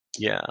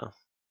 Yeah.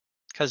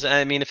 Because,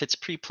 I mean, if it's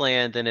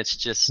pre-planned, then it's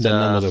just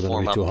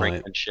form up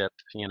brinkmanship.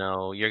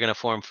 You're going to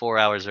form 4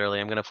 hours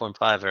early. I'm going to form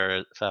 5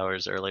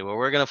 hours early. Well,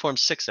 we're going to form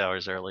 6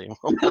 hours early.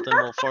 Well, then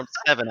we'll form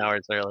 7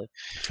 hours early.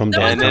 And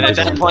then at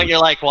that point, you're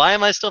like, why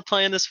am I still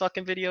playing this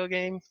fucking video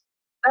game?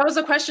 That was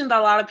a question that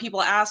a lot of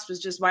people asked, was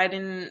just why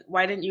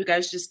didn't you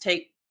guys just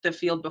take the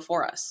field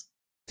before us?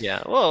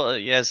 Yeah, well,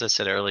 as I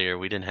said earlier,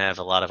 we didn't have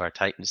a lot of our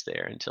Titans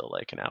there until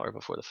like an hour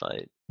before the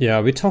fight. Yeah,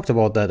 we talked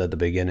about that at the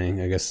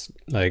beginning. I guess,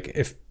 like,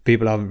 if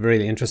people are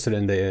really interested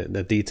in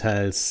the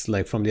details,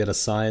 like from the other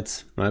side,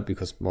 right?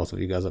 Because most of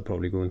you guys are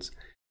probably goons.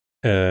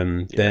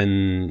 Then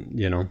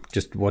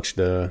just watch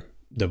the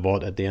the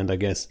VOD at the end, I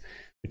guess.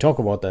 We talk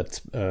about that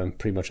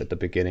pretty much at the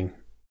beginning.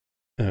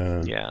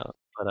 Yeah,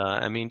 but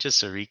I mean, just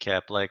to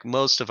recap, like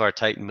most of our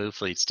Titan move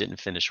fleets didn't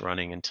finish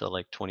running until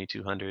like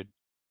 2200,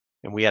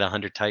 and we had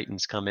 100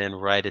 Titans come in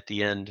right at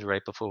the end,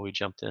 right before we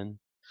jumped in,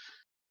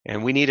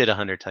 and we needed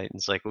 100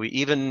 Titans. Like we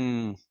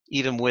even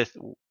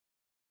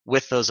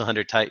with those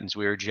 100 Titans,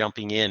 we were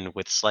jumping in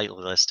with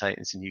slightly less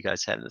Titans than you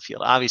guys had in the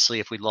field. Obviously,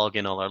 if we log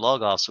in all our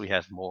log offs, we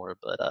have more,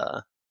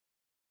 but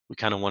we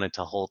kind of wanted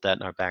to hold that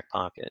in our back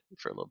pocket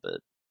for a little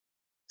bit.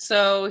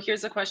 So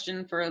here's a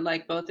question for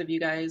like both of you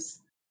guys.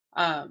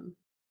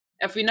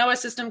 If we know a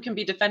system can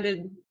be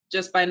defended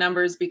just by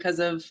numbers because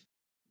of,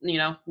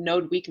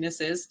 node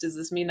weaknesses, does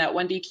this mean that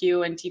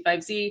 1DQ and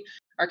T5Z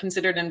are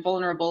considered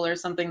invulnerable or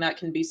something that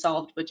can be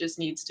solved but just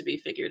needs to be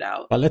figured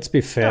out? But let's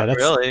be fair. Not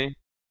really.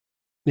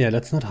 Yeah,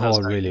 that's not how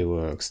it really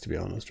works, to be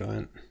honest,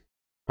 right?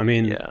 I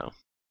mean, yeah.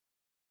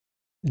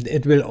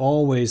 It will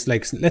always,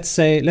 like, let's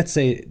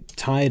say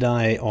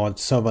tie-dye or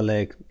server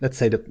lake, let's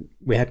say that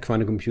we had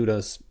quantum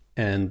computers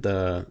and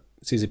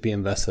CCP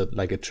invested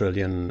like $1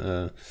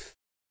 trillion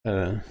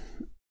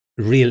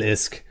real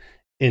ISK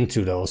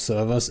into those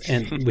servers,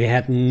 and we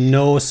had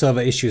no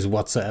server issues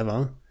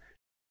whatsoever.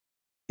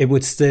 It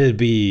would still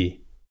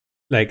be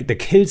like the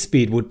kill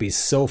speed would be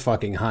so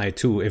fucking high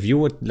too. If you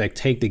would like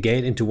take the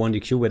gate into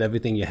 1DQ with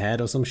everything you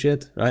had or some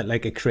shit, right?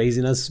 Like a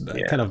craziness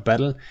kind of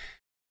battle,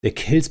 the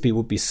kill speed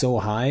would be so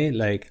high.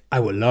 Like I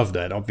would love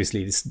that.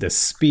 Obviously, the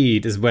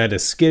speed is where the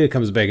skill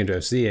comes back into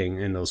FCing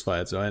in those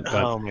fights, right?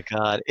 But, oh my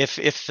god! If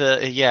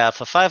a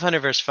 500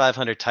 versus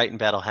 500 Titan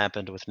battle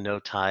happened with no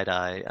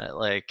tie-dye,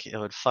 like it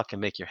would fucking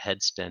make your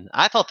head spin.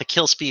 I thought the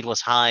kill speed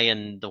was high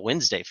in the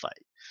Wednesday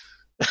fight.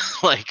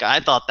 Like I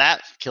thought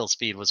that kill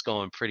speed was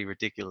going pretty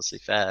ridiculously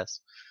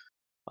fast.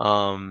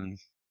 So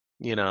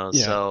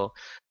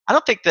I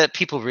don't think that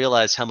people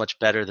realize how much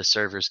better the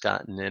server's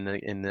gotten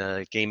in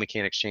the game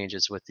mechanics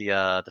changes with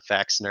the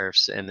fax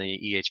nerfs and the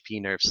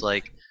EHP nerfs.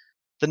 Like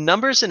the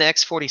numbers in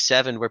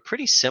X47 were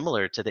pretty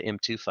similar to the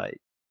M2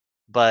 fight,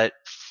 but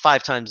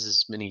 5 times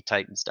as many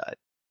Titans died.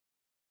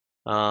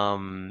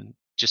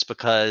 Just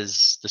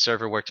because the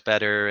server worked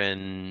better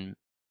and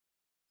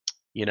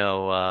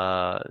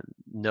no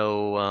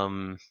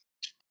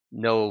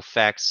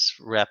fax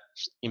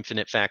reps,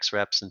 infinite fax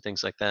reps, and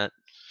things like that.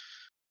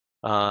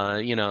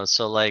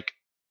 So like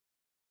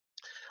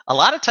a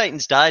lot of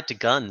Titans died to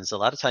guns. A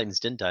lot of Titans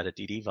didn't die to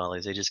DD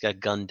volleys. They just got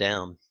gunned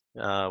down,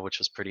 which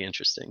was pretty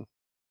interesting.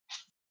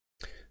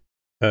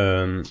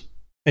 And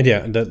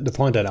yeah, the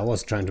point that I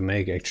was trying to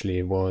make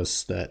actually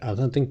was that I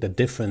don't think the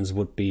difference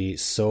would be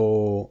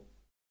so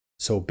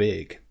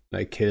big,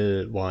 like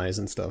kill wise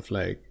and stuff.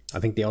 Like I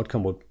think the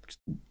outcome would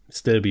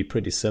still be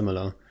pretty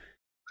similar.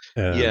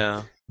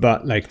 Yeah.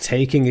 But like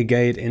taking a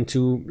gate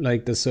into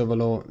like the server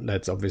law,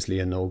 that's obviously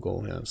a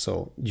no-go. Yeah.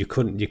 So you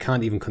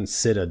can't even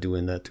consider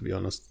doing that, to be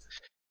honest.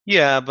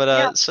 Yeah,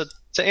 but so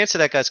to answer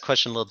that guy's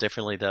question a little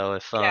differently though,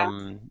 if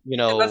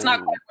that's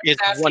not is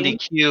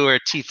 1DQ or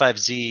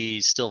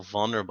T5Z still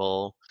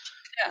vulnerable?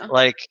 Yeah.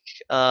 Like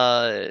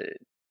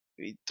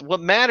what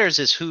matters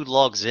is who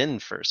logs in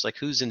first, like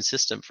who's in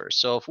system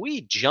first. So if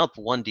we jump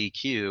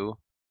 1DQ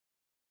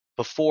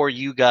before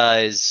you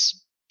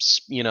guys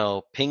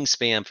ping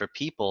spam for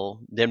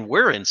people, then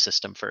we're in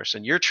system first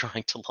and you're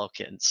trying to log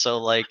in. So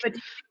like but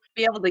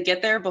be able to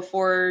get there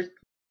before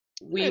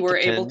we were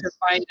able to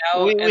find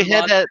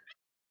out.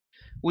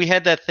 We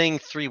had that thing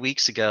 3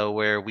 weeks ago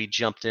where we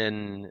jumped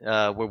in,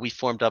 where we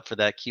formed up for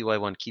that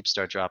QI1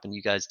 Keepstar drop, and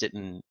you guys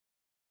didn't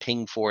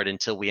ping for it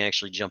until we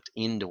actually jumped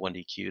into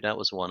 1DQ. That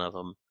was one of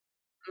them.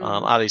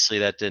 Obviously,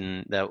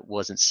 that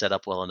wasn't set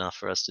up well enough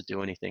for us to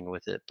do anything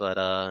with it, but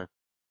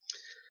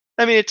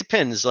I mean, it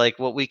depends. Like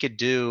what we could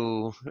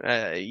do,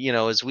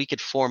 is we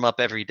could form up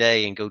every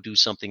day and go do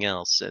something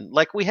else, and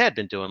like we had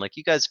been doing. Like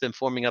you guys have been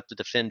forming up to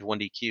defend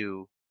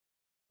 1DQ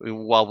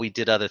while we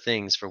did other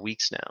things for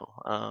weeks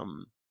now.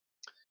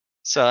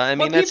 So I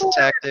mean, that's a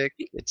tactic.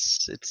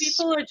 It's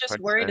people are just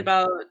worried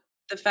about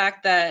the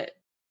fact that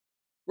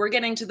we're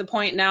getting to the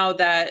point now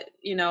that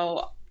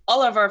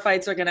all of our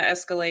fights are going to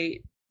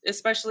escalate,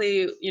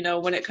 especially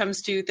when it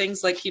comes to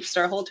things like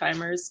Keepstar hold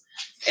timers.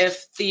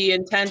 If the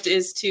intent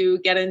is to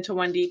get into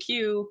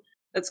 1DQ,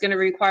 that's going to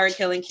require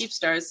killing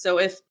Keepstars. So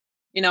if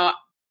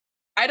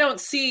I don't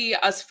see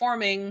us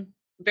forming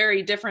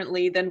very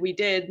differently than we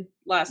did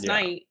last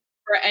night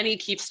for any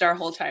Keepstar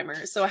hold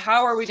timer. So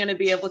how are we going to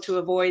be able to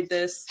avoid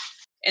this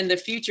in the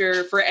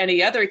future for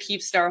any other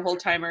Keepstar hold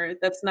timer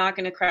that's not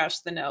going to crash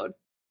the node?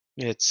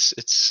 It's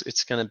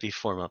going to be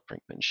form up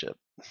brinkmanship,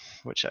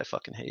 which I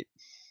fucking hate.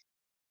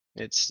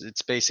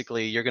 It's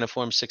basically you're going to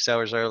form 6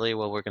 hours early.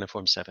 Well, we're going to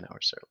form 7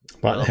 hours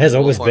early. Well, it has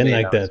always been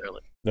like that.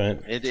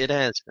 Right? It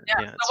has been.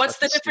 Yeah. So what's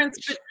the difference?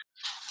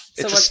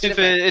 It's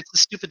a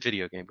stupid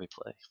video game we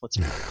play. Let's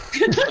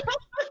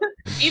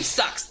Eve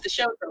sucks. The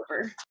show's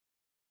over.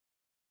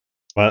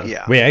 Well,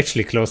 we're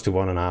actually close to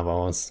 1.5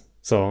 hours.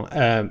 So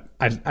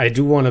I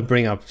do want to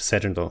bring up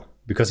Saturn though,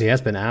 because he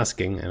has been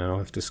asking, and I don't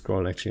have to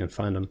scroll actually and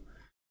find him.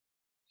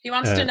 He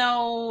wants to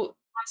know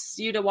wants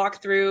you to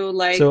walk through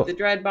like So- the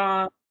Dread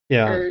Bomb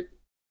Yeah. or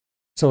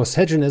So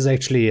Sedgen is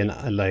actually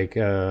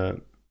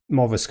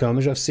more of a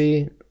skirmish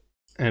FC,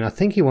 and I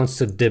think he wants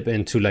to dip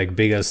into like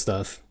bigger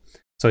stuff.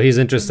 So he's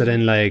interested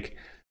in like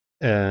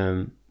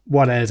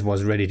what else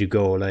was ready to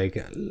go, like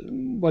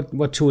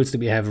what tools do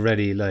we have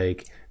ready,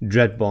 like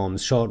dread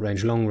bombs, short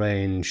range, long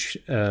range,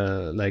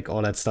 like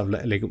all that stuff,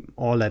 like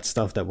all that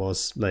stuff that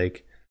was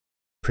like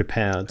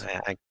prepared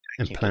I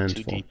and can't planned get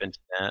too for. deep into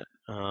that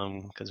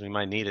because we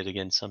might need it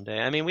again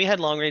someday. I mean, we had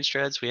long range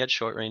dreads, we had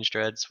short range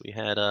dreads, we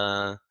had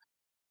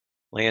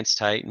Lance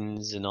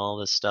Titans and all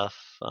this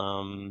stuff.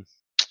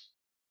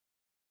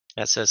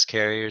 SS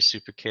carriers,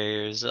 super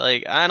carriers.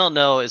 Like, I don't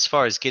know, as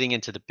far as getting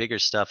into the bigger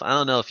stuff, I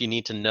don't know if you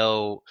need to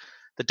know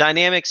the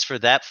dynamics for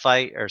that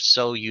fight are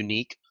so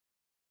unique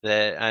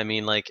that, I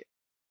mean, like,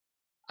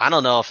 I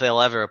don't know if they'll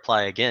ever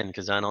apply again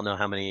because I don't know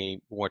how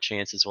many more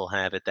chances we'll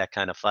have at that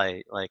kind of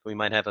fight. Like, we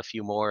might have a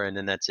few more and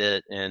then that's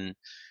it. And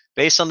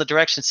based on the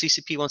direction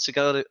CCP wants to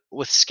go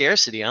with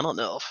scarcity, I don't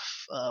know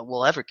if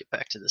we'll ever get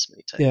back to this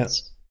many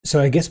Titans.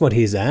 So I guess what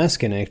he's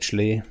asking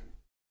actually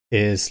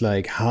is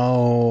like,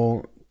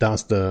 how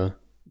does the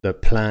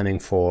planning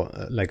for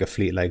like a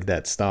fleet like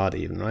that start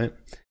even, right?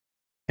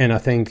 And I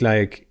think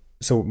like,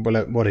 so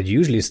what it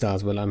usually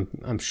starts, well,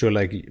 I'm sure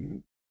like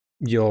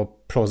your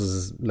process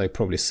is like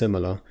probably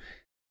similar.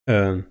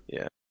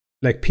 Yeah.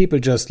 Like people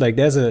just like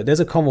there's a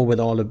convo with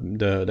all the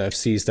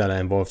FCs that are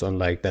involved on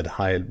like that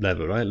high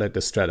level, right? Like the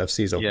strat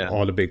FCs of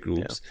all the big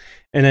groups,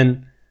 and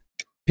then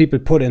people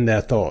put in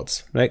their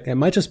thoughts. Right? It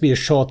might just be a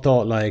short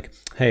thought, like,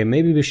 hey,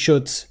 maybe we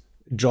should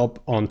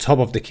drop on top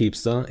of the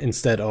Keepster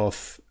instead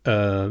of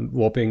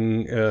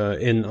warping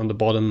in on the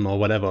bottom or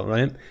whatever,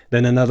 right?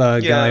 Then another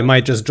guy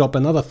might just drop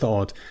another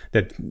thought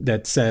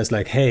that says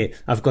like, hey,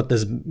 I've got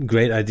this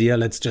great idea,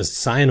 let's just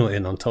Sino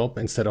in on top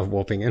instead of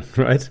warping in,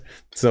 right?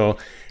 So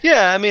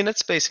yeah, I mean,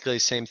 it's basically the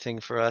same thing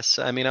for us.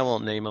 I mean, I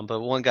won't name him, but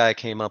one guy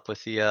came up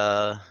with he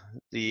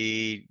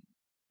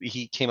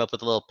came up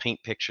with a little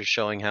paint picture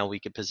showing how we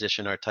could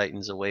position our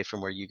Titans away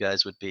from where you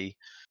guys would be.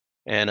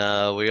 And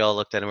we all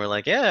looked at it and we're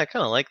like, yeah, I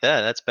kind of like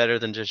that. That's better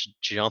than just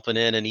jumping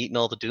in and eating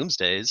all the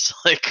doomsdays.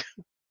 Like,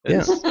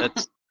 that's the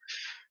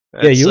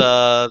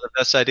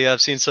best idea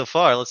I've seen so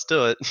far. Let's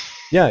do it.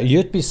 Yeah,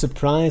 you'd be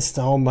surprised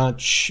how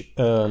much,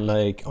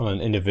 like on an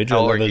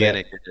individual level,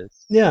 organic it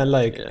is. Yeah,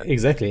 like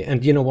exactly.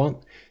 And you know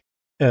what?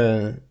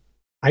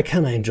 I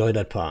kind of enjoy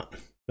that part,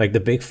 like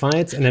the big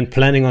fights, and then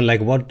planning on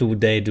like what do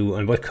they do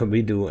and what can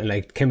we do, and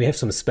like can we have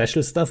some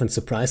special stuff and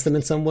surprise them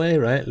in some way,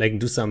 right? Like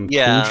do some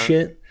cool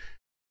shit.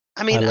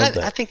 I mean,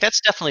 I think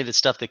that's definitely the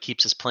stuff that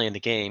keeps us playing the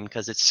game,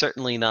 because it's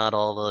certainly not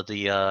all of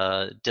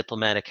the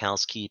diplomatic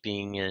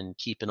housekeeping and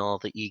keeping all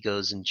the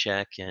egos in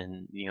check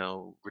and, you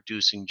know,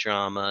 reducing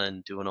drama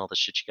and doing all the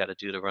shit you got to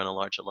do to run a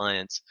large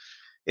alliance.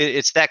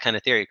 It's that kind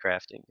of theory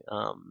crafting.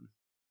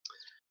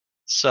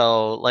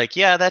 So, like,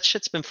 yeah, that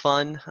shit's been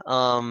fun.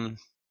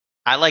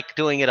 I like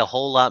doing it a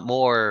whole lot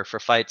more for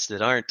fights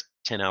that aren't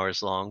 10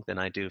 hours long than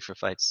I do for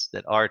fights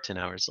that are 10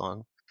 hours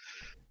long.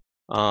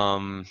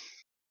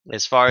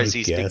 As far as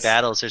these big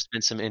battles, there's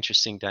been some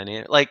interesting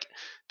dynamic, like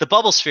the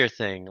bubble sphere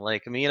thing.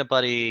 Like me and a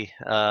buddy,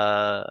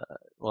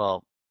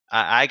 well,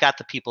 I got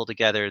the people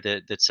together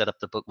that set up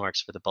the bookmarks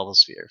for the bubble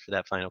sphere for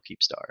that final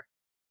Keepstar.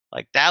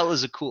 Like that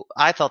was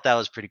I thought that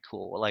was pretty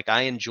cool. Like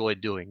I enjoyed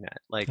doing that.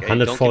 Like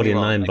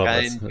 149 bubbles.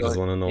 I just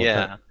want to know.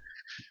 Yeah.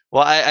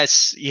 Well,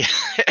 yeah,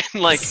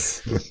 and like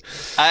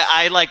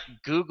I like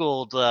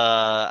Googled.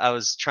 I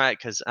was trying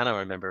because I don't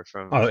remember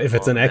from. Oh, if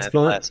it's an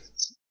exploit.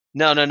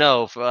 No.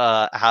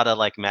 How to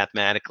like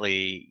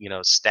mathematically, you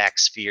know, stack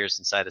spheres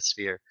inside a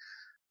sphere.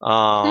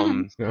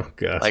 Oh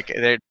god. Like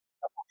there are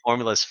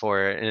formulas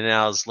for it, and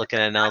I was looking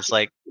at it and I was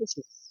like,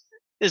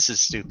 this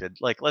is stupid.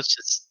 Like let's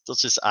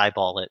just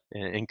eyeball it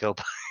and go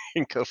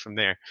and go from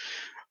there.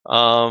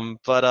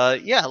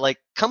 But yeah, like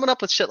coming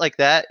up with shit like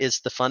that is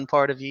the fun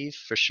part of EVE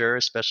for sure,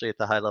 especially at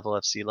the high level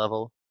FC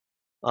level.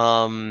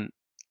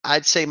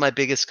 I'd say my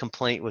biggest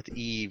complaint with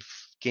EVE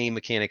game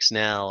mechanics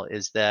now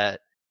is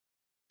that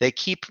they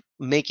keep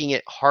making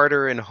it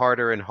harder and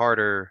harder and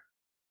harder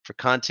for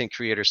content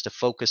creators to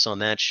focus on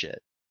that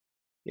shit.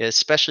 Yeah,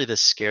 especially the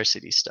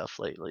scarcity stuff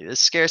lately. The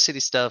scarcity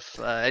stuff,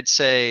 I'd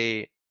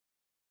say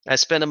I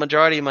spend a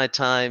majority of my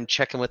time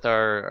checking with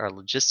our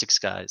logistics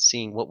guys,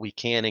 seeing what we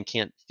can and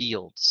can't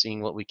field,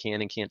 seeing what we can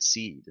and can't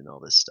seed, and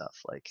all this stuff.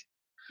 Like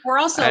we're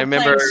also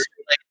playing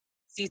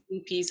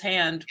CCP's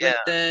hand with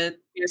the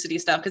scarcity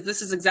stuff, because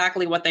this is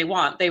exactly what they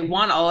want. They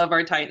want all of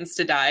our Titans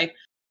to die.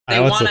 They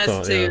want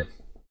us to.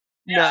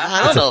 Yeah,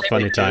 I don't know.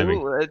 Funny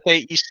timing.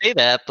 You say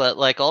that, but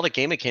like all the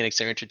game mechanics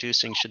they're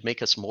introducing should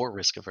make us more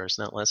risk averse,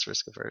 not less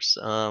risk averse.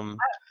 But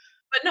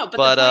the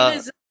point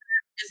is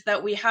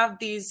that we have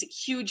these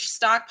huge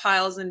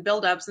stockpiles and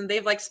buildups, and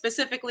they've like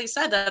specifically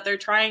said that they're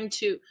trying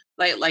to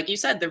like you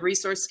said, the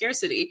resource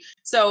scarcity.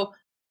 So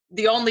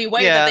the only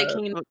way that they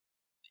can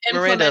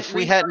Miranda, implement if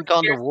we resource hadn't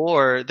gone to scarcity.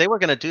 war, they were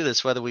going to do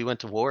this whether we went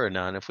to war or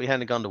not. And if we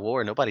hadn't gone to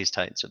war, nobody's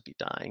Titans would be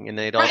dying, and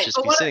they'd all Right, just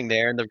but be what sitting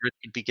there, and the rich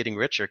would be getting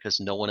richer because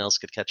no one else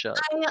could catch up.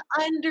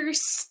 I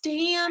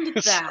understand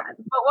So- that.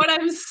 But what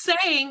I'm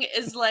saying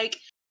is like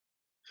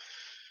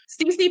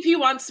CCP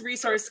wants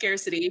resource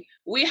scarcity.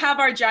 We have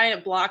our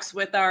giant blocks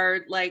with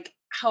our like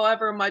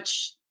however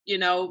much, you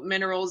know,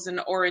 minerals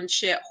and ore and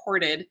shit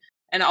hoarded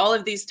and all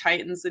of these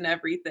titans and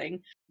everything.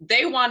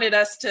 They wanted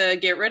us to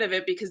get rid of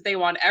it because they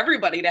want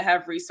everybody to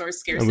have resource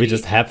scarcity. And we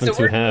just happen So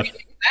to we're have. doing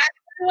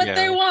exactly what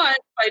they Yeah. want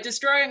by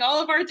destroying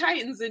all of our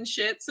titans and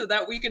shit so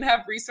that we can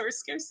have resource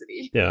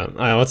scarcity. Yeah,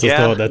 I also Yeah,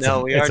 thought that's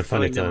no, we it's are a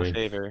funny doing them a timing.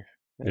 favor.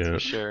 That's Yeah. for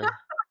sure.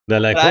 They're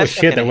like, But I oh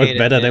shit, that fucking went hate it,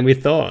 better than man. we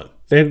thought.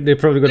 They're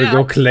probably gonna Yeah.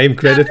 go claim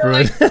credit for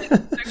they're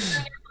it.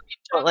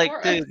 But like,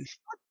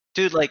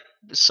 dude, like,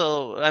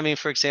 so I mean,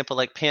 for example,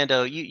 like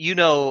Pando, you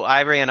know,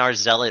 I ran our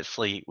zealot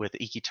fleet with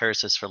Iki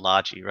Tursus for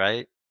Logi,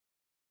 right?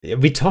 Yeah,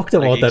 we talked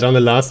about that on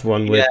the last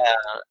one with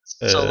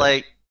So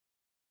like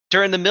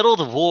during the middle of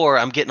the war,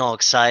 I'm getting all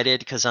excited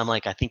because I'm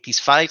like, I think these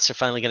fights are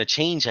finally going to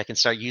change. I can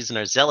start using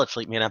our zealot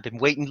fleet. Man, I've been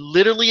waiting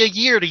literally a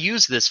year to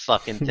use this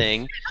fucking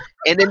thing.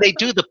 And then they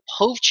do the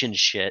poaching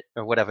shit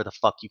or whatever the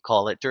fuck you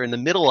call it during the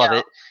middle of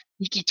it.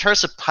 Iki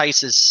Tursa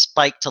prices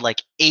spike to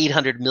like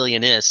 800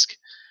 million ISK.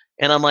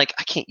 And I'm like,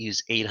 I can't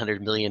use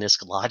 800 million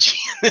ISK Logi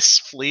in this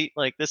fleet.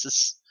 Like this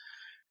is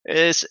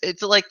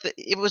it's like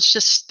it was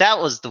just that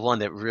was the one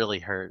that really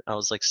hurt. I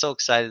was like so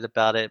excited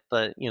about it,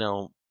 but you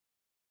know,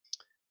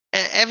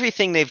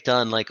 everything they've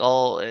done, like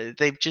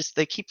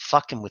they keep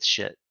fucking with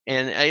shit.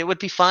 And it would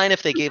be fine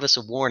if they gave us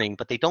a warning,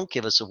 but they don't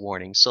give us a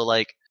warning. So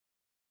like,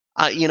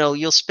 you know,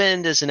 you'll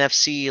spend as an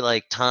FC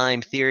like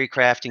time theory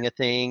crafting a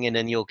thing, and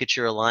then you'll get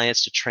your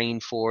alliance to train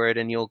for it,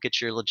 and you'll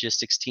get your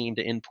logistics team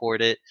to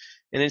import it,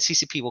 and then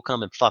CCP will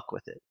come and fuck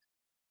with it,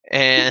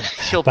 and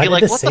you'll be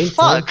like, what the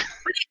fuck?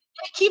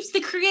 It keeps the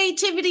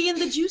creativity and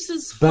the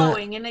juices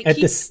flowing, and it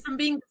keeps it from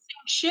being the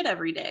same shit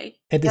every day.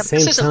 At the same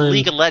this isn't time,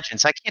 League of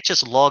Legends. I can't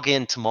just log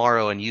in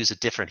tomorrow and use a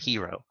different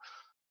hero.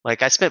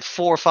 Like I spent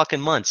 4 fucking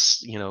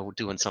months, you know,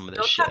 doing some of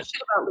this shit. Don't talk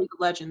shit about League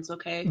of Legends,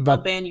 okay? But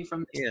I'll ban you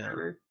from this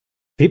server.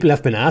 People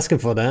have been asking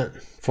for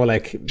that, for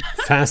like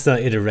faster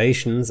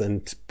iterations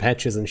and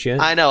patches and shit.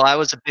 I know. I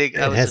was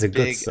I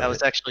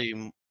was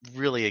actually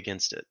really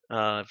against it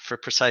for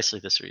precisely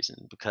this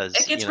reason, because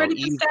it gets ready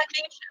for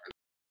stagnation.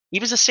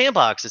 Eve is a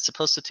sandbox. It's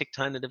supposed to take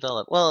time to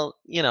develop. Well,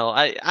 you know,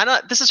 I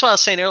don't. This is what I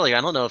was saying earlier.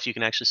 I don't know if you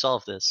can actually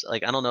solve this.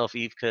 Like, I don't know if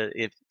Eve could.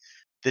 If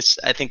this,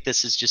 I think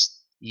this is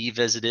just Eve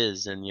as it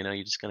is, and you know,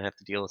 you're just gonna have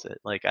to deal with it.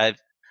 Like,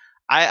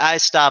 I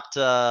stopped.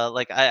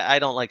 Like, I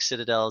don't like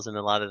citadels and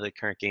a lot of the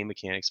current game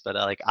mechanics, but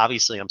like,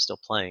 obviously, I'm still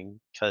playing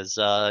because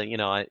you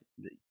know,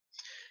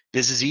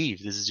 this is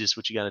Eve. This is just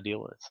what you got to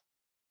deal with.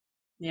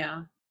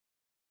 Yeah.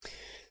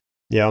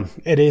 Yeah,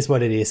 it is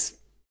what it is,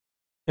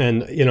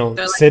 and you know,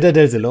 like,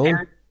 citadels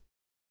alone.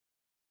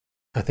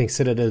 I think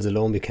Citadels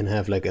alone we can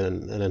have like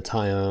an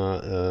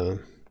entire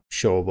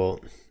show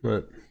about.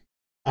 But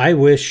I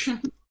wish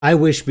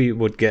we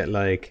would get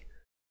like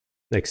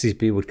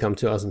CCP would come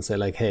to us and say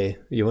like, hey,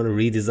 you want to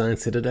redesign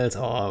Citadels?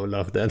 Oh, I would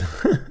love that.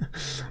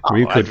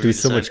 We could do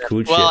so much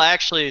cool shit. Well,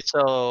 actually,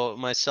 so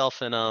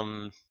myself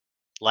and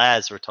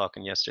Laz were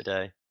talking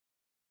yesterday,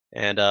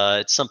 and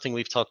it's something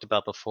we've talked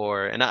about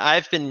before. And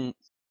I've been,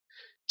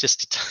 just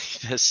to tell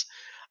you this,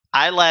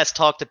 I last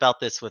talked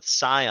about this with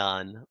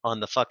Scion on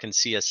the fucking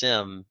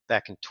CSM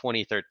back in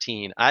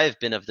 2013. I've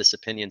been of this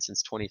opinion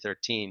since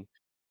 2013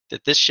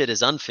 that this shit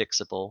is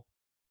unfixable,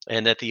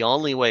 and that the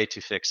only way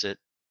to fix it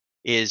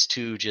is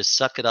to just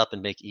suck it up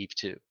and make Eve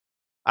 2.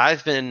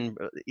 I've been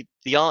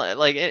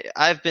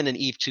I've been an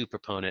Eve 2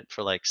 proponent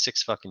for like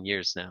 6 fucking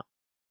years now.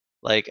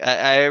 Like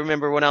I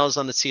remember when I was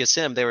on the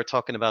CSM, they were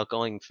talking about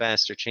going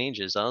faster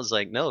changes. I was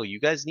like, no, you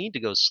guys need to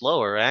go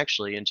slower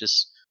actually, and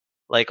just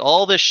like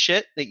all this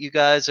shit that you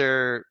guys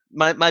are,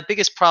 my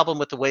biggest problem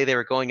with the way they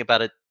were going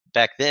about it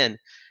back then,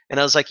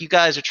 and I was like, you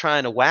guys are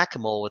trying to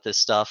whack-a-mole with this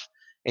stuff,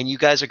 and you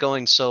guys are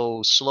going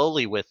so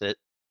slowly with it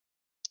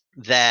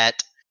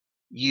that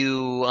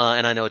you,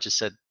 and I know it just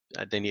said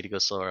they need to go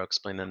slower. I'll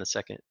explain that in a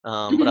second.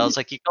 But I was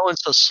like, you're going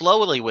so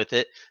slowly with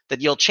it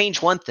that you'll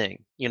change one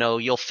thing. You know,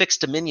 you'll fix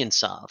Dominion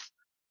Sov,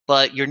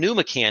 but your new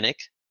mechanic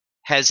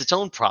has its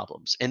own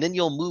problems, and then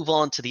you'll move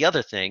on to the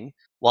other thing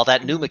while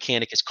that new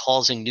mechanic is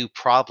causing new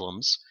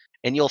problems,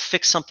 and you'll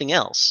fix something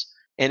else.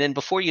 And then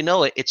before you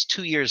know it, it's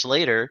 2 years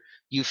later,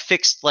 you've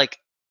fixed like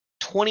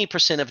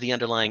 20% of the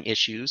underlying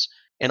issues,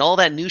 and all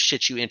that new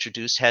shit you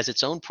introduced has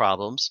its own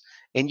problems,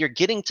 and you're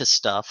getting to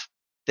stuff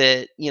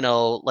that, you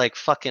know, like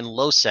fucking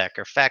LoSec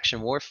or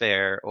faction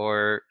warfare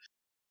or,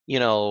 you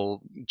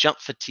know, jump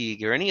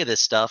fatigue or any of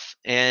this stuff,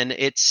 and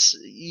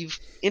you've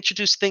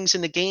introduced things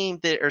in the game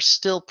that are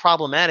still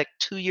problematic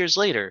 2 years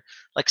later,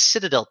 like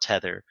Citadel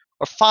Tether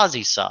or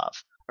FozzieSov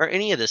or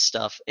any of this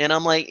stuff. And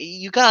I'm like,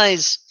 you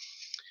guys,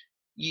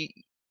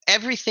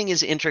 everything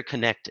is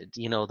interconnected.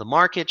 You know, the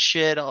market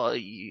shit,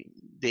 the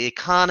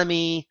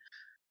economy,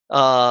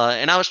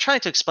 And I was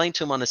trying to explain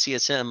to him on the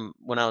CSM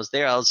when I was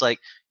there. I was like,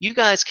 you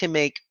guys can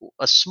make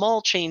a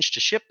small change to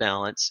ship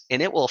balance,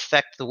 and it will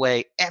affect the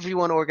way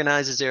everyone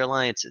organizes their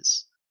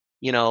alliances.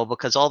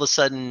 Because all of a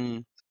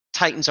sudden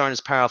Titans aren't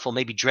as powerful,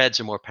 maybe Dreads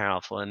are more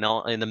powerful, and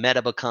the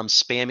meta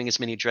becomes spamming as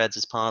many Dreads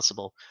as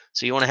possible.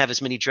 So you want to have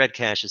as many Dread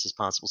caches as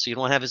possible. So you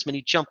don't have as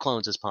many jump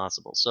clones as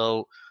possible.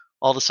 So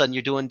all of a sudden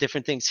you're doing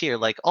different things here.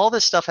 Like all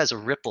this stuff has a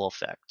ripple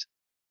effect.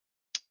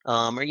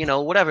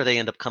 Or whatever they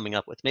end up coming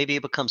up with. Maybe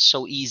it becomes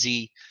so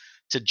easy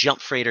to jump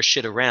freighter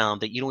shit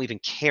around that you don't even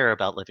care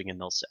about living in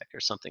nullsec or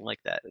something like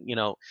that.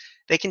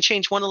 They can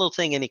change one little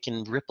thing and it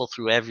can ripple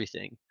through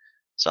everything.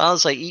 So I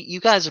was like,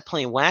 you guys are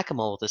playing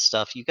whack-a-mole with this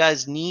stuff. You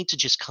guys need to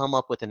just come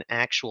up with an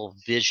actual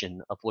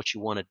vision of what you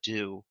want to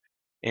do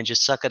and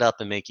just suck it up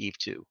and make Eve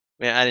 2.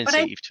 I didn't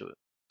say Eve 2.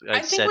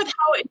 I think with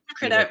how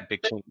intricate a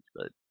big change,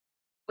 but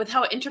with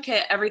how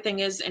intricate everything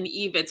is in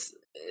Eve, it's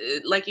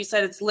like you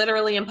said, it's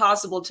literally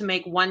impossible to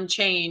make one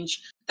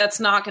change that's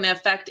not going to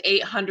affect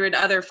 800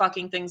 other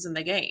fucking things in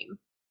the game.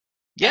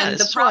 Yeah, and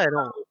that's why I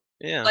don't.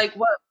 Yeah, like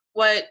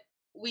what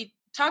we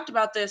talked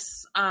about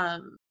this.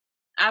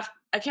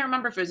 I can't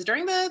remember if it was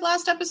during the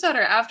last episode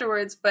or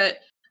afterwards, but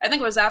I think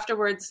it was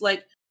afterwards.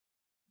 Like,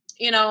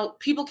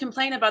 people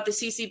complain about the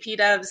CCP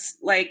devs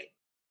like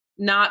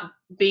not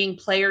being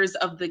players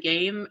of the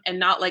game and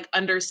not like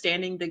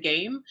understanding the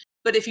game.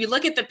 But if you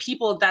look at the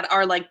people that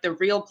are like the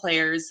real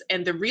players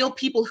and the real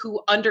people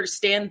who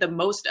understand the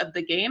most of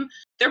the game,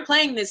 they're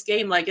playing this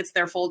game like it's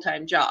their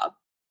full-time job.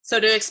 So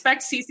to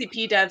expect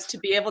CCP devs to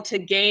be able to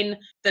gain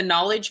the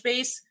knowledge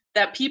base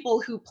that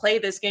people who play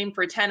this game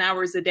for 10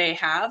 hours a day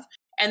have,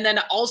 and then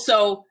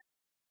also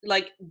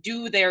like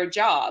do their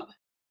job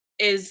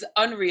is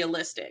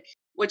unrealistic,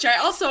 which I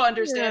also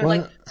understand.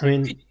 Well, I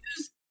mean,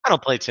 I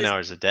don't play 10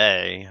 hours a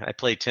day. I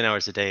play 10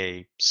 hours a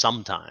day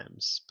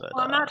sometimes, but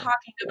I'm not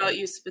talking about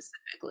you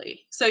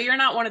specifically. So you're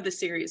not one of the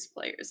serious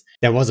players.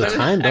 There was a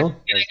time though.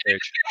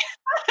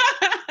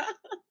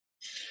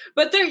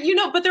 But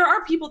there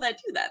are people that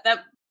do that.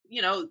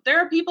 There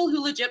are people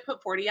who legit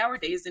put 40-hour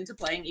days into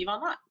playing EVE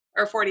Online,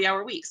 or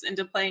 40-hour weeks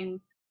into playing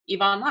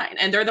EVE Online,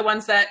 and they're the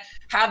ones that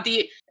have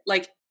the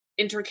like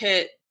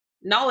intricate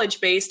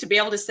knowledge base to be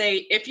able to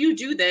say, if you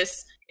do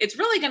this, it's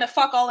really going to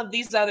fuck all of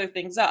these other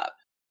things up.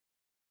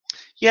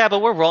 Yeah,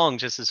 but we're wrong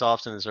just as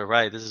often as we're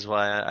right. This is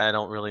why I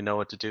don't really know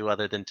what to do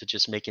other than to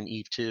just make an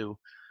Eve 2.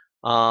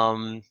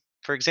 For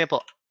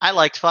example, I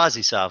liked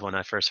FozzieSov when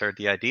I first heard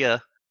the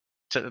idea.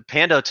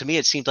 Pando, to me,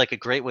 it seemed like a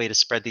great way to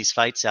spread these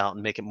fights out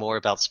and make it more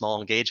about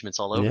small engagements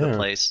all over the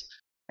place.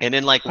 And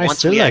then,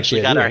 once we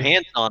actually got our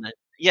hands on it,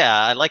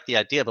 I like the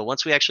idea, but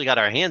once we actually got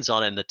our hands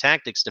on it and the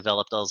tactics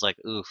developed, I was like,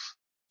 oof.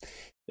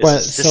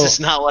 This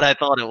is not what I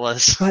thought it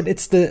was. But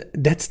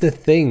that's the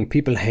thing.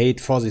 People hate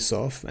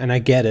FozzieSov, and I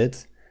get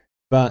it.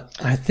 But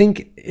I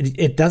think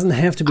it doesn't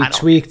have to be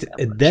tweaked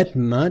that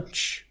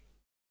much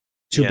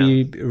to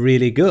be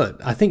really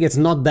good. I think it's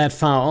not that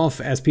far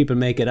off as people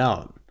make it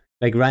out.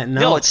 Like right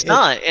now. No, it's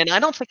not. And I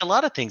don't think a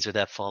lot of things are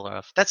that far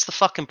off. That's the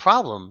fucking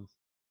problem.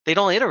 They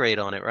don't iterate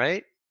on it,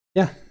 right?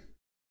 Yeah.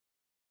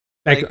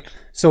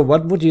 So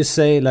what would you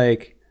say,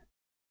 like,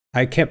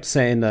 I kept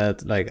saying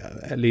that, like,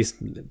 at least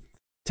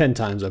 10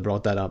 times I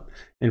brought that up.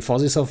 In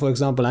FozzieSov, for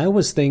example, I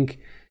always think,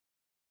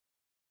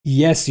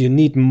 yes, you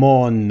need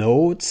more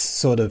nodes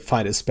so the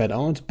fight is spread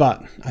out,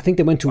 but I think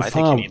they went too far. I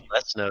think you need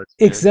less nodes.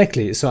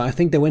 Exactly. So I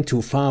think they went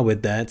too far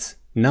with that.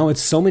 Now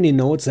it's so many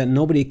nodes that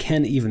nobody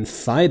can even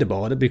fight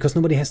about it because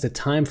nobody has the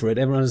time for it.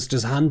 Everyone is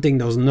just hunting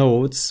those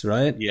nodes,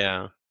 right?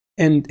 Yeah.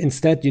 And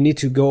instead, you need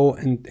to go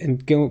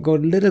and go a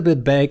little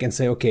bit back and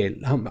say, okay,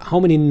 how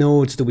many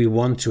nodes do we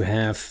want to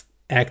have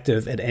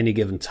active at any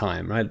given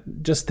time, right?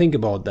 Just think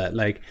about that.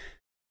 Like,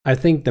 I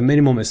think the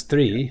minimum is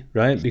 3,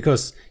 right?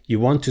 Because you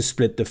want to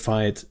split the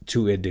fight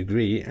to a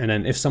degree. And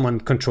then if someone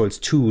controls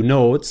 2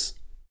 nodes,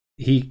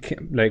 he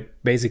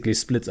basically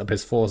splits up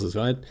his forces,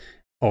 right?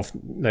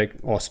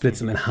 Or splits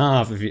them in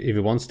half if he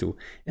wants to.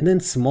 And then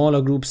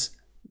smaller groups,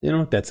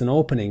 that's an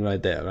opening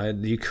right there, right?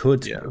 You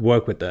could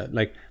work with that.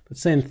 Like,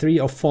 let's say in 3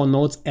 or 4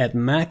 nodes at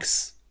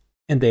max,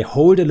 and they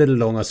hold a little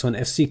longer, so an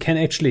FC can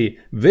actually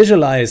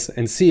visualize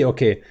and see,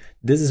 okay,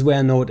 this is where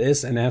a node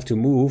is, and I have to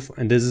move,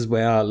 and this is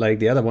where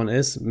the other one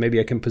is. Maybe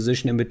I can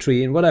position in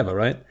between, whatever,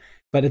 right?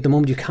 But at the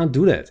moment, you can't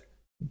do that.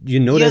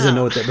 There's a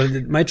node there, but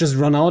it might just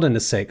run out in a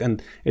sec,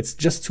 and it's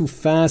just too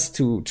fast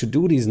to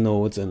do these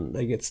nodes, and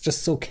it's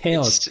just so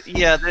chaos.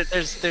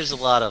 There's a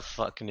lot of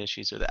fucking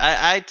issues with it.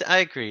 I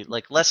agree.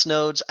 Like, less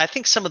nodes. I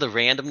think some of the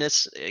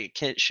randomness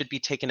should be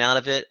taken out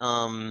of it.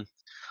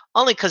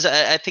 Only because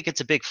I think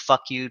it's a big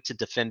fuck you to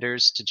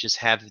defenders to just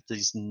have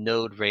these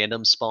node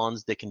random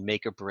spawns that can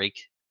make or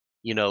break,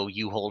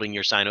 you holding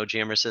your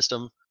Sinojammer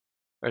system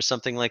or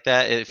something like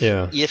that.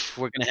 If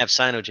we're going to have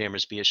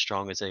Sinojammers be as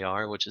strong as they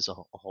are, which is a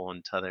whole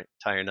entire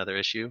another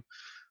issue.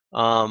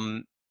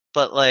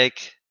 But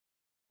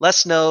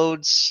less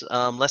nodes,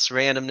 less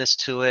randomness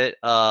to it.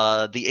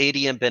 The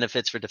ADM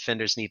benefits for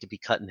defenders need to be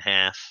cut in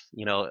half.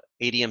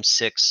 ADM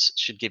 6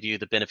 should give you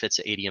the benefits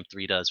that ADM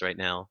 3 does right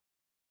now.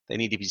 They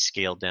need to be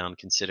scaled down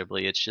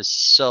considerably. It's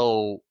just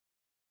so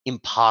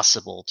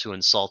impossible to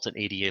insult an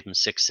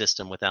 80M6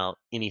 system without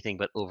anything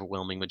but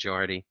overwhelming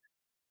majority.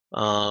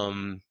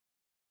 You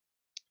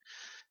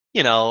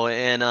know,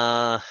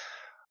 and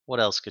what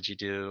else could you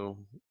do?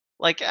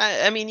 Like,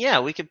 I mean, yeah,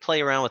 we could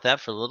play around with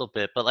that for a little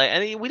bit, but like, I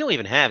mean, we don't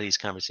even have these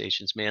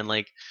conversations, man.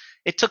 Like,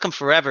 it took them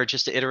forever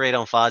just to iterate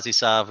on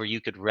FozzieSov, where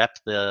you could rep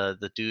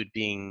the dude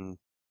being,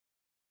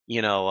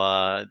 you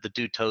know, the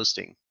dude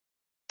toasting,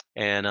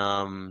 and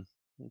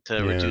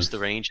to reduce the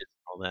ranges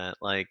and all that.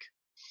 Like,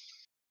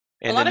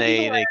 and then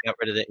they got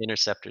rid of the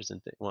interceptors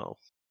and well,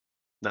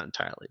 not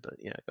entirely, but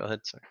yeah, go ahead,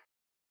 sorry.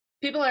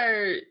 People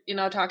are, you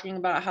know, talking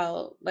about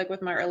how, like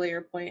with my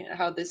earlier point,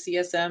 how the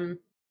CSM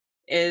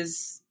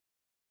is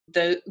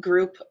the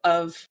group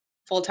of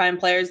full-time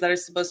players that are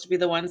supposed to be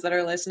the ones that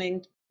are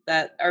listening,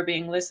 that are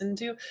being listened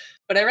to.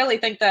 But I really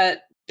think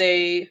that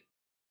I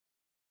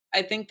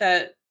think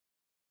that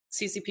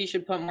CCP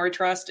should put more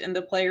trust in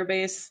the player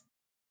base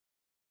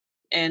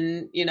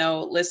and, you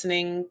know,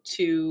 listening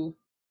to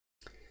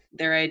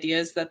their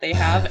ideas that they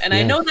have. And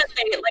I know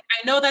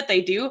that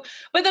they do,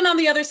 but then on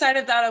the other side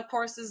of that, of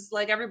course, is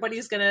like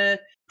everybody's gonna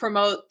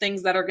promote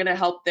things that are gonna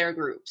help their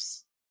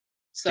groups.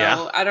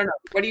 So I don't know.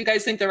 What do you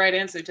guys think the right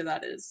answer to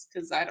that is?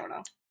 Because I don't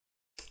know.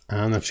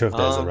 I'm not sure if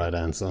there's a right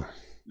answer.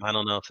 I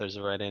don't know if there's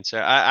a right answer.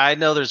 I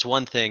know there's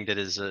one thing that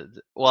is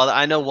well,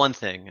 I know one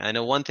thing. I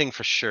know one thing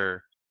for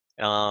sure.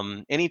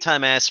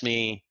 Anytime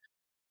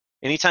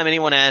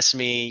anyone asks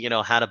me, you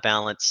know, how to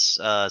balance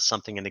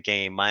something in the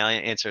game, my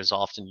answer is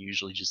often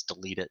usually just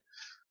delete it.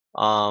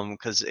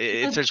 Because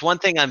if there's one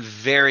thing I'm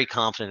very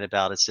confident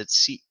about, it's that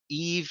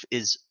Eve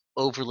is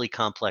overly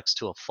complex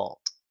to a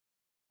fault.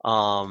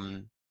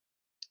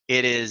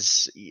 It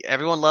is.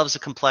 Everyone loves the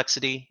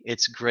complexity.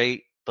 It's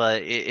great,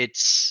 but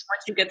it's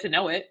once you get to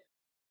know it.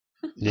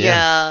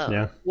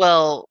 Yeah.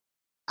 Well,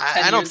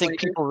 I don't think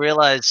people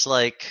realize,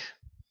 like,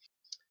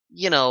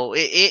 you know,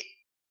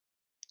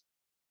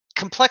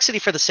 complexity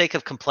for the sake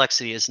of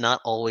complexity is not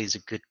always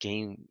a good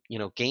game, you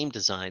know, game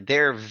design.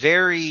 They're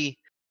very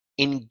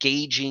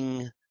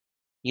engaging,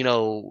 you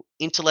know,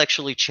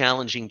 intellectually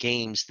challenging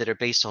games that are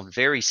based on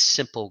very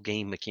simple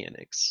game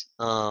mechanics.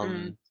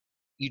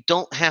 You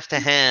don't have to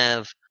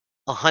have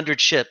 100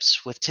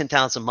 ships with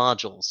 10,000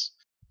 modules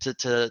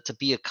to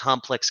be a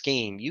complex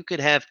game. You could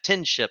have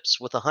 10 ships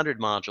with 100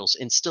 modules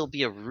and still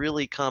be a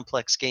really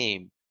complex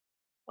game.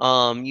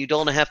 You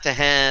don't have to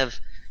have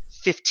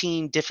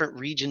 15 different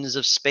regions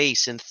of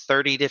space and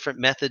 30 different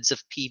methods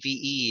of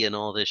PvE and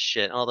all this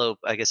shit. Although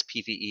I guess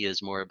PvE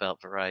is more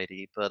about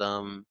variety, but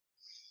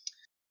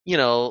you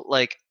know,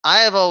 like, I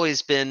have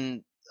always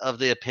been of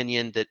the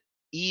opinion that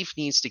Eve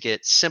needs to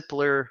get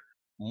simpler,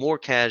 more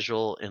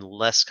casual, and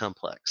less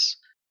complex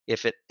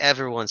if it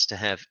ever wants to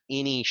have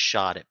any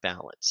shot at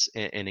balance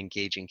and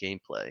engaging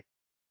gameplay.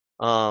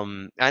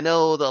 I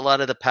know that a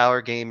lot of the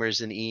power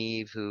gamers in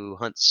Eve who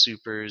hunt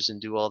supers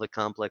and do all the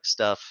complex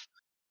stuff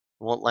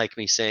won't like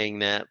me saying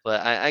that,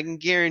 but I can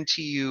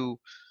guarantee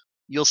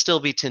you'll still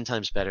be 10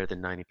 times better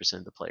than 90%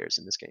 of the players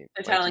in this game.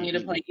 They're telling you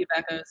to play Eve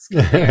Echoes.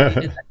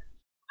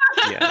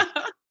 Yeah.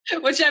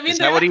 Which, I mean, is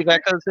that what Eve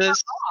Echoes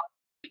is?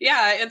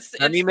 Yeah, it's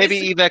I mean, maybe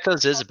Eve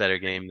Echoes is a better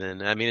game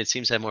than. I mean, it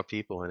seems to have more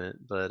people in it,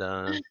 but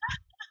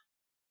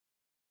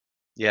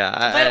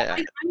yeah.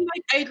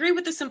 I agree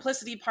with the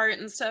simplicity part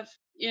and stuff.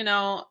 You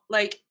know,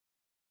 like,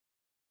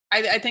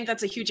 I think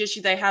that's a huge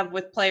issue they have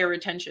with player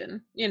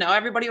retention. You know,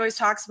 everybody always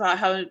talks about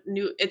how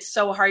it's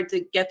so hard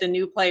to get the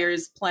new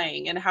players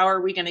playing, and how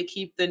are we going to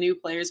keep the new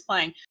players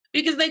playing?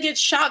 Because they get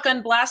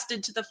shotgun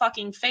blasted to the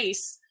fucking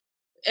face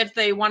if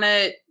they want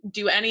to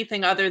do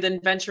anything other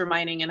than venture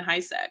mining in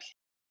HiSec.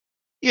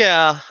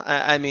 Yeah,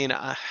 I mean, so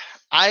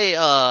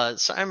I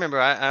remember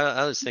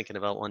I was thinking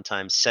about one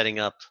time setting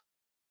up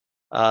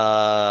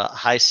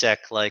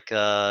HiSec, like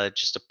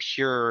just a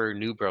pure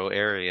Nubro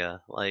area,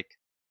 like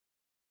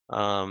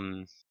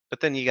but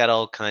then you got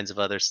all kinds of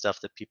other stuff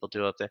that people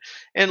do up there,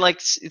 and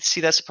like, see,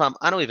 that's the problem.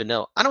 I don't even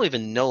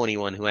know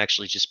anyone who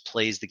actually just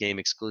plays the game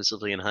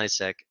exclusively in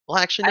HiSec. Well,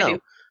 actually, no.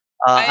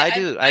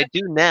 I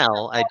do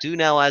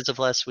now as of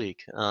last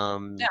week.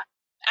 Yeah.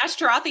 Ash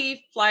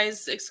Tarathi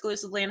flies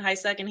exclusively in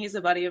HiSec, and he's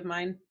a buddy of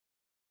mine.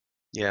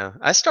 Yeah,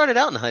 I started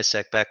out in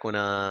HiSec back when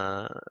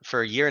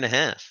for a year and a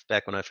half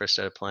back when I first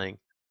started playing.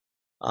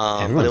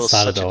 But it was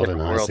such a different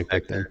world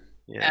back then.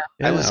 Yeah.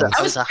 I was a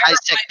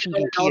HiSec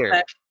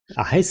PvPer.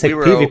 A HiSec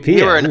PvPer.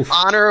 We were an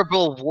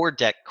honorable war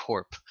deck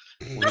corp.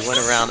 We went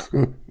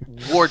around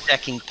war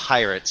decking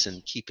pirates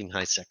and keeping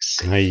HiSec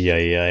safe.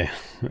 Ay.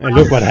 And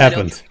look what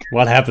happened.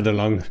 What happened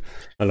along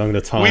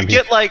the time? We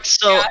get like,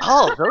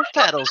 those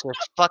battles were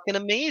fucking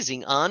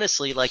amazing.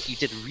 Honestly, like, you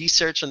did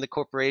research on the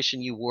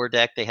corporation you war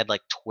decked. They had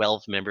like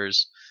 12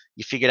 members.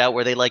 You figured out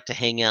where they like to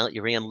hang out.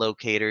 You ran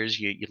locators.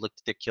 You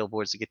looked at their kill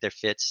boards to get their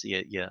fits.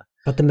 Yeah.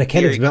 But the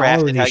mechanics were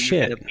already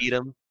shit. Beat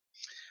them.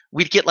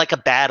 We'd get like a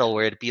battle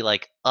where it'd be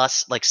like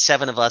us, like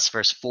 7 of us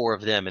versus 4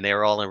 of them, and they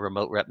were all in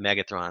remote rep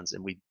Megatrons,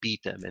 and we'd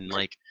beat them. And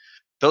like,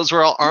 those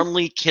were all arm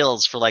lead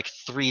kills for like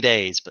 3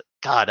 days. But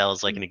God, that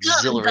was like an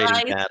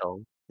exhilarating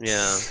battle.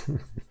 Yeah.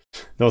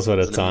 Those were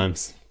the Wasn't it?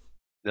 times.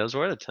 Those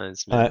were the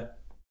times, man.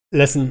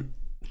 Listen,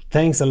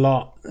 thanks a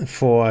lot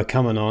for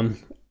coming on.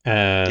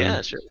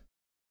 Yeah, sure.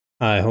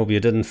 I hope you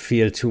didn't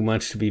feel too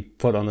much to be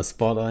put on the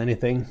spot or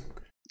anything.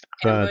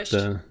 Ambushed.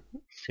 But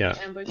yeah,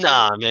 Ambushed.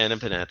 Nah, man, I've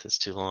been at this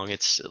too long.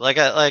 It's like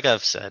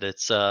I've said,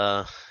 it's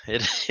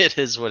it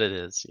is what it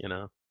is, you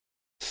know.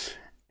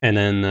 and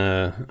then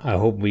I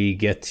hope we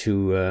get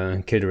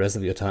to kill the rest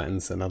of your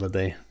Titans another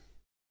day.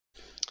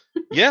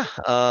 Yeah,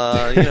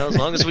 you know, as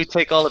long as we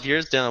take all of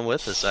yours down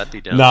with us, I'd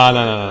be down.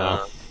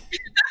 No.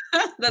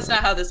 That's not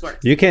how this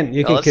works. You can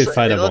kill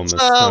fighter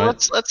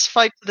bombers. Let's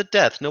fight to the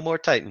death. No more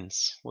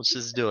Titans. Let's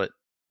just do it.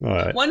 All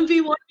right. 1v1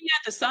 me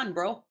at the sun,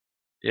 bro.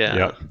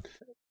 Yeah.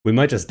 We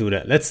might just do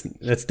that. Let's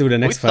do the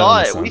next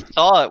fight. We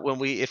thought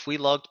if we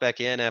logged back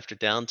in after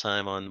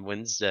downtime on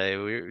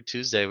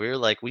Tuesday, we were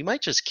like, we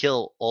might just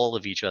kill all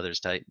of each other's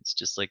Titans,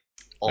 just like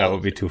all. That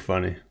would be too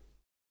funny.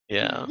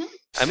 Yeah.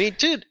 I mean,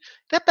 dude,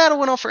 that battle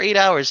went on for 8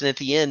 hours, and at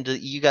the end,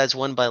 you guys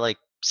won by like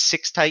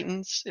 6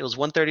 Titans. It was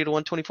 130 to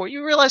 124.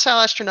 You realize how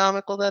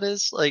astronomical that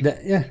is? Like,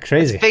 yeah,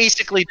 crazy. It's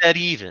basically dead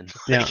even.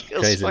 Yeah, like, it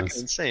was fucking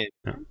insane.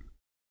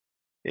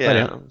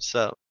 Yeah.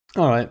 So.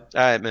 All right,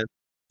 man.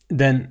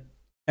 Then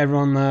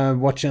everyone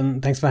watching,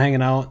 thanks for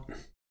hanging out.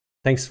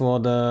 Thanks for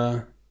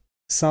the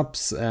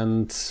subs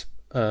and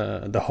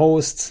the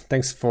host.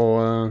 Thanks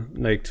for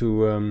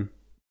to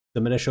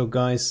the Meta Show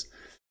guys.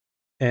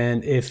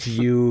 And if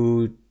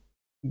you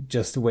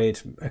just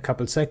wait a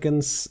couple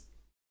seconds,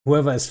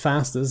 whoever is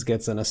fastest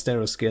gets an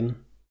Astero skin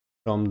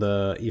from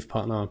the Eve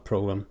Partner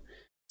program.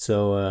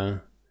 So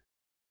and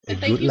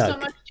thank you so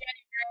much,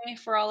 January,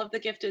 for all of the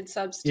gifted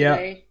subs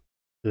today.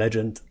 Yeah,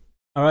 legend.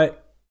 All right.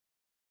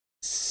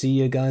 See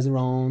you guys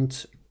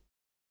around.